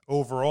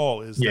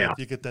overall is that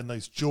you get that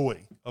nice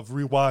joy of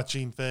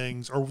rewatching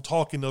things or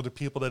talking to other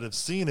people that have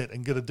seen it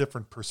and get a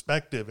different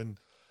perspective. And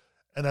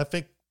I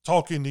think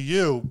talking to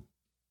you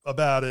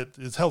about it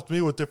has helped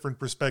me with different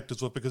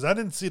perspectives because I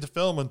didn't see the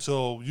film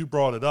until you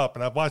brought it up,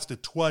 and I've watched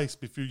it twice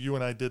before you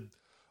and I did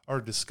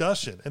our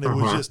discussion. And it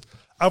was just,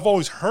 I've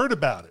always heard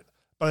about it,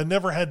 but I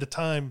never had the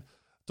time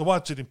to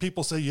watch it. And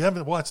people say, you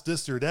haven't watched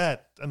this or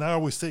that. And I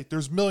always say,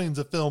 there's millions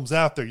of films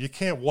out there. You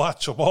can't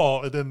watch them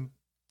all. And then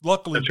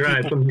luckily, that's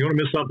right. You're going to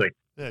miss something.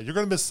 Yeah. You're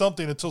going to miss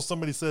something until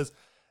somebody says,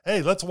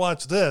 hey, let's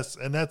watch this.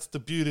 And that's the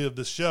beauty of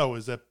the show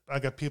is that I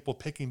got people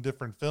picking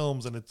different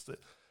films, and it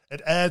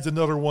adds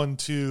another one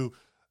to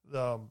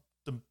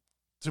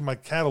my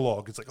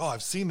catalog. It's like, oh,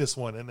 I've seen this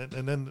one. And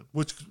then,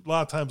 which a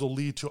lot of times will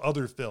lead to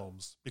other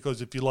films,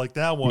 because if you like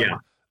that one,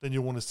 then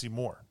you want to see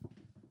more.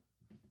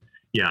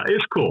 Yeah,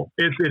 it's cool.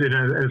 It's a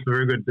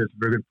very good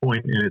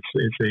point, and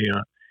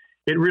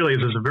it really is.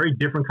 It's a very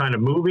different kind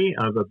of movie,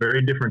 of a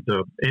very different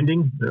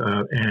ending,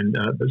 and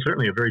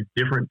certainly a very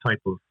different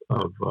type of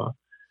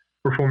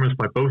performance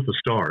by both the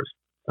stars.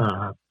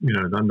 Not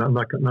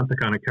the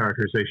kind of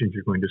characterizations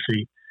you're going to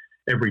see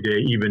every day,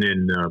 even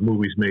in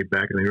movies made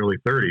back in the early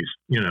 30s.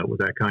 With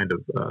that kind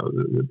of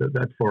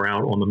that far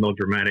out on the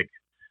melodramatic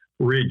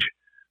ridge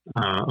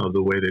of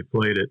the way they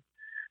played it.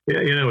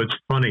 It's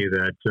funny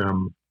that.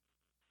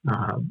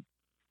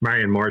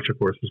 Marion March, of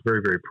course, was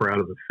very, very proud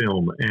of the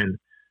film. And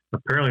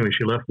apparently when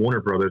she left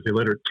Warner Brothers, they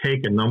let her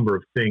take a number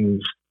of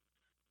things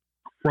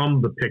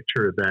from the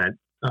picture that,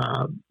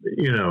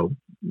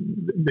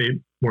 they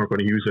weren't going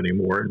to use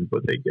anymore.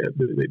 But they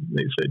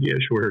said, yeah,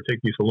 sure, take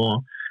these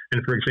along.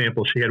 And for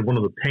example, she had one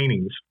of the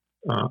paintings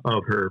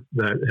of her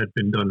that had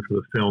been done for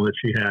the film that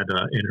she had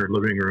in her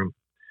living room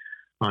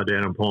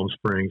down in Palm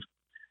Springs.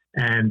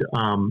 And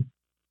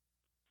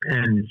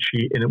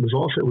it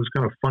was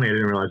kind of funny. I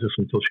didn't realize this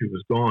until she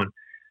was gone.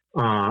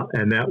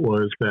 And that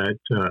was that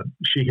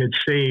she had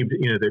saved,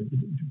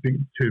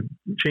 to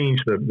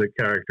change the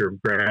character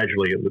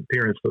gradually of the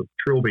appearance of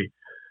Trilby.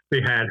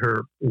 They had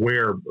her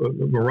wear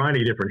a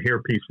variety of different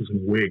hair pieces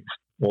and wigs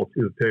all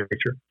through the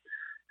picture.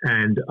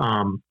 And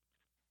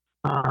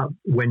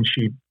when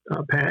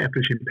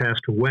after she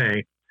passed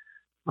away,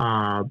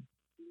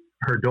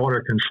 her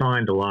daughter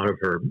consigned a lot of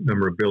her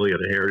memorabilia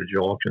to Heritage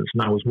Auctions,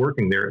 and I was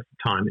working there at the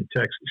time in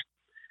Texas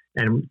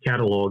and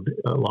cataloged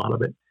a lot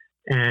of it.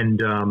 And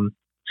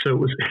so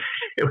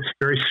it was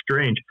very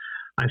strange.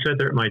 I sat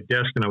there at my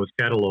desk and I was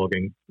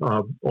cataloging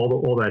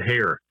all that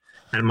hair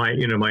And my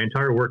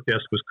entire work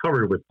desk was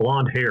covered with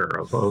blonde hair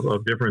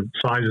of different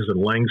sizes and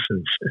lengths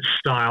and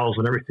styles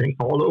and everything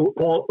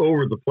all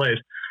over the place.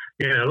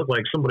 Yeah, it looked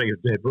like somebody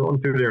had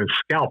run through there and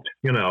scalped,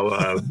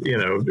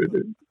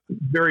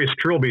 various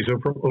trilbies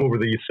over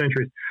the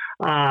centuries,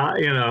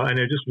 and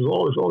it just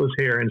was all this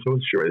hair. And so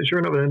sure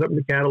enough, it ended up in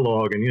the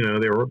catalog, and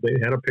they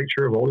had a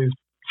picture of all these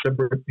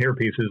separate hair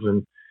pieces,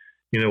 and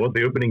what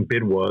the opening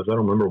bid was. I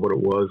don't remember what it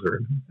was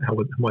or how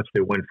much they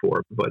went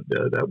for, but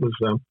that was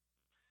still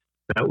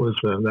it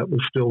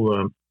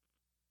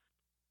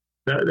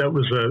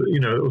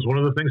was one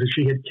of the things that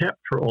she had kept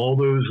for all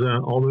those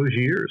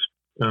years.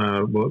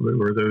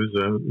 Were those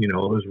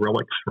all those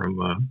relics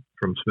from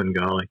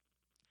Svengali.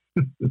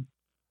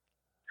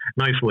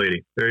 Nice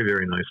lady, very,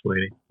 very nice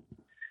lady.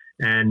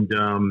 And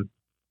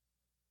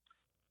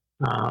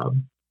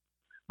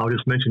I'll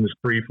just mention this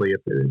briefly.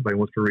 If anybody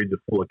wants to read the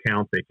full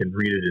account, they can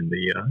read it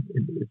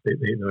if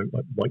they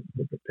like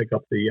pick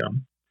up the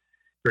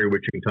very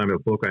witching time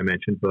of book I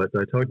mentioned. But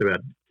I talked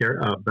about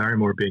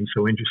Barrymore being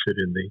so interested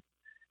in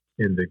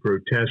the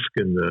grotesque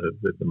and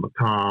the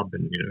macabre,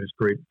 and his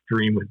great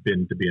dream had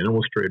been to be an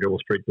illustrator,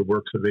 illustrate the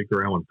works of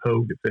Edgar Allan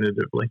Poe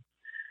definitively.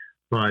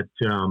 But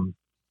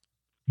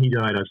he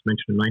died, as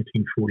mentioned, in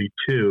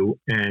 1942,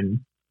 and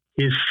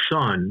his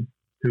son,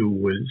 who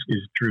was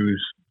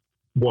Drew's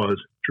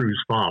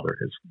father,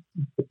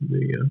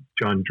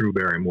 John Drew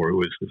Barrymore,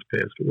 who has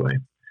passed away.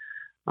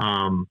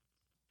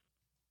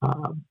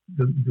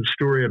 The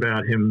story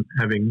about him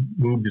having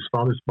moved his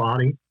father's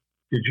body.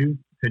 Had you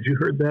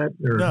heard that?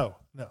 Or? No.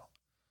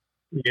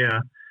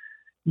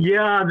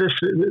 Yeah. This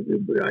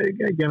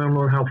again, I don't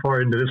know how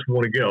far into this we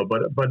want to go,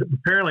 but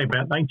apparently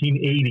about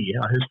 1980,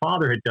 his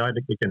father had died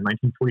in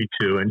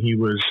 1942, and he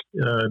was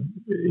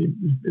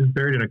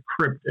buried in a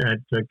crypt at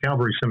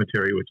Calvary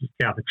Cemetery, which is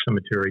a Catholic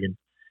cemetery in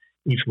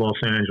East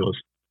Los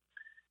Angeles.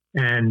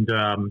 And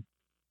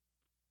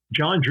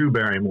John Drew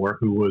Barrymore,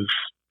 who was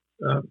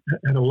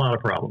had a lot of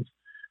problems,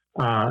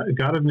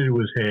 got it into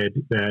his head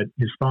that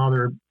his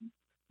father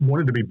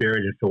wanted to be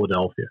buried in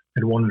Philadelphia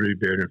and wanted to be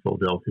buried in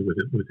Philadelphia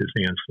with his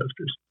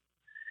ancestors.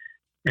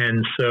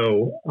 And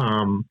so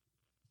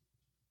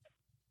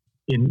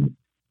in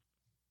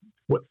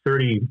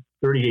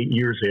 38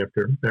 years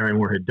after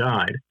Barrymore had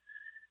died,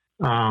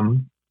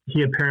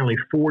 he apparently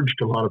forged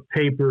a lot of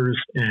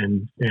papers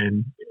and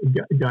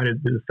got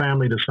the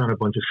family to sign a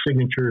bunch of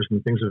signatures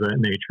and things of that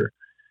nature.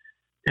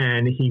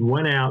 And he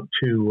went out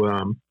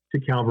to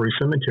Calvary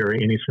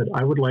Cemetery, and he said,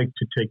 "I would like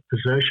to take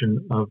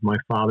possession of my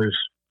father's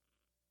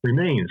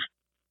remains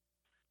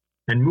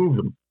and move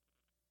them,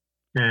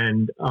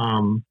 and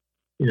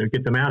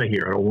get them out of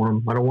here. I don't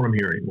want them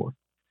here anymore."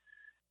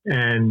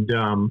 And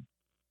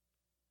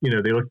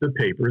they looked at the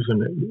papers,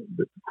 and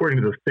according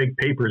to the fake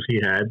papers he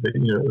had,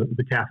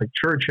 the Catholic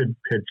Church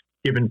had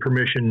given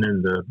permission,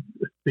 and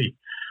the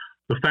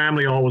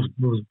family all was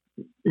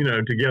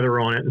together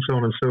on it, and so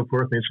on and so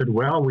forth. And they said,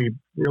 "Well, we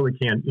really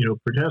can't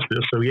protest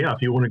this. So yeah,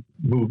 if you want to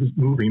move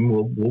him,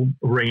 we'll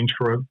arrange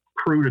for a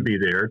crew to be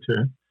there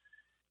to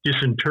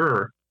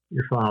disinter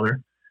your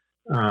father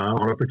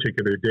on a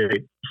particular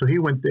date." So he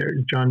went there.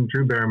 John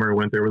Drew Barrymore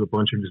went there with a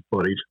bunch of his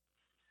buddies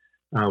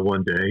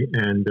one day,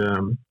 and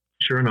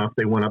sure enough,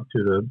 they went up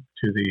to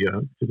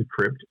the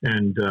crypt,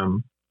 and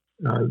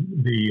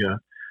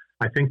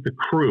I think the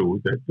crew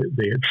that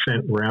they had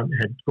sent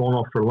had gone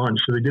off for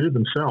lunch, so they did it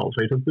themselves.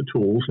 They took the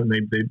tools and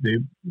they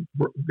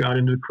got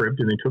into the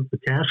crypt, and they took the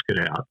casket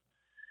out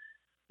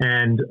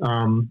and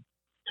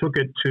took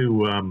it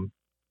to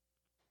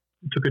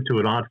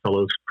an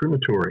Oddfellows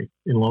crematory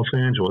in Los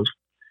Angeles.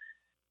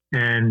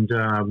 And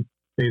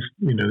they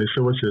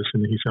said, "What's this?"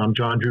 And he said, "I'm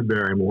John Drew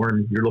Barrymore,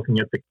 and you're looking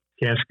at the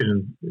casket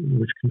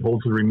which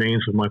holds the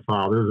remains of my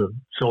father, the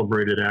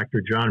celebrated actor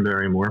John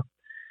Barrymore.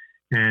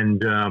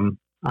 And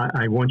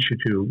I want you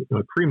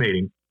to cremate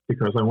him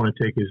because I want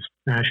to take his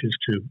ashes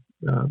to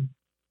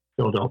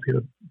Philadelphia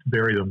to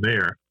bury them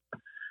there."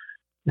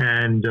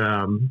 And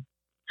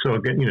so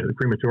again, the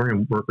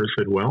crematorium worker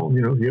said, "Well, if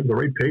you have the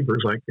right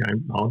papers, I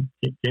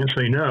can't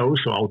say no,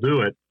 so I'll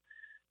do it."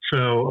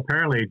 So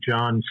apparently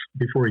John,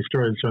 before he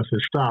started, so I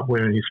said, "Stop,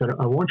 wait," and he said,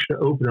 "I want you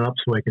to open it up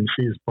so I can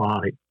see his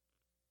body."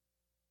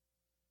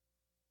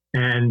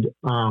 And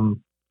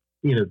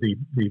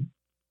the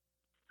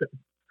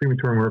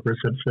crematorium worker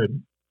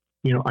said,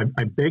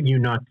 I beg you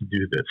not to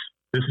do this.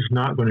 This is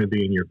not going to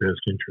be in your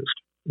best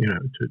interest,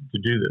 to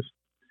do this.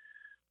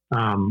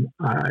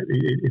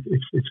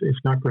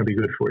 It's not going to be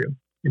good for you."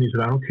 And he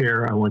said, "I don't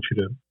care. I want you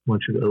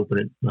to open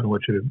it. I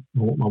want to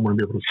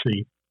be able to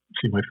see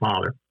my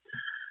father."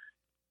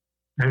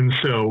 And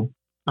so,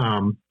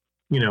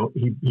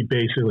 he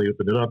basically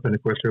opened it up, and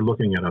of course they're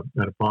looking at a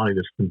body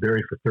that's been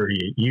buried for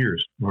 38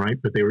 years, all right?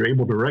 But they were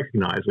able to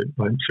recognize it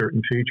by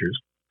certain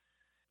features.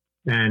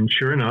 And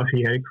sure enough,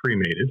 he had it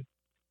cremated,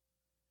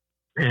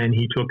 and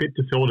he took it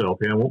to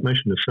Philadelphia. I won't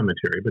mention the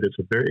cemetery, but it's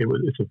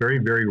a very,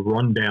 very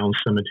rundown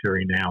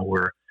cemetery now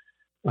where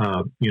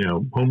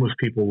homeless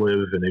people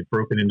live, and they've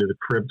broken into the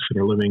crypts and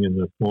are living in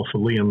the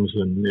mausoleums,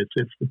 and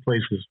the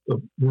place is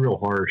a real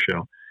horror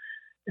show.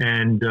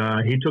 And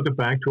he took it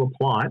back to a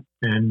plot,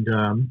 and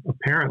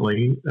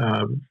apparently,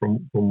 from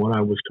what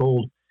I was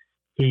told,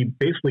 he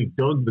basically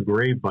dug the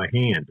grave by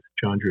hand.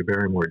 John Drew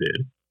Barrymore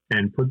did,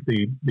 and put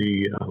the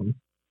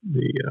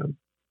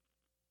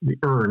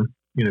urn,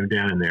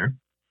 down in there,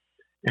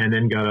 and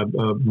then got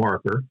a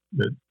marker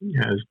that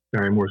has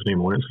Barrymore's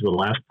name on it. So the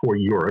last poor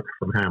Yorick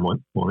from Hamlet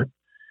on it,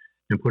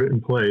 and put it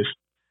in place,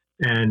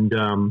 and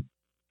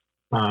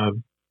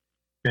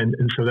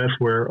so that's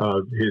where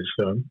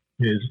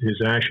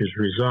his ashes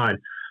reside.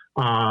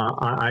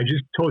 I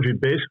just told you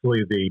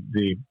basically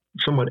the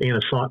somewhat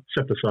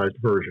antisepticized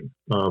version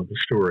of the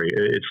story.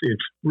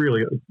 It's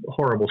really a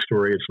horrible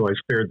story, so I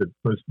spared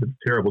the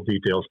terrible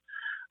details.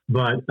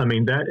 But I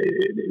mean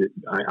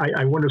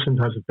I wonder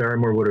sometimes if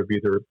Barrymore would have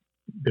either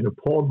been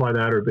appalled by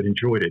that or been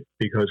enjoyed it,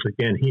 because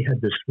again he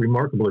had this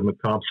remarkably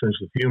macabre sense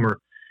of humor,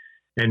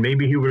 and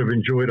maybe he would have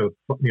enjoyed a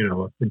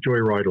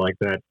joyride like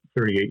that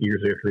 38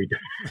 years after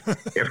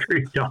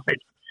he died.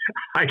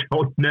 I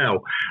don't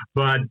know,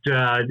 but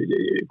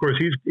of course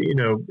he's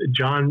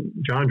John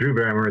Drew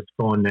Barrymore is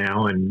gone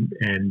now,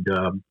 and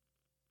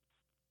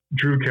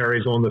Drew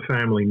carries on the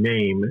family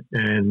name,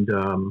 and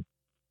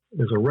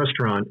there's a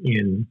restaurant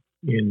in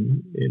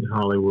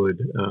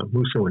Hollywood,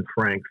 Musso and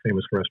Frank,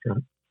 famous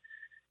restaurant.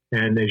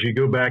 And as you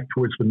go back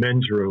towards the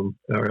men's room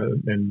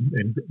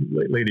and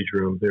ladies'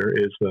 room, there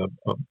is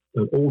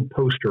an old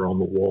poster on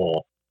the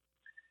wall,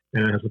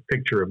 and it has a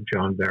picture of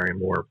John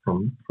Barrymore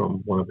from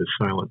one of his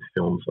silent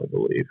films, I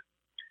believe.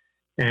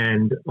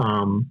 And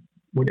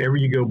whenever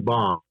you go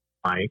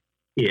by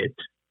it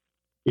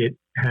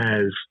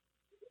has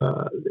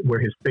where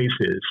his face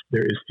is,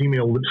 there is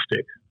female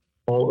lipstick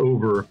all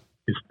over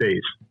his face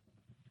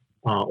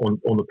on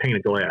the pane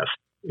of glass,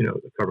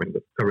 covering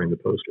the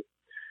poster.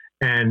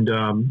 And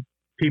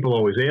people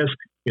always ask,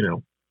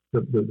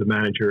 the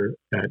manager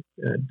at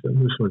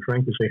Musso and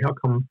Frank, to say, how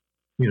come,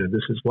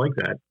 this is like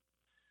that?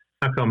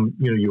 How come,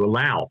 you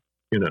allow,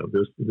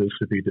 this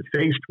to be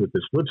defaced with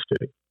this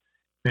lipstick?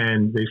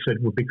 And they said,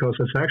 well, because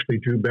that's actually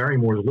Drew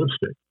Barrymore's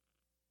lipstick.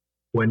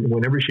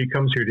 Whenever she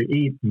comes here to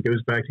eat and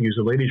goes back to use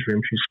the ladies'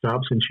 room, she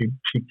stops and she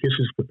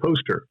kisses the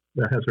poster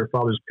that has her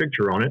father's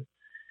picture on it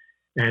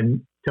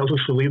and tells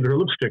us to leave her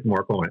lipstick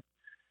mark on it.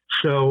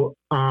 So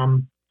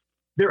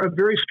they're a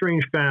very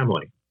strange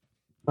family,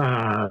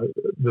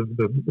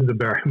 the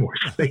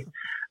Barrymores.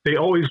 They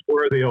always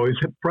were. They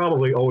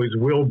probably always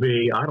will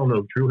be. I don't know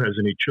if Drew has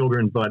any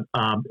children, but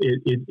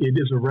it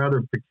is a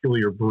rather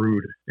peculiar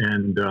brood.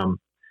 And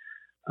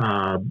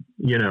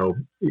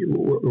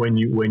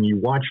when you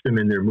watch them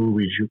in their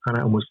movies, you kind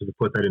of almost have to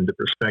put that into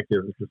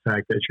perspective. The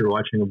fact that you're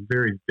watching a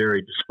very,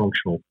 very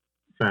dysfunctional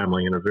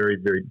family and a very,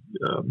 very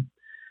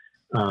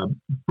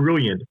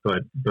brilliant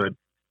but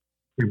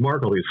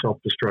remarkably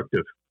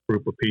self-destructive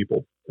group of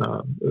people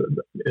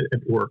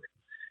at work,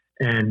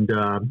 and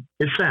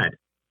it's sad.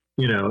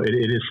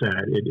 It is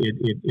sad.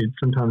 It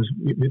sometimes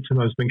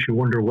makes you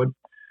wonder what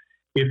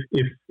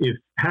if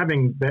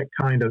having that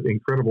kind of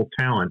incredible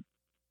talent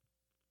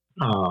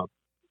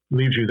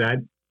leaves you that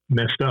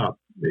messed up.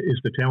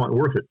 Is the talent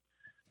worth it?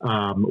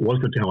 Was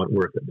the talent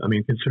worth it? I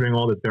mean, considering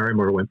all that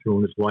Barrymore went through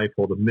in his life,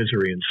 all the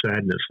misery and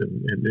sadness,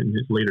 and in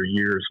his later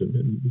years,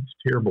 and his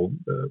terrible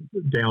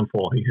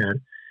downfall he had.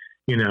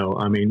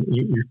 I mean,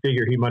 you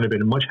figure he might have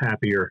been much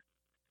happier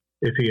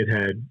if he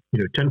had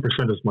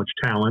 10% as much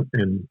talent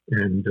and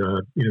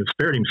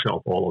spared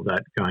himself all of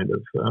that kind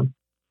of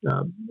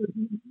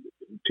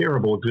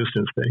terrible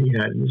existence that he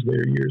had in his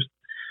later years.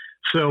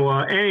 So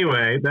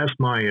anyway, that's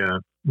my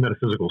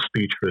metaphysical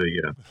speech for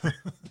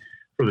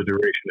the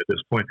duration at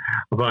this point.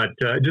 But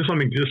just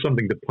something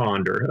to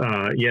ponder.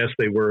 Yes,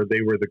 they were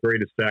the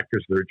greatest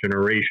actors of their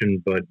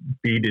generation, but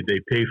B, did they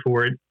pay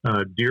for it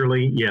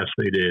dearly? Yes,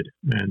 they did,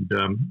 and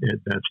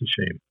that's a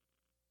shame.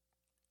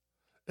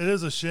 It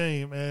is a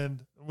shame,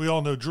 and we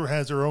all know Drew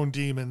has her own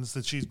demons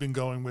that she's been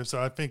going with. So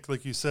I think,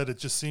 like you said, it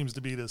just seems to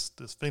be this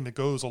thing that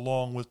goes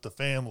along with the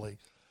family.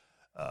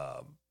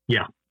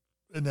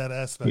 In that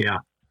aspect.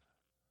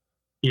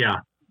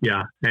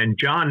 Yeah.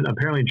 And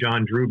apparently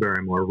John Drew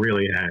Barrymore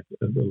really had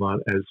a lot,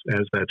 as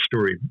that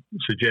story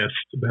suggests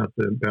about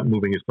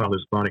moving his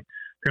father's body.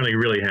 Apparently, he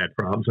really had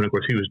problems, and of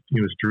course, he was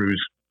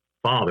Drew's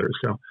father.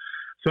 So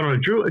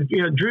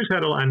Drew's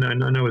had and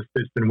I know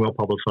it's been well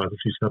publicized that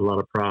she's had a lot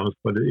of problems,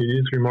 but it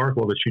is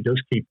remarkable that she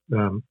does keep.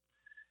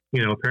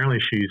 Apparently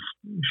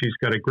she's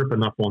got a grip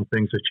enough on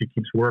things that she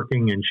keeps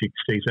working, and she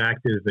stays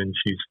active, and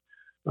she's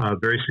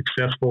very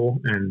successful,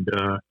 and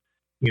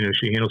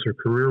she handles her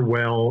career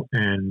well,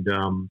 and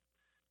I'm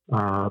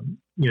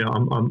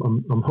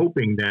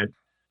hoping that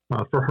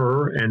for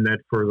her and that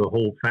for the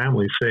whole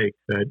family's sake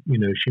that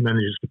she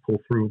manages to pull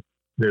through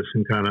this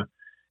and kind of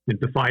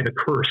defy the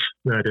curse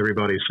that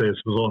everybody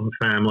says was on the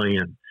family,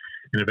 and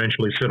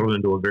eventually settle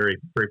into a very,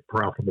 very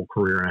profitable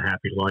career and a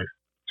happy life.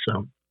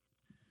 So,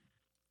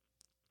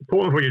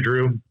 pulling for you,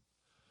 Drew.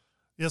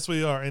 Yes,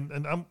 we are,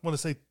 and I want to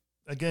say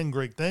again,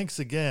 Greg, thanks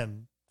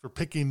again for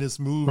picking this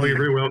movie. Oh, you're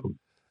very welcome.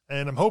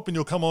 And I'm hoping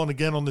you'll come on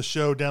again on the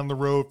show down the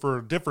road for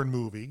a different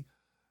movie,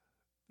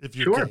 if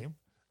you're game.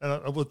 And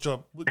I will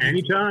jump.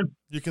 Anytime.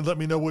 You can let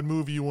me know what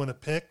movie you want to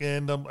pick.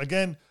 And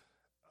again,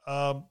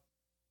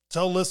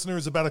 tell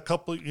listeners about a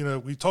couple,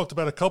 we talked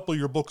about a couple of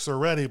your books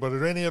already, but are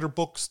there any other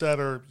books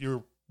that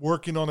you're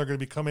working on are going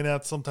to be coming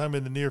out sometime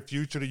in the near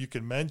future that you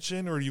can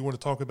mention, or you want to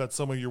talk about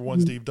some of your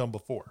ones that you've done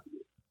before?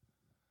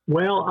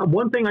 Well,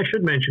 one thing I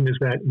should mention is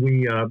that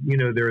we,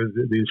 there is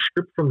the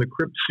Script from the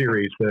Crypt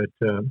series that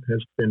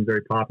has been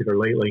very popular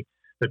lately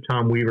that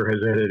Tom Weaver has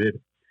edited.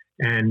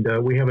 And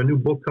we have a new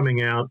book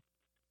coming out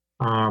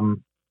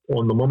on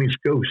the Mummy's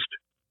Ghost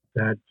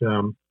that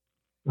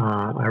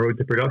I wrote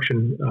the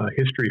production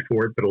history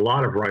for it, but a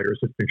lot of writers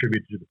have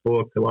contributed to the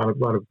book. A lot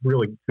of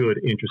really good,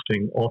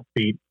 interesting,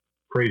 offbeat,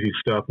 crazy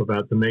stuff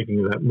about the making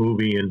of that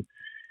movie and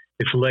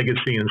its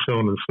legacy and so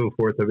on and so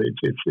forth.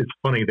 It's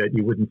funny that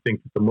you wouldn't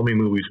think that the Mummy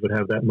movies would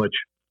have that much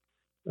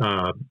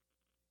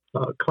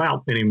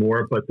clout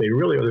anymore, but they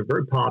really are. They're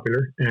very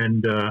popular,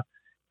 and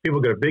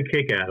people get a big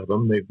kick out of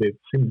them. They've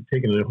seemed to have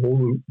taken a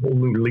whole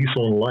new lease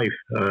on life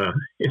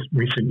in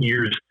recent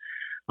years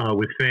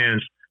with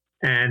fans.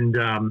 And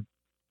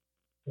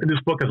this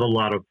book has a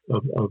lot of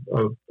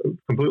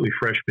completely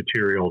fresh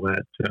material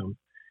that the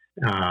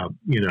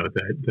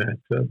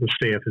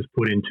staff has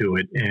put into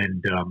it,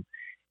 and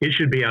it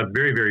should be out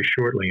very, very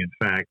shortly. In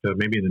fact,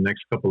 maybe in the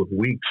next couple of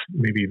weeks,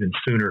 maybe even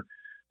sooner,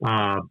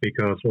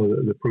 because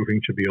the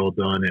proofing should be all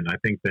done. And I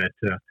think that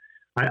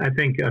I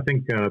think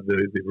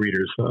the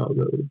readers,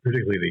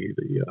 particularly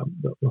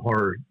the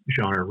horror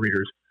genre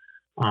readers,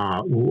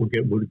 will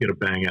get a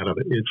bang out of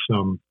it. It's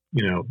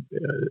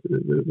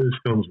those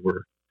films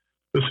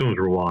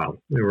were wild.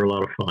 They were a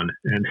lot of fun,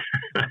 and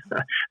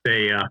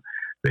they had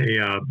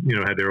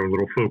their own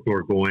little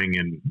folklore going,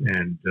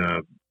 and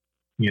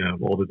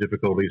all the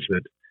difficulties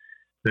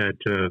that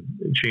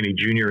Chaney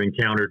Jr.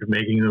 encountered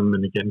making them.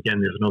 And again,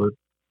 there's another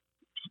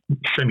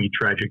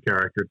semi-tragic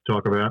character to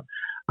talk about,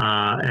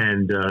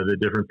 and the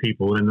different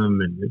people in them,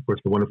 and of course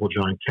the wonderful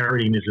John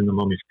Carradine is in The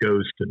Mummy's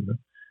Ghost, and the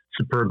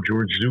superb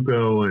George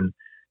Zucco, and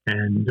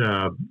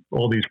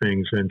all these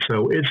things. And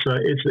so it's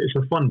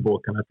a fun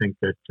book, and I think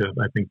that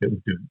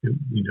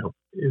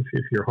if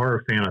you're a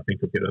horror fan, I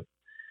think you'll get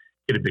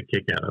a big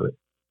kick out of it.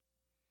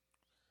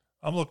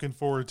 I'm looking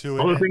forward to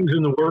it. Other things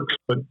in the works,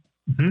 but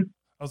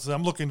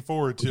I'm looking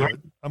forward to it.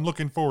 I'm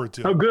looking forward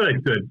to it. Oh,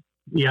 good.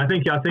 Yeah, I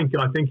think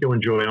you'll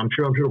enjoy it. I'm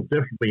sure it'll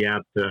definitely be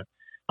out.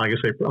 Like I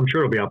say, I'm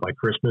sure it'll be out by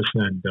Christmas,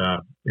 and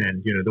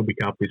there'll be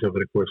copies of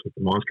it, of course, with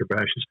the Monster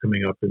Bash is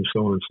coming up and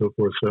so on and so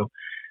forth.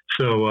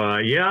 So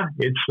yeah,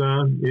 it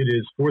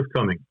is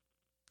forthcoming.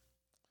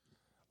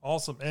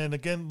 Awesome. And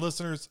again,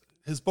 listeners,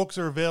 his books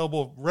are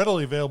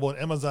readily available at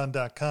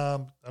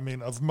Amazon.com. I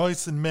mean, Of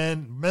Mice and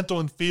Men, Mental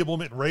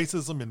Enfeeblement,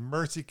 Racism, and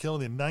Mercy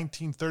Killing in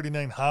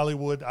 1939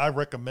 Hollywood. I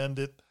recommend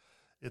it.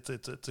 It's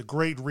a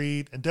great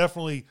read, and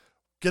definitely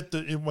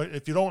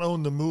if you don't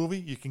own the movie,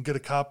 you can get a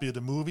copy of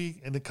the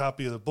movie and a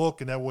copy of the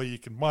book, and that way you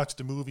can watch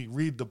the movie,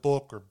 read the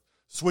book, or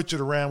switch it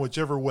around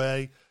whichever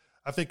way.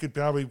 I think it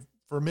probably,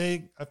 for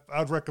me,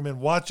 I'd recommend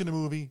watching the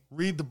movie,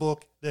 read the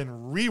book, then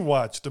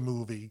rewatch the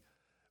movie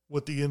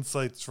with the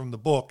insights from the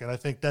book, and I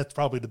think that's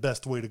probably the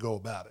best way to go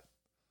about it.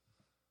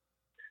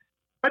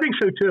 I think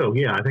so too.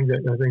 Yeah, I think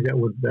that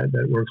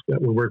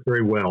would work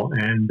very well,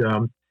 and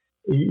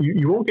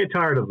you won't get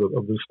tired of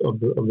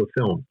the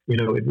film.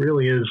 It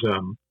really is.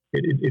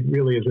 It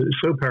really is.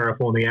 It's so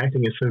powerful, and the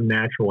acting is so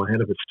natural,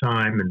 ahead of its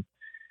time,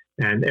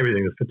 and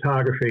everything, the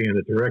photography and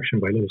the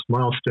direction by Louis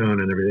Milestone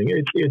and everything.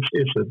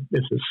 It's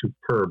a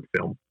superb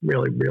film.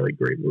 Really, really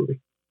great movie.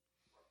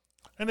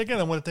 And again,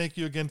 I want to thank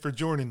you again for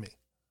joining me.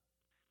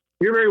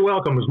 You're very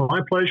welcome. It was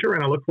my pleasure,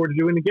 and I look forward to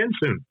doing it again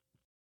soon.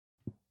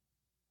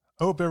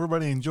 I hope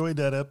everybody enjoyed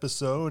that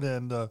episode,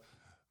 and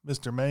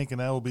Mr. Mank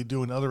and I will be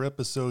doing other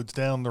episodes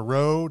down the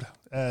road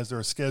as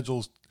our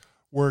schedules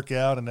work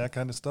out and that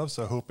kind of stuff.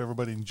 So I hope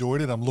everybody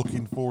enjoyed it. I'm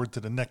looking forward to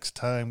the next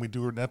time we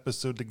do an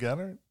episode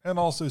together, and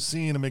also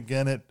seeing him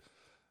again at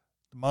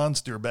the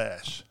Monster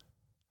Bash.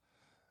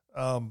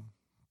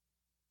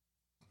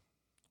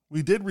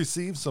 We did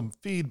receive some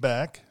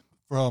feedback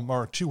from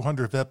our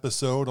 200th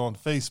episode on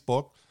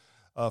Facebook.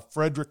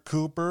 Frederick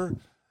Cooper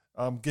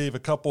gave a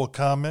couple of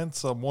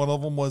comments. One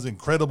of them was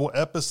incredible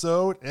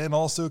episode, and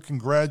also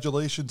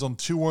congratulations on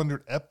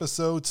 200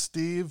 episodes,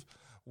 Steve.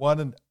 What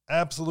an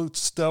absolute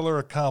stellar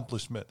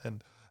accomplishment.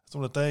 And I just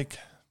want to thank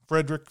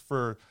Frederick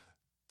for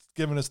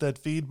giving us that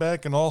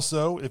feedback. And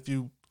also, if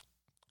you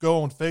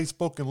go on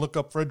Facebook and look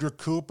up Frederick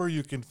Cooper,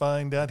 you can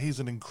find out he's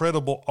an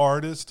incredible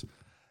artist,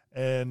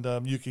 and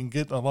you can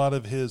get a lot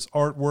of his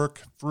artwork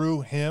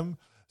through him.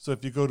 So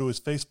if you go to his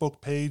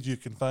Facebook page, you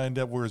can find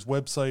out where his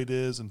website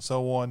is and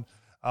so on.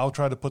 I'll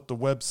try to put the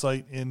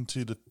website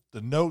into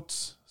the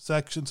notes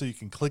section so you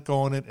can click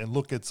on it and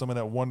look at some of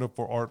that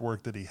wonderful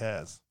artwork that he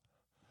has.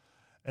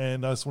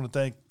 And I just want to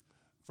thank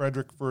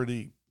Frederick for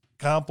the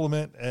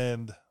compliment,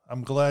 and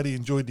I'm glad he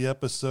enjoyed the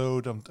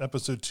episode.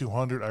 Episode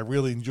 200, I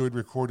really enjoyed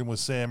recording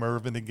with Sam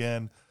Irvin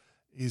again.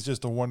 He's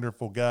just a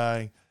wonderful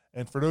guy.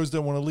 And for those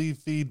that want to leave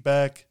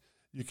feedback,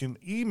 You can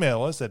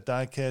email us at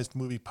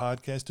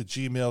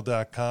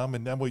diecastmoviepodcast@gmail.com,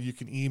 and that way you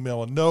can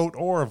email a note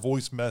or a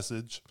voice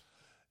message.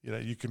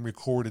 You can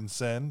record and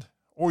send,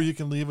 or you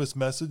can leave us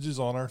messages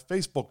on our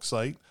Facebook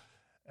site,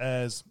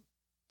 as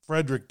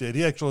Frederick did.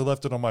 He actually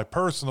left it on my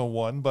personal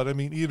one, but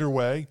either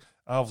way,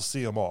 I'll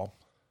see them all.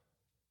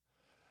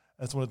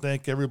 I just want to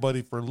thank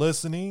everybody for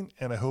listening,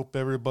 and I hope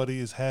everybody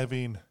is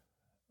having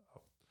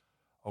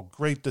a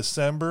great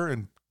December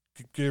and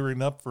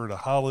gearing up for the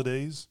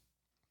holidays.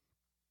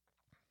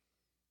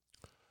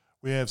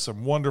 We have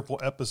some wonderful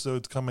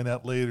episodes coming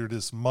out later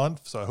this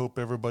month, so I hope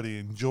everybody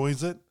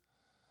enjoys it.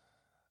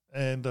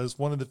 And as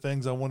one of the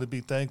things I want to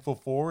be thankful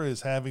for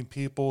is having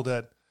people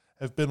that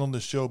have been on the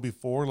show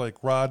before,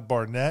 like Rod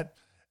Barnett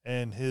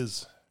and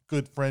his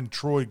good friend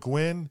Troy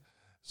Gwynn.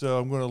 So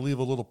I'm going to leave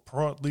a little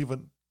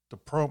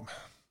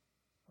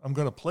I'm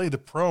going to play the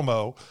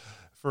promo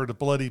for the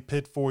Bloody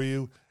Pit for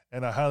you,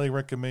 and I highly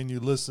recommend you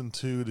listen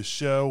to the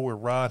show where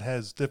Rod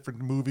has different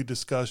movie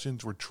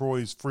discussions where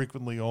Troy's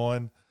frequently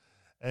on.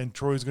 And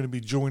Troy's going to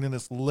be joining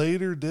us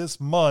later this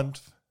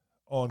month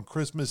on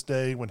Christmas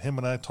Day when him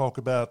and I talk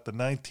about the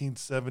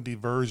 1970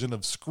 version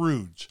of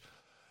Scrooge.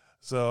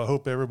 So I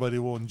hope everybody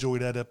will enjoy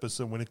that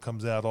episode when it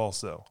comes out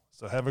also.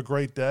 So have a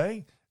great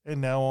day. And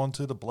now on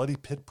to the Bloody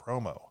Pit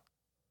promo.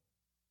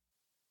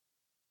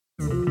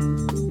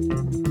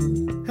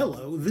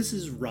 Hello, this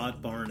is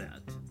Rod Barnett.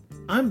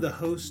 I'm the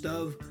host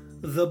of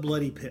The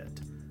Bloody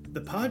Pit,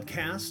 the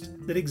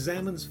podcast that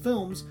examines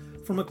films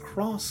from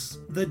across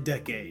the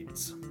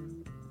decades.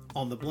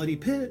 On The Bloody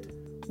Pit,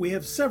 we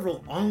have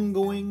several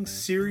ongoing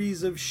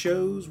series of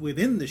shows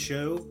within the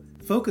show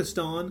focused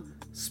on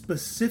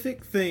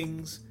specific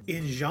things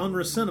in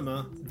genre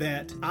cinema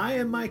that I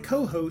and my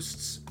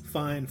co-hosts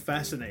find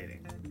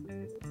fascinating.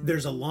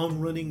 There's a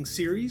long-running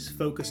series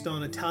focused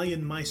on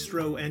Italian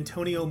maestro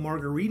Antonio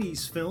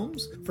Margheriti's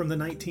films from the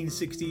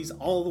 1960s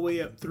all the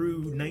way up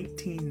through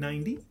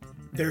 1990.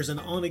 There's an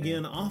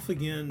on-again,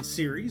 off-again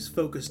series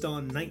focused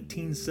on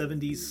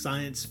 1970s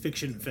science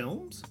fiction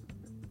films.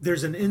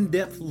 There's an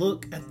in-depth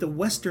look at the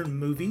Western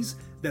movies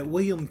that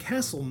William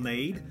Castle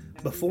made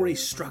before he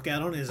struck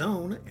out on his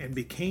own and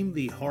became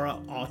the horror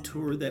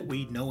auteur that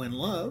we know and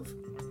love.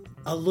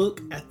 A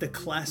look at the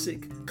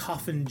classic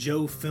Coffin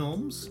Joe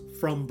films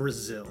from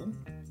Brazil.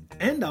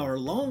 And our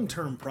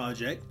long-term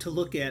project to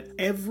look at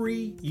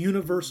every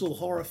Universal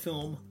horror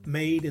film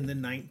made in the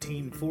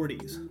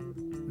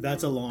 1940s.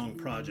 That's a long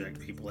project,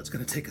 people. It's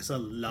going to take us a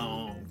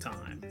long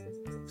time.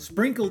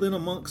 Sprinkled in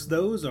amongst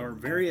those are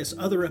various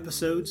other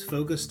episodes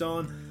focused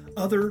on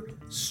other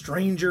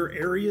stranger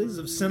areas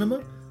of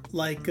cinema,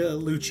 like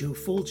Lucio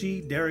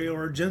Fulci, Dario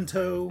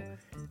Argento,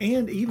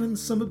 and even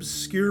some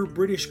obscure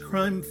British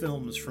crime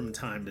films from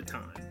time to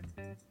time.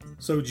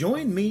 So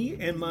join me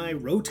and my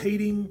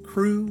rotating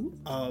crew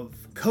of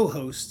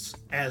co-hosts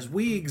as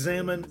we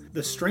examine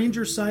the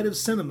stranger side of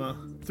cinema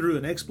through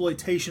an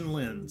exploitation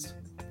lens.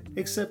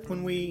 Except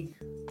when we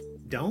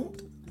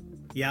don't.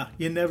 Yeah,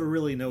 you never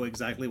really know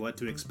exactly what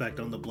to expect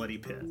on The Bloody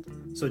Pit.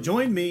 So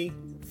join me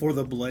for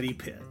The Bloody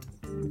Pit.